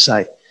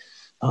insight.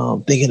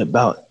 Thinking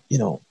about,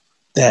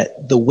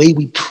 that the way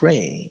we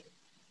pray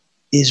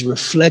is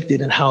reflected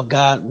in how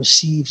God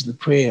receives the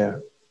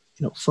prayer,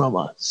 from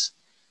us,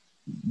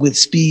 with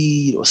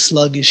speed or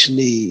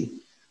sluggishly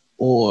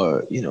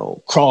or,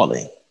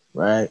 crawling,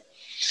 right?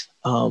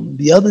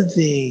 The other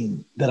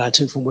thing that I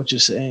took from what you're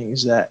saying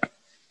is that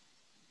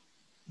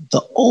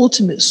the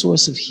ultimate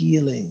source of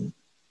healing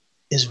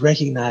is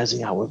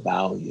recognizing our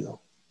value.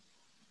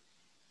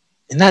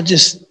 And not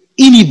just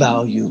any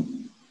value,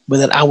 but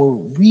that our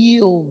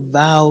real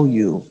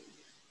value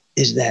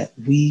is that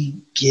we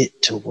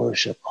get to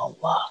worship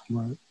Allah.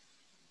 Right?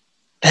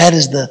 That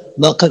is the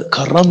laqad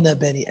karamna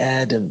bani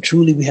Adam.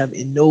 Truly we have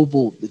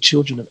ennobled the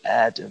children of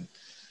Adam.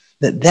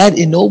 That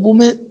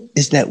ennoblement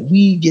is that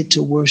we get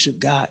to worship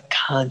God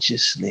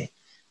consciously.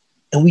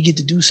 And we get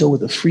to do so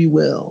with a free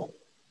will,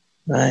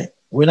 right?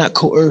 We're not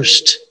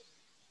coerced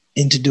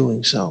into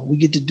doing so. We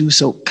get to do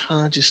so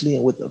consciously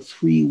and with a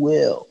free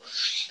will.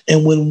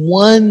 And when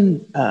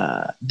one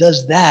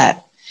does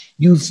that,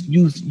 you've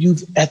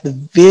at the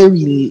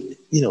very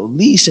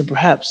least and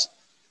perhaps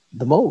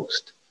the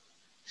most,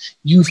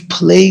 you've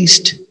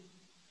placed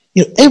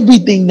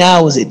everything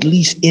now is at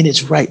least in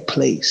its right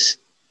place.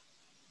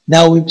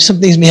 Now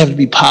some things may have to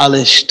be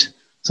polished,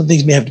 some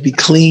things may have to be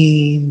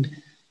cleaned.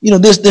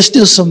 There's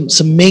still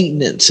some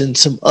maintenance and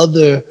some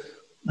other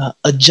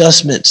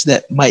adjustments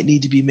that might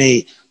need to be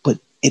made, but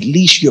at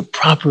least you're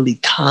properly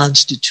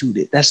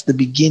constituted. That's the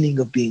beginning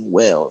of being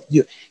well.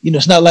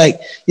 It's not like,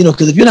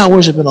 because if you're not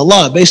worshiping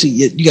Allah, basically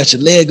you got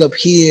your leg up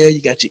here,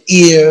 you got your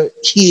ear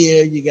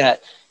here, you got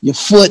your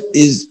foot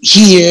is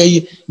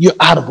here, you're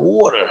out of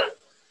order.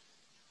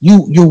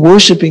 You're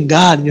worshiping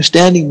God and you're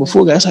standing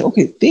before God. It's like,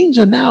 okay, things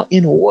are now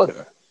in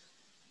order.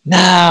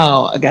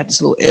 Now I got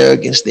this little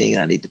arrogance thing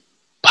I need to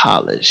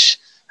polish.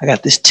 I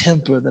got this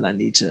temper that I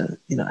need to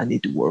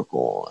work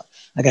on.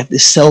 I got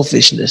this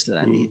selfishness that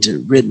I need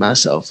to rid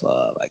myself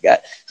of. I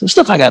got some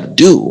stuff I got to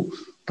do,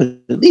 but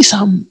at least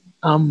I'm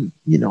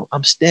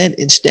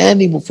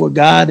standing before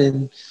God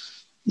and,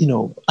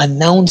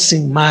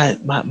 announcing my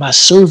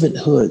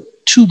servanthood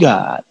to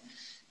God.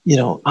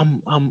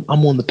 I'm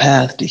on the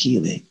path to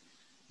healing.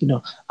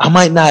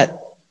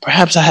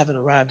 Perhaps I haven't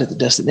arrived at the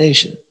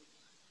destination.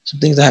 Some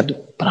things I have to,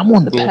 but I'm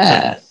on the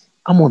path.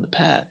 I'm on the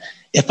path.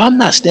 If I'm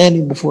not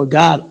standing before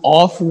God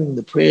offering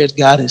the prayers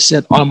God has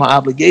set on my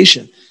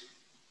obligation,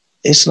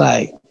 it's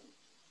like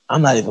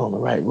I'm not even on the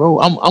right road.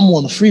 I'm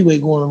on the freeway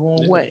going the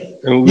wrong way.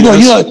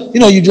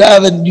 You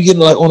driving, you get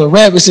like on a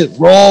ramp, it said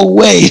wrong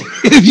way.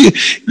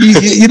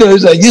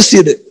 It's like you see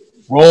it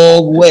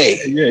wrong way.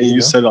 Yeah,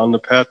 you said on the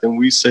path, and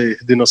we say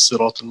Ihdina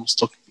Sirat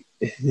al-Mustaqim.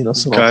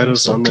 Guide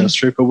us on that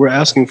straight, but we're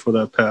asking for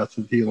that path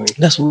of healing.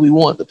 That's what we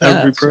want. The path.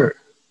 Every prayer.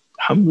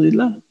 So,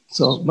 alhamdulillah.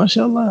 So,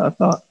 mashallah, I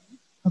thought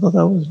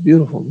that was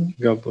beautiful, man.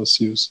 God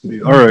bless you.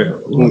 All right.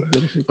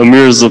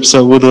 Amir is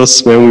upset with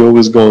us, man. We're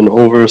always going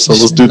over, so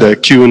let's do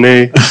that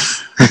Q&A.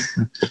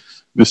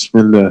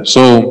 Bismillah.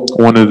 So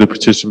one of the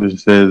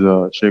participants says,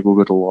 Shaykh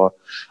Ubaydullah,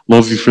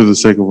 love you for the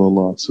sake of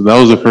Allah. So that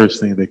was the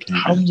first thing that came.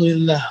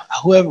 Alhamdulillah.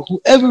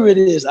 Whoever it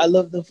is, I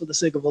love them for the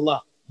sake of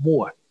Allah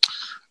more.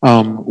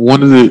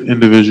 One of the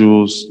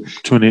individuals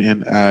tuning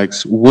in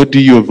asks, what do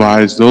you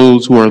advise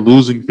those who are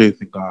losing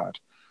faith in God?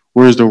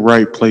 Where is the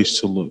right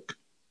place to look?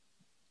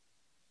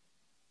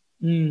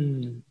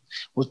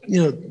 Well,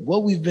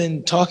 what we've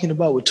been talking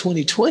about with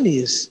 2020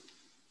 is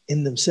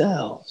in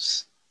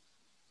themselves.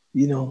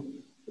 In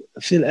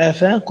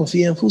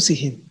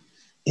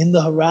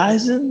the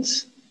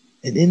horizons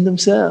and in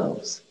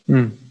themselves,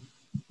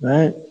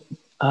 right?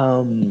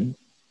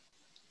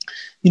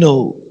 You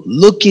know,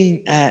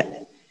 looking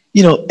at,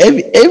 you know,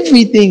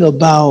 everything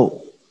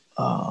about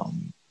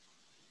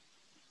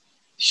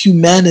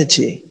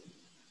humanity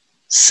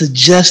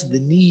suggests the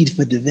need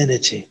for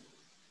divinity.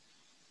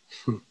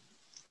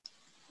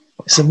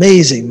 It's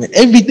amazing, man.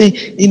 Everything,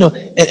 you know,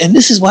 and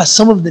this is why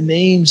some of the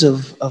names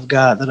of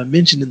God that are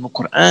mentioned in the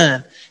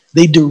Quran,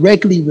 they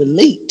directly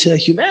relate to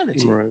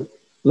humanity. Right.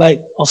 Like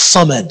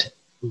Al-Samad,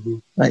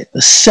 right?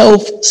 The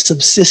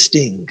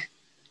self-subsisting,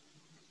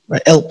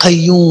 right?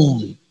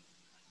 Al-Qayyum,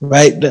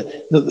 right?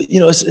 You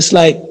know, it's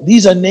like,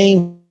 these are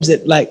names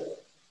that, like,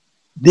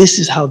 this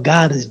is how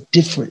God is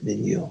different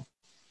than you.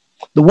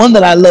 The one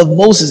that I love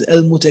most is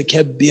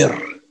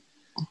Al-Mutakabbir.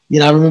 You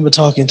know, I remember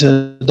talking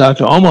to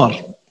Dr. Omar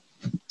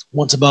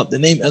once about the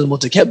name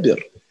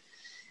Al-Mutakabbir.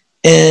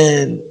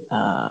 And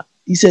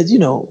he said, you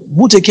know,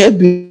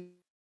 Mutakabbir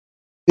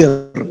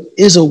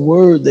is a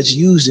word that's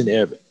used in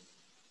Arabic,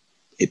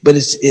 but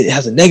it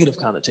has a negative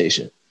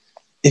connotation.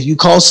 If you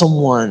call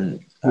someone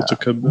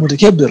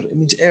Mutakabbir, it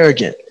means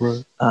arrogant.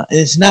 Right. And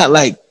it's not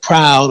like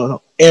proud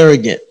or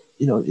arrogant.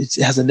 You know, it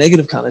has a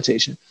negative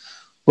connotation.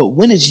 But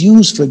when it's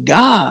used for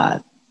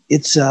God,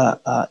 it's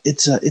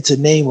a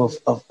name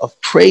of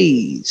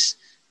praise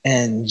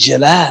and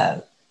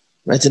jalal,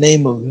 right? It's a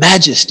name of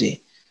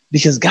majesty,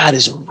 because God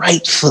is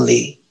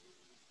rightfully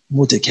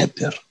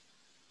mutakabbir,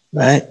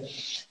 right?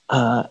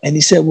 And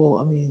he said, well,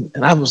 I mean,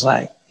 and I was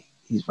like,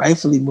 he's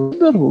rightfully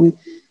mutakabbir.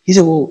 He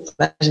said, well,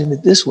 imagine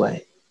it this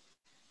way.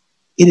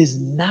 It is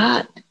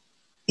not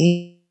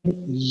in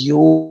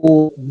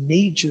your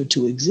nature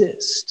to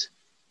exist.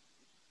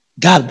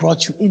 God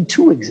brought you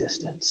into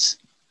existence.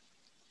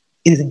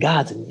 It is in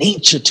God's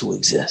nature to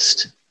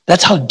exist.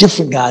 That's how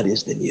different God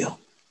is than you.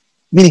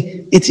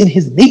 Meaning, it's in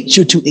his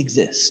nature to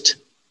exist.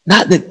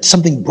 Not that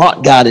something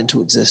brought God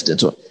into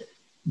existence.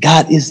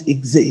 God is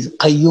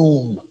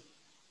Qayyum.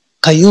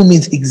 Qayyum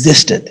means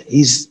existent.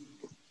 He's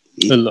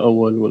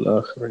Al-awwal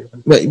wal-akhir.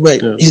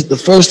 right. Yeah. He's the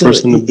first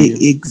and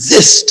he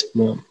exists.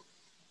 Yeah.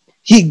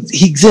 He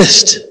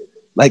exists.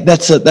 Like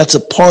that's a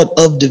part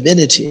of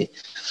divinity.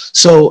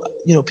 So,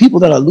 you know,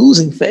 people that are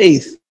losing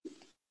faith,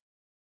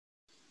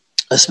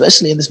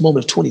 especially in this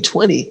moment of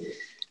 2020,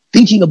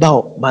 thinking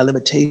about my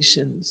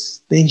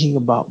limitations, thinking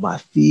about my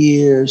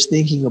fears,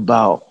 thinking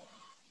about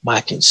my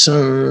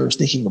concerns,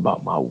 thinking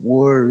about my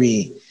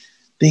worry,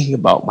 thinking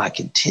about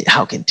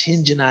how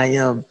contingent I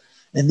am,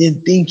 and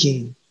then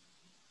thinking,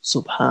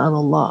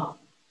 subhanallah,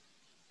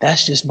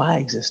 that's just my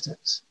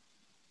existence.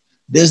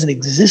 There's an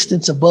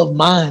existence above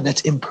mine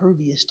that's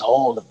impervious to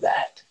all of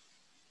that.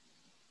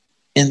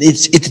 And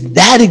it's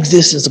that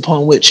existence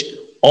upon which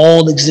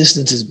all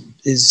existence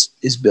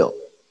is built.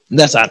 And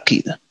that's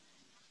Aqidah.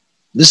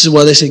 This is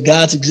why they say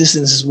God's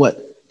existence is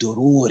what?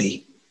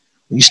 Dururi.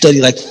 When you study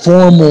like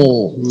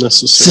formal,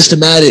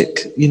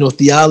 systematic, you know,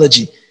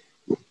 theology,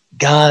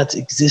 God's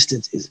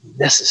existence is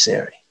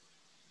necessary.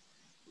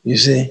 You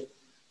see?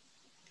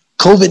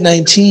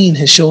 COVID-19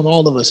 has shown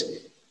all of us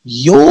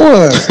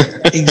your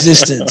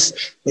existence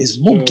is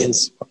mumkin.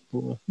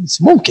 It's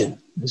mumkin.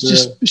 It's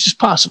just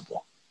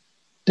possible.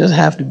 It doesn't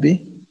have to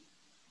be.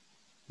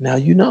 Now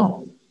you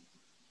know.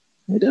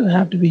 It doesn't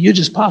have to be. You're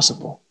just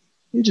possible.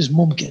 You're just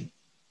mumkin.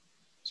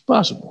 It's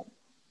possible.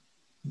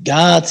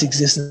 God's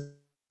existence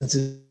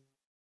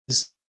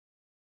is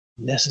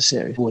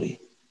necessary for you.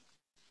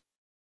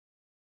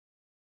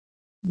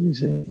 You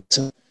see?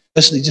 So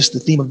especially just the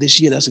theme of this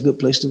year, that's a good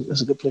place to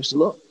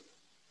look.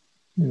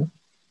 You know?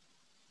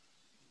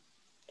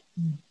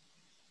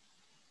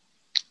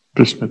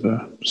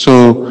 Bismillah.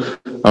 So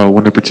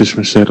when the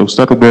participant said,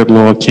 Ustad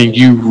Ubaydullah, can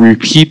you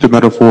repeat the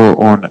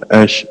metaphor on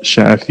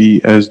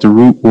Ash-Shafi as the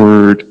root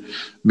word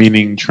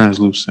meaning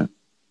translucent?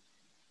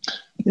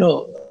 You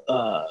know,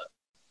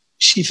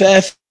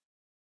 Shifafi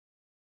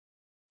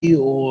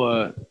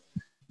or,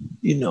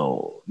 you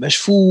know,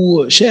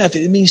 Mashfu,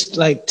 Shafi, it means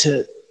like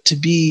to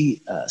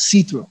be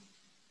see-through,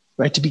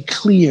 right? To be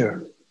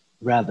clear,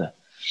 rather.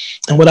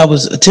 And what I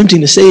was attempting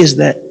to say is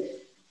that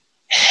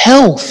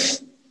health,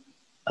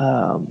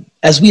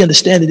 as we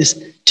understand it,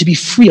 is to be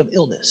free of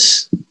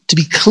illness, to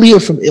be clear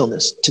from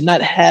illness, to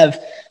not have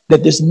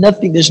that there's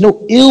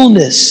no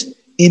illness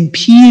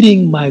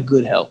impeding my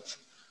good health.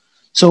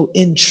 So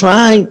in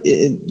trying,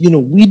 you know,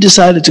 we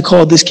decided to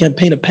call this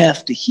campaign A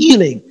Path to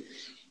Healing.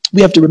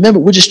 We have to remember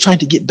we're just trying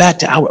to get back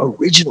to our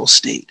original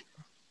state.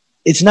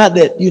 It's not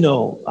that, you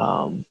know,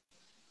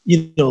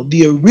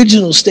 the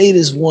original state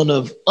is one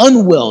of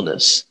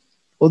unwellness,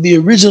 or the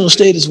original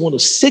state is one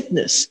of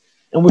sickness,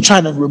 and we're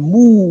trying to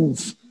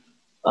remove,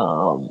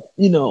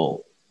 you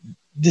know,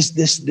 this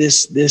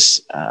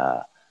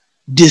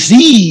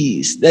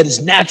disease that is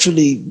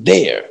naturally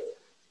there.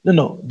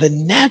 No, the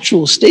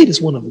natural state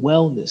is one of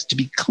wellness, to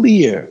be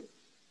clear,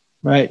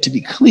 right? To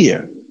be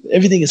clear,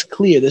 everything is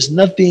clear. There's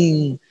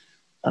nothing,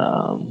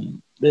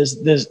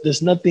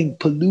 there's nothing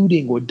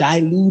polluting or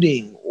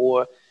diluting,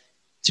 or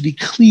to be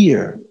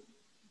clear.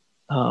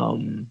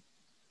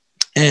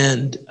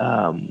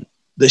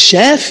 The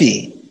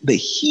Shafi, the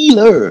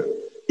healer,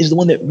 is the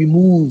one that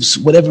removes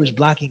whatever is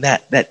blocking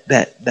that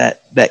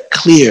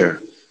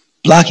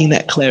blocking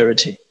that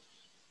clarity.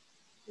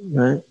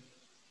 Right?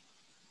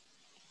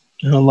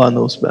 And Allah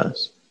knows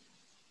best.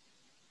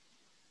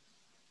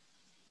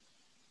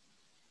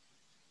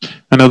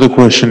 Another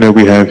question that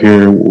we have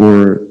here,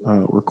 or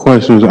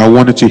request, was I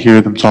wanted to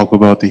hear them talk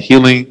about the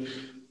healing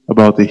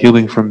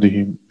from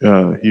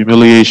the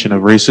humiliation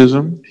of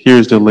racism.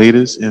 Here's the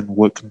latest in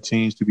what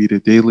continues to be the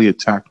daily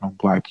attack on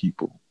Black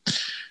people.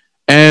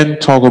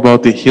 And talk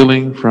about the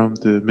healing from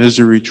the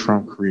misery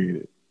Trump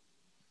created.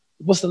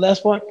 What's the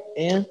last part?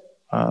 And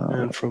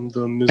from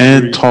the misery.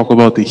 And talk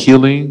about the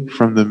healing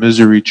from the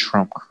misery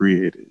Trump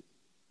created.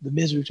 The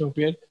misery Trump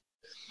created?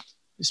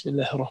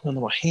 Bismillahir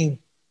Rahmanir Rahim.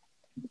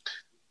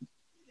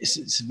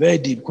 It's a very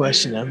deep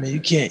question. I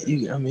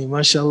mean,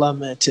 mashallah,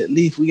 man,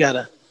 Tatlif, we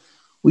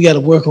gotta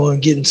work on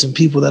getting some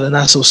people that are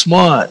not so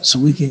smart so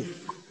we can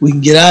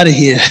get out of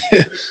here.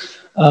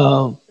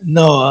 I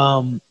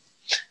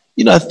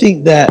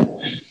think that,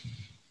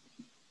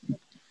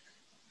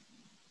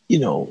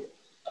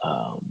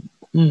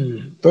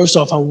 first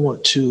off, I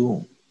want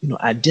to,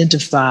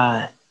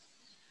 identify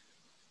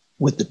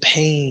with the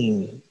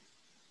pain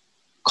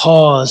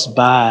caused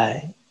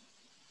by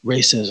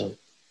racism.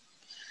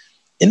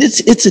 And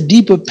it's a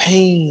deeper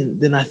pain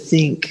than I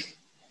think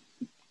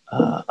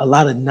a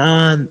lot of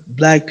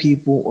non-Black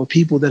people or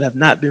people that have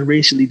not been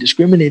racially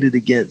discriminated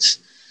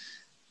against,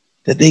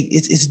 that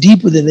it's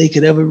deeper than they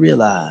could ever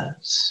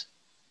realize.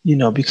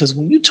 Because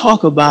when you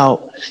talk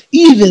about,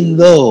 even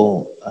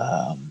though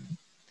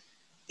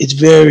it's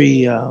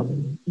very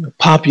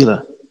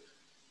popular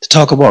to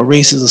talk about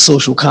race as a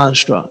social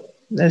construct,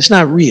 that's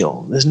not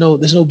real. There's no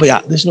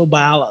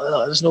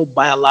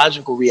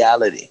biological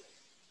reality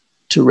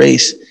to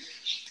race.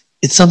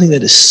 It's something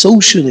that is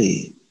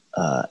socially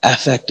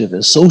affective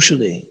and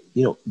socially,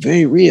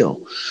 very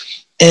real.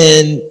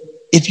 And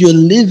if you're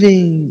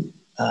living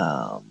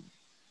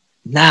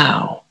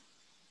now,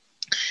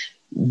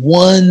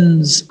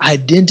 one's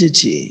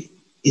identity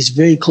is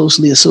very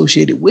closely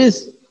associated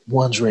with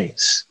one's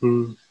race,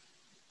 in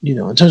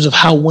terms of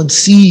how one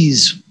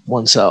sees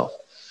oneself.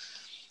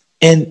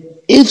 And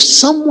if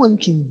someone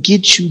can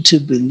get you to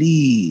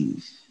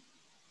believe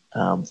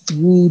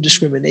through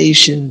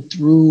discrimination,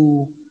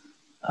 through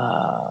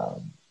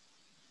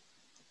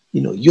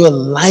your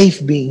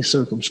life being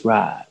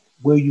circumscribed,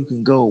 where you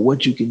can go,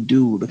 what you can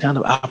do, the kind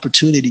of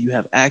opportunity you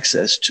have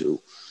access to,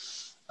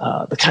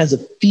 the kinds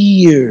of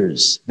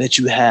fears that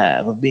you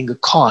have of being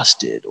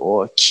accosted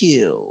or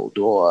killed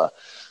or,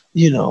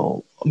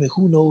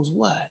 who knows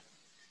what.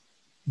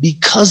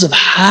 Because of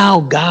how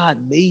God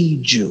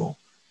made you,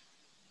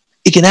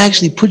 it can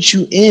actually put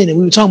you in, and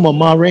we were talking about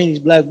Ma Rainey's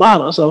Black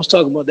Bottom, so I was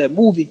talking about that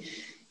movie.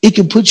 It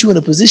can put you in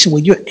a position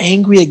where you're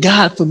angry at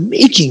God for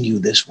making you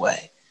this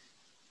way,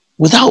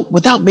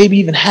 without maybe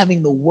even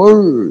having the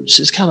words.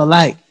 It's kind of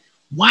like,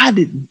 why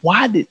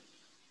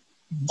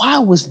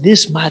was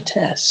this my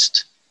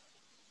test?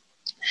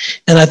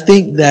 And I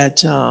think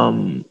that,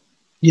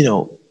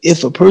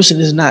 if a person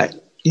is not,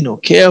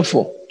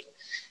 careful,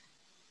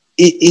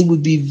 it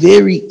would be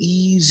very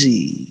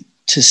easy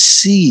to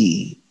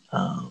see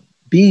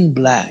being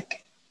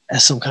Black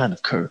as some kind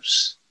of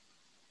curse.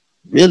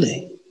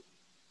 Really.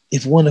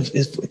 If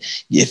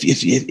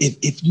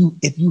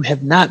you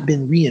have not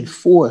been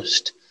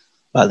reinforced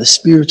by the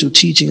spiritual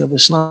teaching of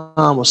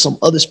Islam or some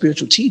other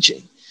spiritual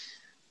teaching,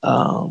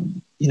 that's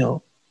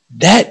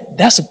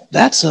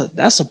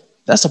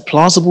a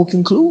plausible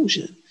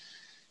conclusion.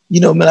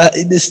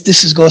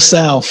 This is gonna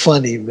sound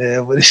funny,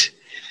 man, but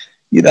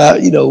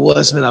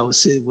once, man, I was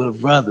sitting with a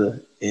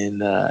brother in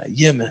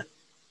Yemen,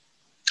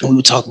 and we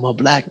were talking about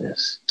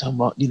blackness, talking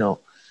about the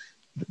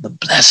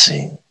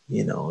blessing,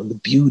 and the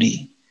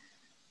beauty.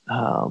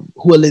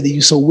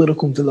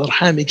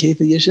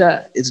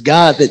 It's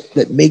God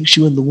that makes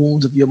you in the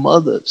wombs of your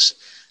mothers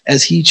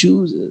as He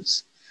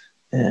chooses.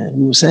 And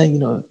we were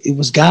saying, it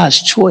was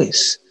God's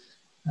choice.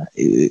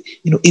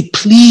 It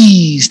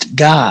pleased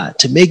God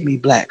to make me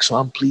Black, so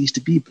I'm pleased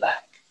to be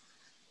Black,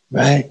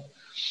 right?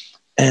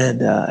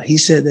 And he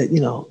said that,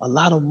 a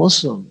lot of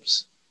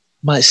Muslims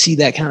might see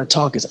that kind of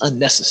talk as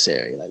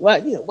unnecessary. Like, why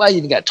you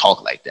even got to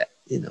talk like that?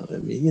 What I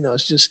mean?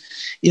 It's just,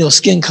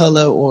 skin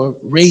color or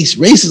race.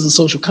 Race is a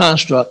social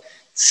construct.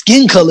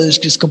 Skin color is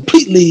just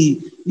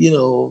completely,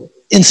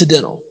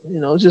 incidental.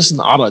 It's just an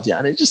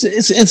it's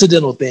an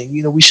incidental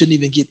thing. We shouldn't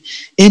even get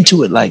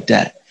into it like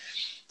that.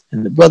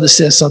 And the brother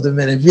said something,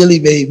 man, it really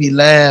made me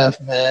laugh,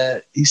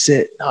 man. He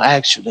said, no,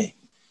 actually,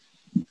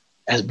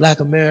 as Black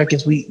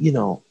Americans, we,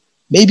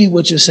 maybe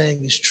what you're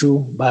saying is true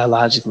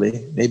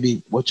biologically.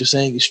 Maybe what you're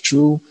saying is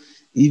true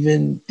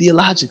even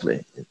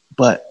theologically.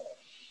 But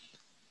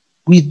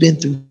we've been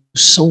through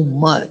so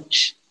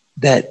much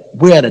that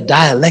we're at a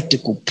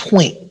dialectical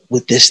point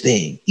with this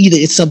thing. Either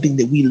it's something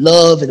that we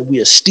love and we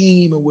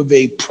esteem and we're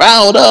very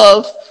proud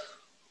of,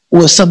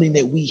 or it's something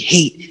that we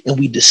hate and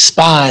we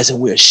despise and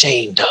we're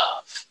ashamed of.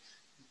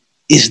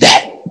 Is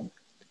that's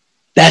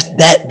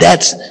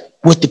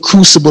what the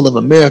crucible of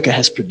America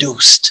has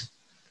produced.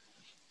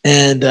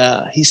 And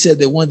he said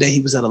that one day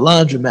he was at a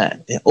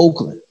laundromat in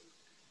Oakland.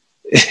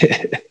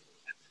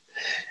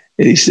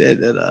 And he said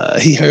that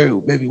he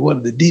heard maybe one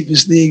of the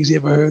deepest things he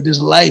ever heard in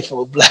his life from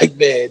a black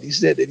man. He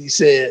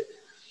said,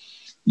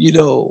 you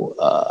know,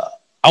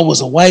 I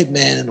was a white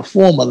man in a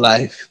former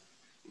life,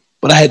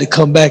 but I had to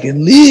come back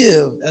and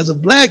live as a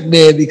black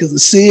man because of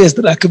sins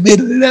that I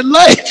committed in that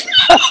life.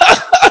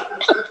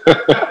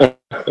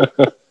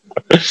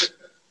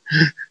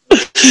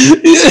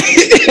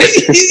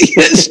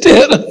 You understand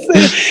what I'm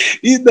saying?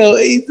 You know,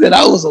 he said,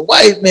 I was a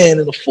white man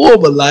in a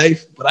former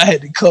life, but I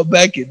had to come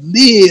back and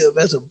live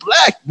as a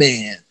black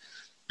man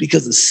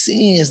because of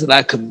sins that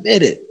I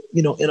committed,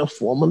 you know, in a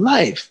former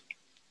life.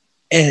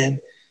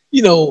 And,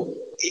 you know,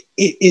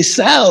 it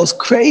sounds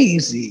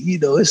crazy, you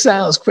know, it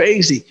sounds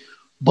crazy,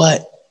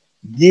 but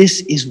this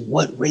is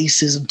what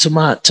racism,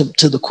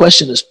 to the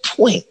questioner's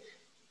point,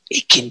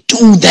 it can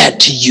do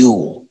that to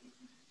you.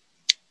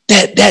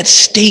 That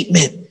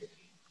statement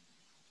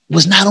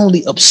was not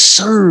only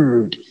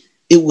absurd,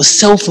 it was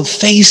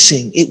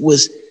self-effacing.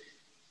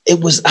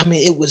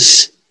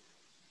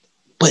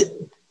 But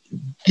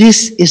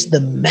this is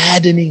the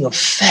maddening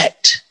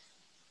effect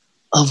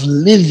of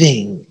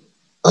living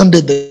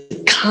under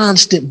the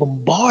constant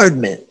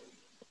bombardment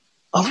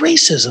of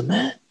racism,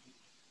 man.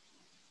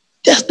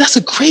 That's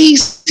a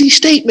crazy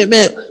statement,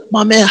 man.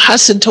 My man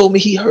Hassan told me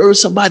he heard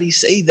somebody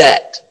say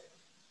that,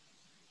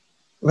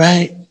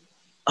 right?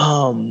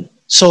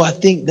 So I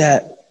think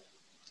that,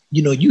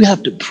 you know, you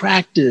have to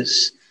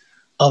practice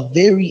a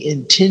very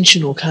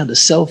intentional kind of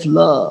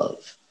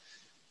self-love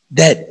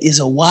that is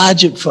a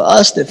wajib for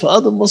us, that for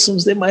other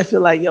Muslims, they might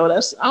feel like, yo,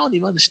 I don't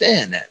even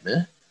understand that,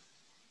 man.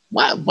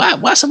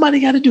 Why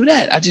somebody got to do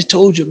that? I just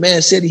told you, a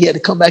man said he had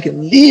to come back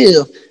and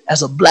live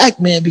as a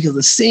black man because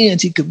of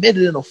sins he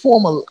committed in a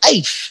former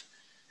life.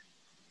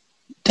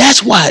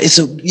 That's why it's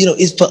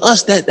for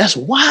us that's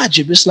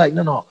wajib. It's like,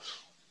 no,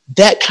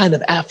 that kind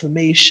of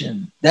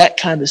affirmation, that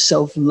kind of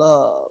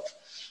self-love,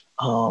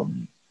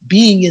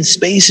 being in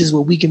spaces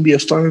where we can be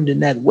affirmed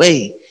in that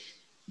way,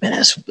 man,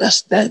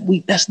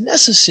 that's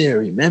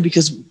necessary, man,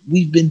 because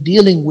we've been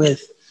dealing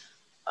with,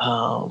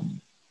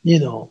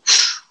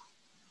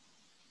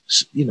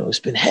 it's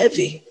been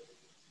heavy.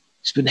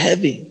 It's been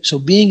heavy. So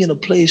being in a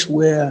place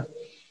where,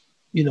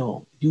 you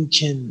know, you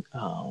can,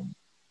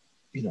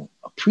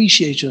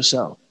 appreciate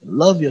yourself,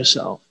 love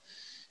yourself,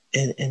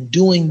 and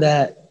doing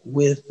that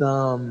with,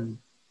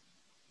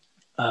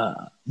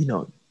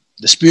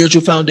 the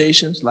spiritual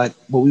foundations, like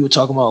what we were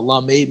talking about,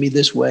 Allah made me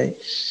this way.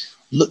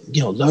 Look,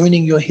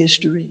 learning your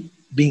history,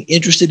 being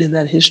interested in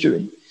that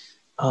history.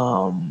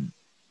 And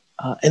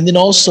then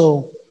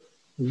also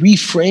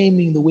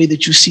reframing the way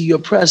that you see your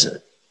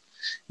present.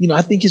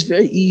 I think it's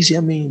very easy.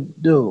 I mean,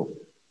 dude,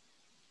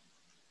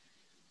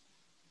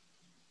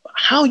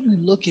 how you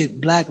look at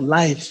Black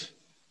life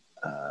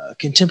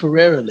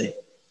contemporarily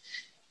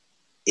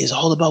is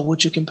all about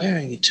what you're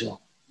comparing it to.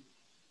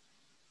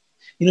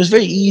 It's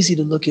very easy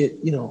to look at,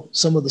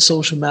 some of the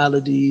social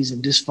maladies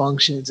and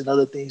dysfunctions and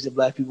other things that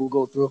Black people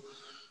go through.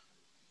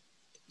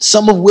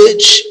 Some of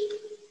which,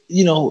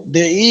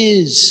 there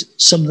is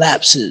some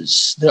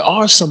lapses. There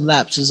are some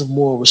lapses of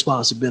moral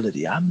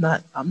responsibility. I'm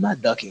not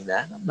ducking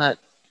that. I'm not,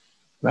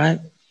 right?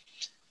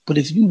 But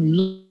if you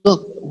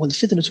look, well, the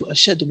fitna to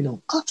ashaddu min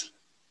al-qatl,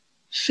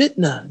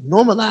 fitna,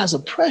 normalized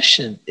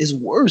oppression is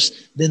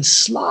worse than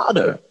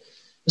slaughter.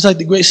 It's like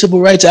the great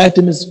civil rights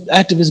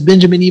activist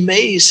Benjamin E.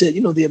 Mays said,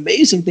 the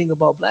amazing thing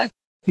about Black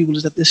people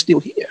is that they're still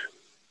here.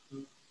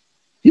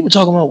 People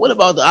talking about, what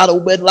about the out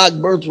of wedlock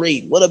birth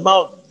rate? What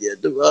about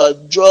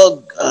the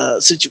drug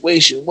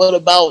situation? What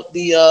about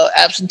the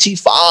absentee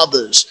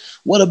fathers?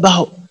 What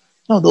about,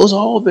 no, those are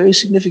all very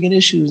significant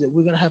issues that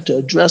we're going to have to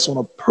address on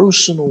a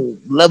personal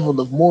level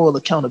of moral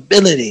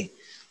accountability.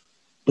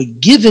 But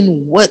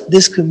given what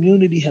this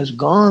community has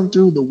gone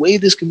through, the way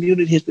this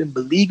community has been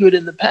beleaguered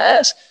in the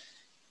past,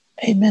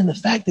 hey man, the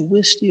fact that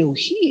we're still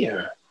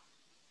here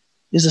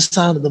is a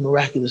sign of the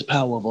miraculous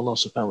power of Allah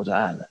subhanahu wa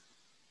ta'ala.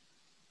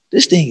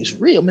 This thing is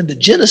real. Man, the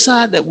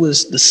genocide that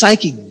was the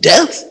psychic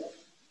death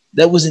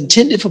that was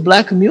intended for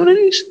Black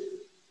communities,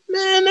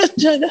 man,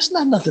 that's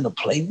not nothing to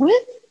play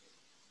with.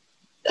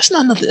 That's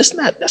not nothing.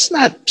 That's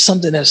not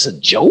something that's a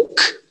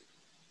joke.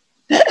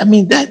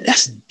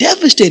 That's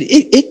devastating.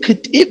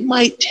 It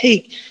might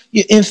take,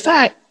 in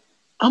fact,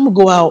 I'm gonna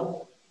go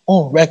out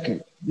on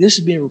record. This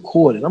is being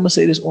recorded. I'm gonna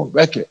say this on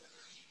record.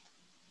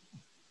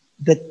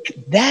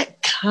 That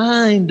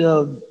kind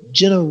of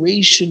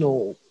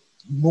generational,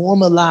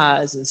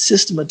 normalized and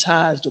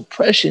systematized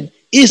oppression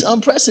is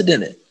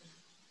unprecedented.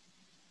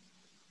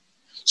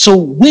 So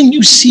when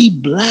you see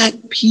Black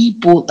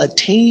people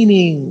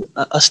attaining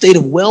a state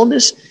of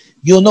wellness,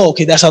 you'll know,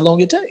 okay, that's how long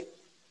it takes.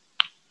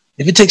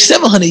 If it takes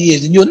 700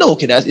 years, then you'll know,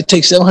 okay, it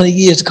takes 700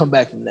 years to come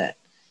back from that.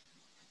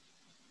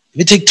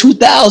 If it takes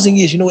 2,000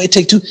 years, it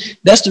takes two.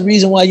 That's the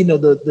reason why,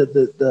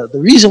 the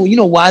reason,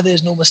 why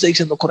there's no mistakes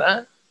in the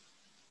Quran?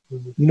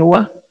 You know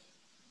why?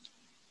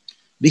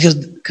 Because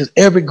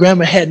Arabic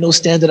grammar had no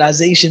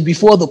standardization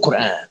before the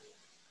Quran.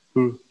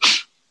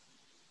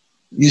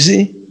 You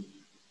see?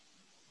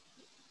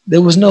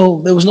 There was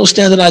no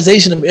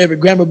standardization of Arabic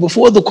grammar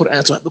before the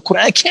Quran, so the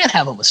Quran can't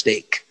have a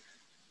mistake.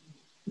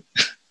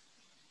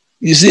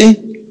 You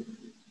see?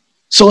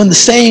 So in the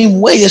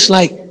same way, it's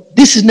like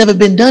this has never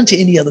been done to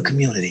any other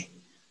community.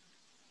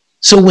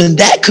 So when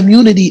that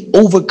community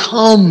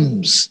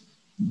overcomes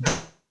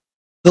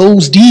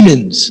those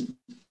demons,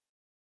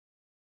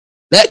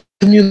 that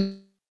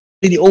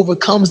community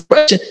overcomes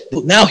depression,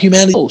 now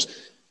humanity knows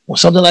when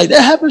something like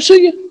that happens to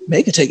you,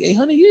 man, it could take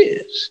 800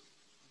 years.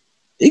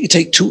 It could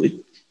take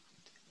 2.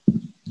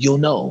 You'll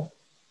know.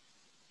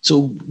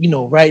 So,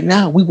 right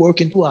now we're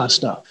working through our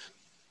stuff,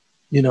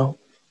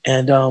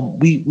 and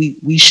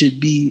we should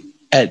be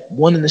at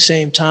one and the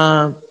same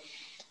time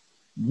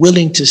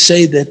willing to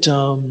say that,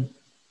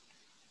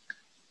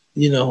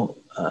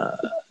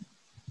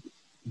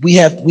 we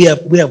have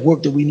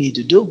work that we need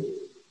to do.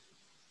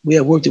 We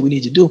have work that we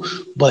need to do,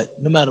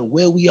 but no matter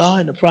where we are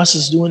in the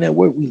process of doing that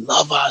work, we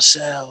love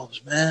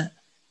ourselves, man.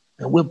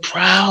 And we're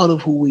proud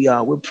of who we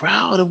are. We're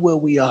proud of where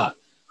we are.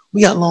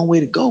 We got a long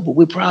way to go, but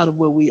we're proud of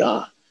where we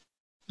are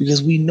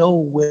because we know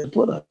where to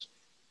put us,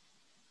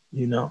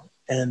 and,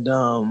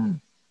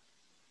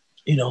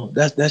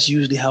 that's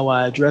usually how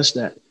I address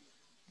that,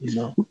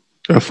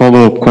 A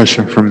follow-up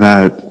question from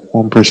that.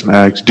 One person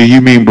asked, do you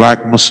mean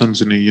Black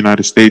Muslims in the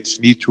United States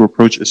need to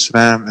approach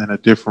Islam in a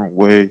different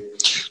way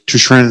to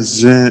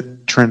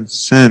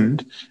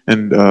transcend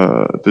and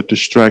the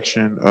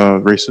distraction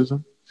of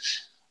racism?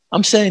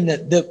 I'm saying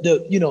that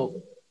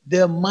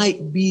there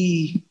might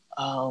be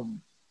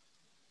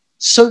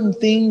certain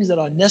things that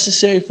are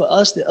necessary for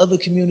us that other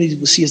communities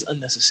will see as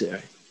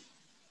unnecessary.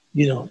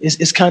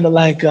 It's kind of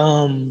like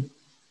how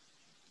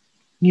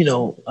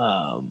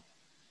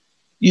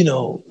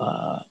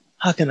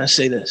can I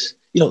say this?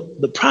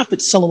 The Prophet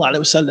Sallallahu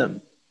Alaihi Wasallam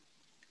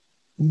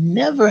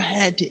never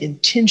had to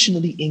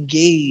intentionally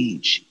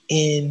engage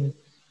in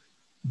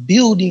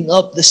building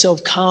up the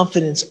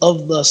self-confidence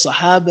of the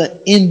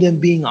Sahaba in them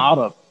being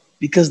Arab,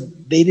 because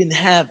they didn't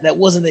have, that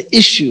wasn't an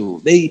issue.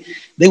 They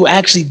were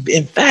actually,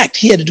 in fact,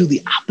 he had to do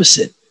the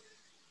opposite.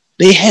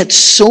 They had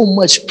so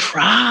much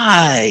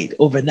pride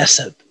over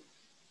Nasab.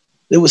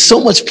 There was so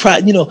much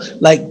pride,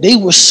 like they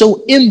were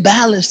so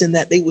imbalanced in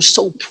that they were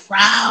so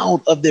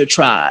proud of their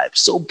tribe,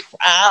 so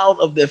proud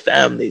of their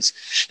families,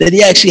 that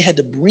he actually had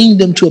to bring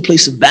them to a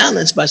place of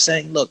balance by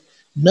saying, look,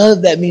 none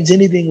of that means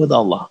anything with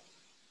Allah.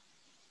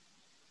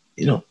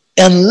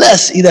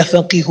 Unless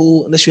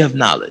unless you have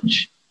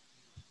knowledge,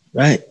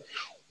 right?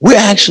 We're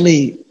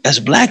actually, as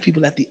Black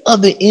people, at the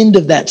other end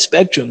of that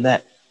spectrum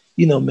that,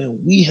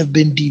 we have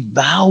been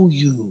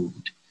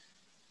devalued.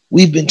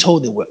 We've been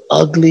told that we're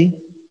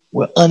ugly,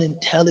 we're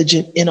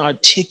unintelligent,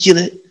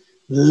 inarticulate,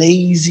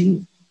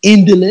 lazy,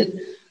 indolent.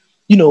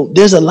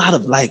 There's a lot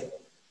of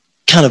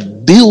kind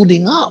of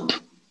building up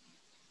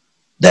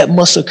that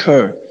must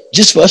occur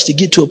just for us to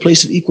get to a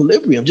place of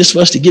equilibrium, just for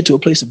us to get to a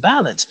place of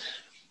balance.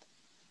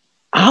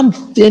 I'm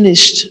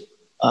finished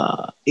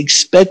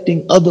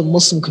expecting other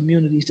Muslim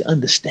communities to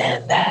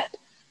understand that.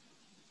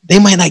 They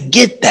might not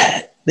get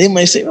that. They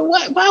might say, well,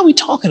 why are we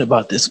talking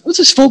about this? Let's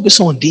just focus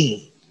on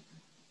deen.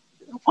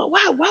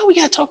 Why we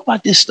got to talk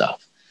about this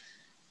stuff?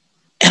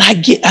 And I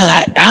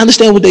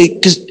understand what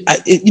because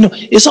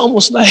it's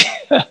almost like,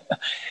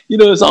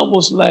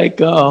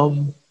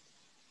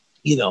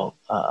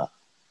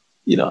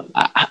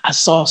 I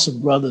saw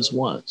some brothers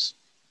once,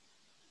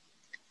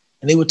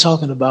 and they were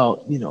talking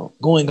about,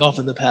 going off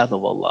in the path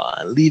of Allah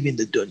and leaving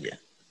the dunya.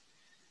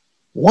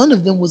 One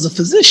of them was a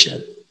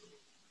physician.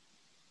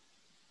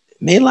 It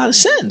made a lot of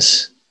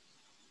sense.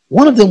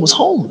 One of them was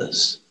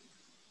homeless.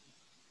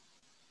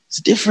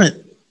 It's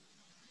different.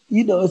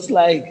 It's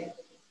like,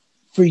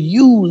 for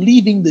you,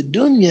 leaving the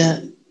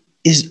dunya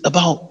is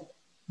about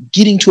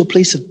getting to a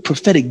place of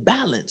prophetic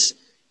balance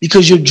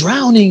because you're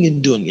drowning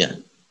in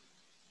dunya.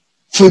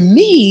 For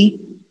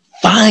me,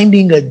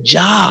 finding a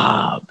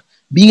job,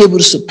 being able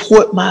to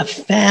support my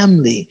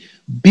family,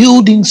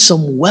 building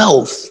some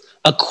wealth,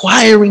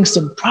 acquiring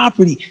some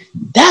property,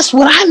 that's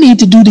what I need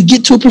to do to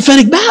get to a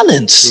prophetic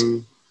balance.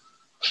 Mm.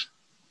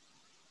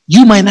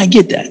 You might not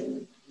get that.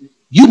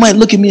 You might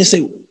look at me and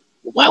say,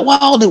 why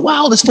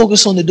all this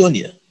focus on the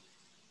dunya?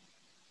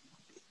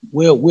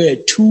 We're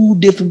at two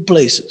different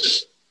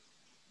places.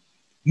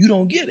 You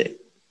don't get it.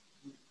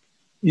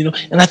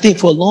 And I think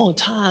for a long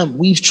time,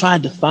 we've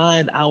tried to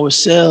find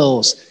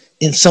ourselves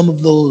in some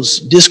of those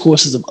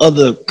discourses of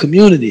other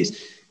communities.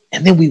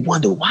 And then we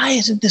wonder, why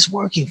isn't this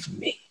working for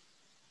me?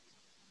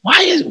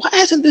 Why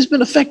hasn't this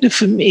been effective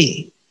for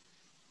me?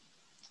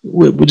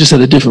 We're just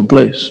at a different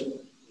place.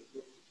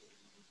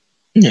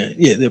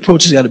 Yeah, the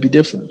approach has got to be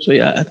different. So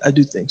yeah, I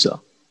do think so.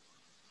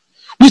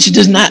 Which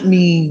does not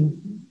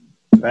mean,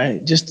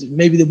 right? Just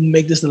maybe we'll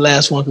make this the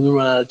last one because we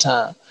run out of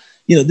time.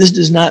 This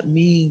does not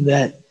mean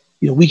that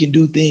we can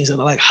do things that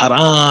are like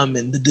haram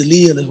and the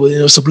dalil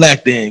is it's a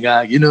Black thing.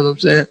 You know what I'm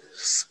saying?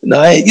 No,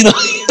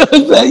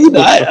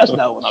 that's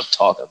not what I'm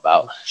talking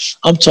about.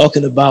 I'm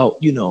talking about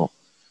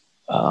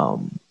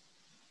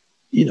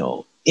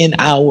in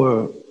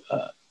our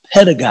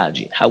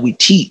pedagogy, how we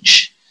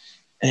teach,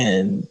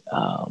 and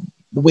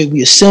the way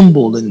we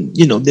assemble, and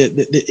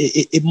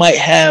it might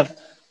have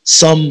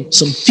some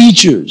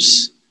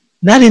features,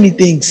 not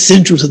anything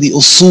central to the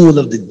usul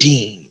of the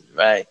deen,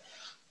 right?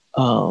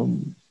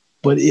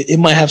 But it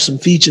might have some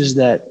features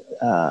that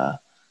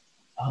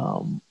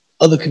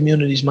other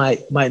communities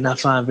might not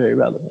find very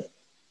relevant.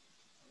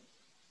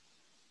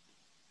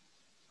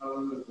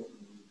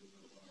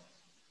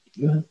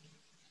 Go ahead.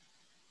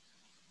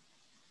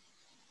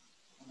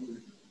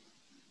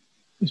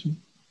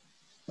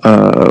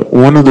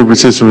 One of the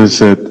participants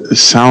said, "It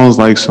sounds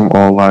like some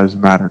all lives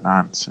matter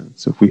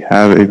nonsense. If we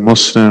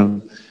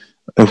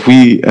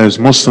as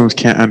Muslims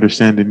can't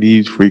understand the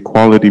need for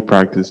equality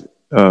practice,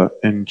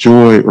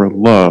 enjoy or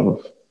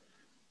love."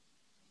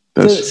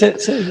 They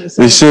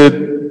said,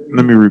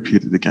 let me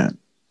repeat it again.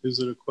 Is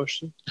it a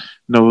question?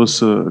 No,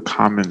 it's a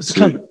comment. It's a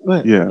comment. Go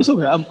ahead. Yeah. It's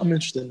okay. I'm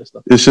interested in this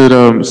stuff. It said,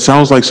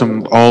 sounds like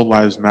some all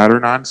lives matter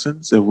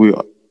nonsense.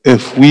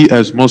 If we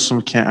as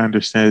Muslims can't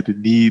understand the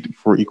need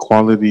for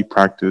equality,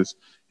 practice,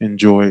 and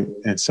joy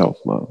and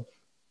self-love.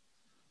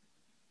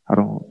 I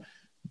don't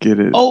get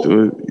it.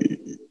 Oh,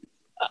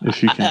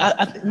 if you can.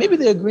 I think maybe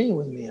they're agreeing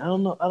with me. I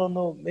don't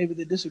know. Maybe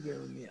they're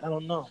disagreeing with me. I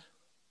don't know.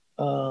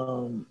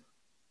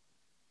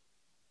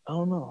 I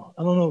don't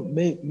know.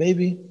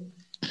 Maybe.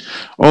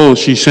 Oh,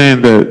 she's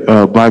saying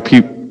that Black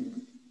people.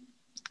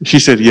 She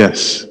said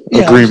yes.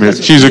 Agreement.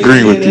 She's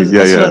agreeing with you.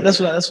 That's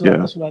what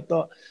I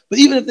thought. But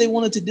even if they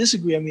wanted to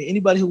disagree, I mean,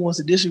 anybody who wants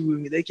to disagree with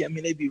me, they can. I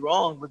mean, they'd be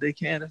wrong, but they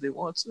can if they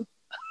want to.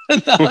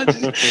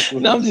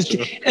 I'm just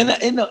kidding. And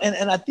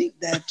I think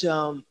that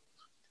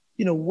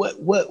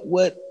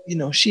what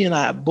she and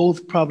I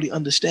both probably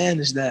understand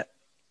is that,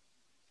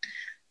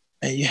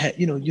 and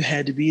you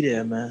had to be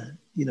there, man.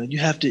 You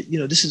have to.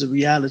 This is a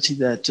reality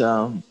that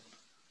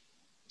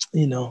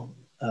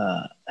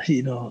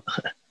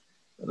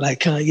like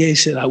Kanye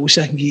said, I wish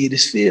I can give you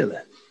this feeling.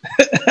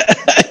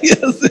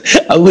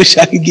 I wish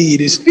I could give you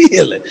this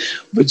feeling,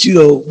 but you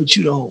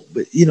don't.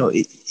 But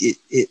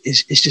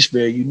it's just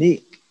very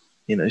unique.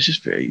 It's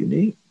just very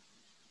unique.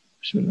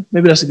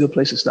 Maybe that's a good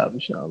place to stop,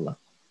 inshallah.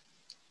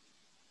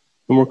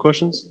 No more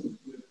questions?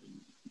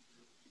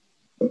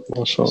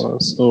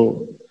 MashaAllah.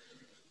 So,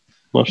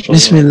 MashaAllah.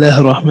 بسم الله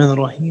الرحمن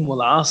الرحيم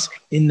والعصر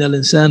إن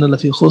الإنسان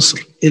لفي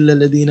خسر إلا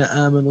الذين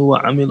آمنوا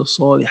وعملوا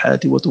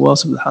الصالحات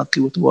وتواصوا بالحق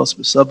وتواصوا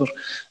بالصبر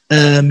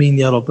آمين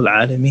يا رب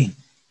العالمين.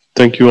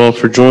 Thank you all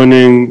for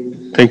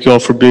joining. Thank you all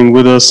for being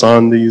with us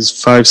on these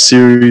 5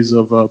 series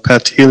of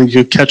Path to Healing.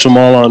 You can catch them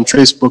all on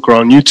Facebook or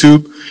on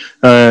YouTube.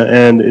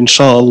 And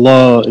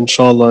inshallah,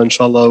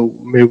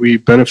 may we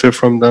benefit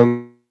from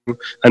them.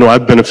 I know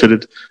I've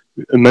benefited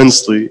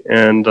immensely,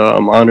 and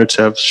I'm honored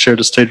to have shared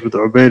the stage with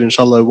Ubayd.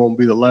 Inshallah, it won't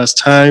be the last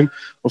time.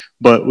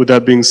 But with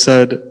that being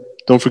said,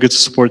 don't forget to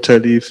support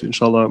Ta'leef.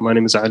 Inshallah, my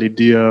name is Ali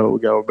Dia. We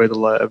got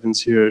Ubaydullah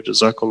Evans here.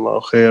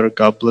 Jazakallah khair.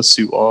 God bless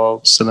you all.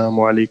 Assalamu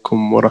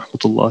alaikum wa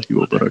rahmatullahi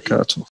wa barakatuh.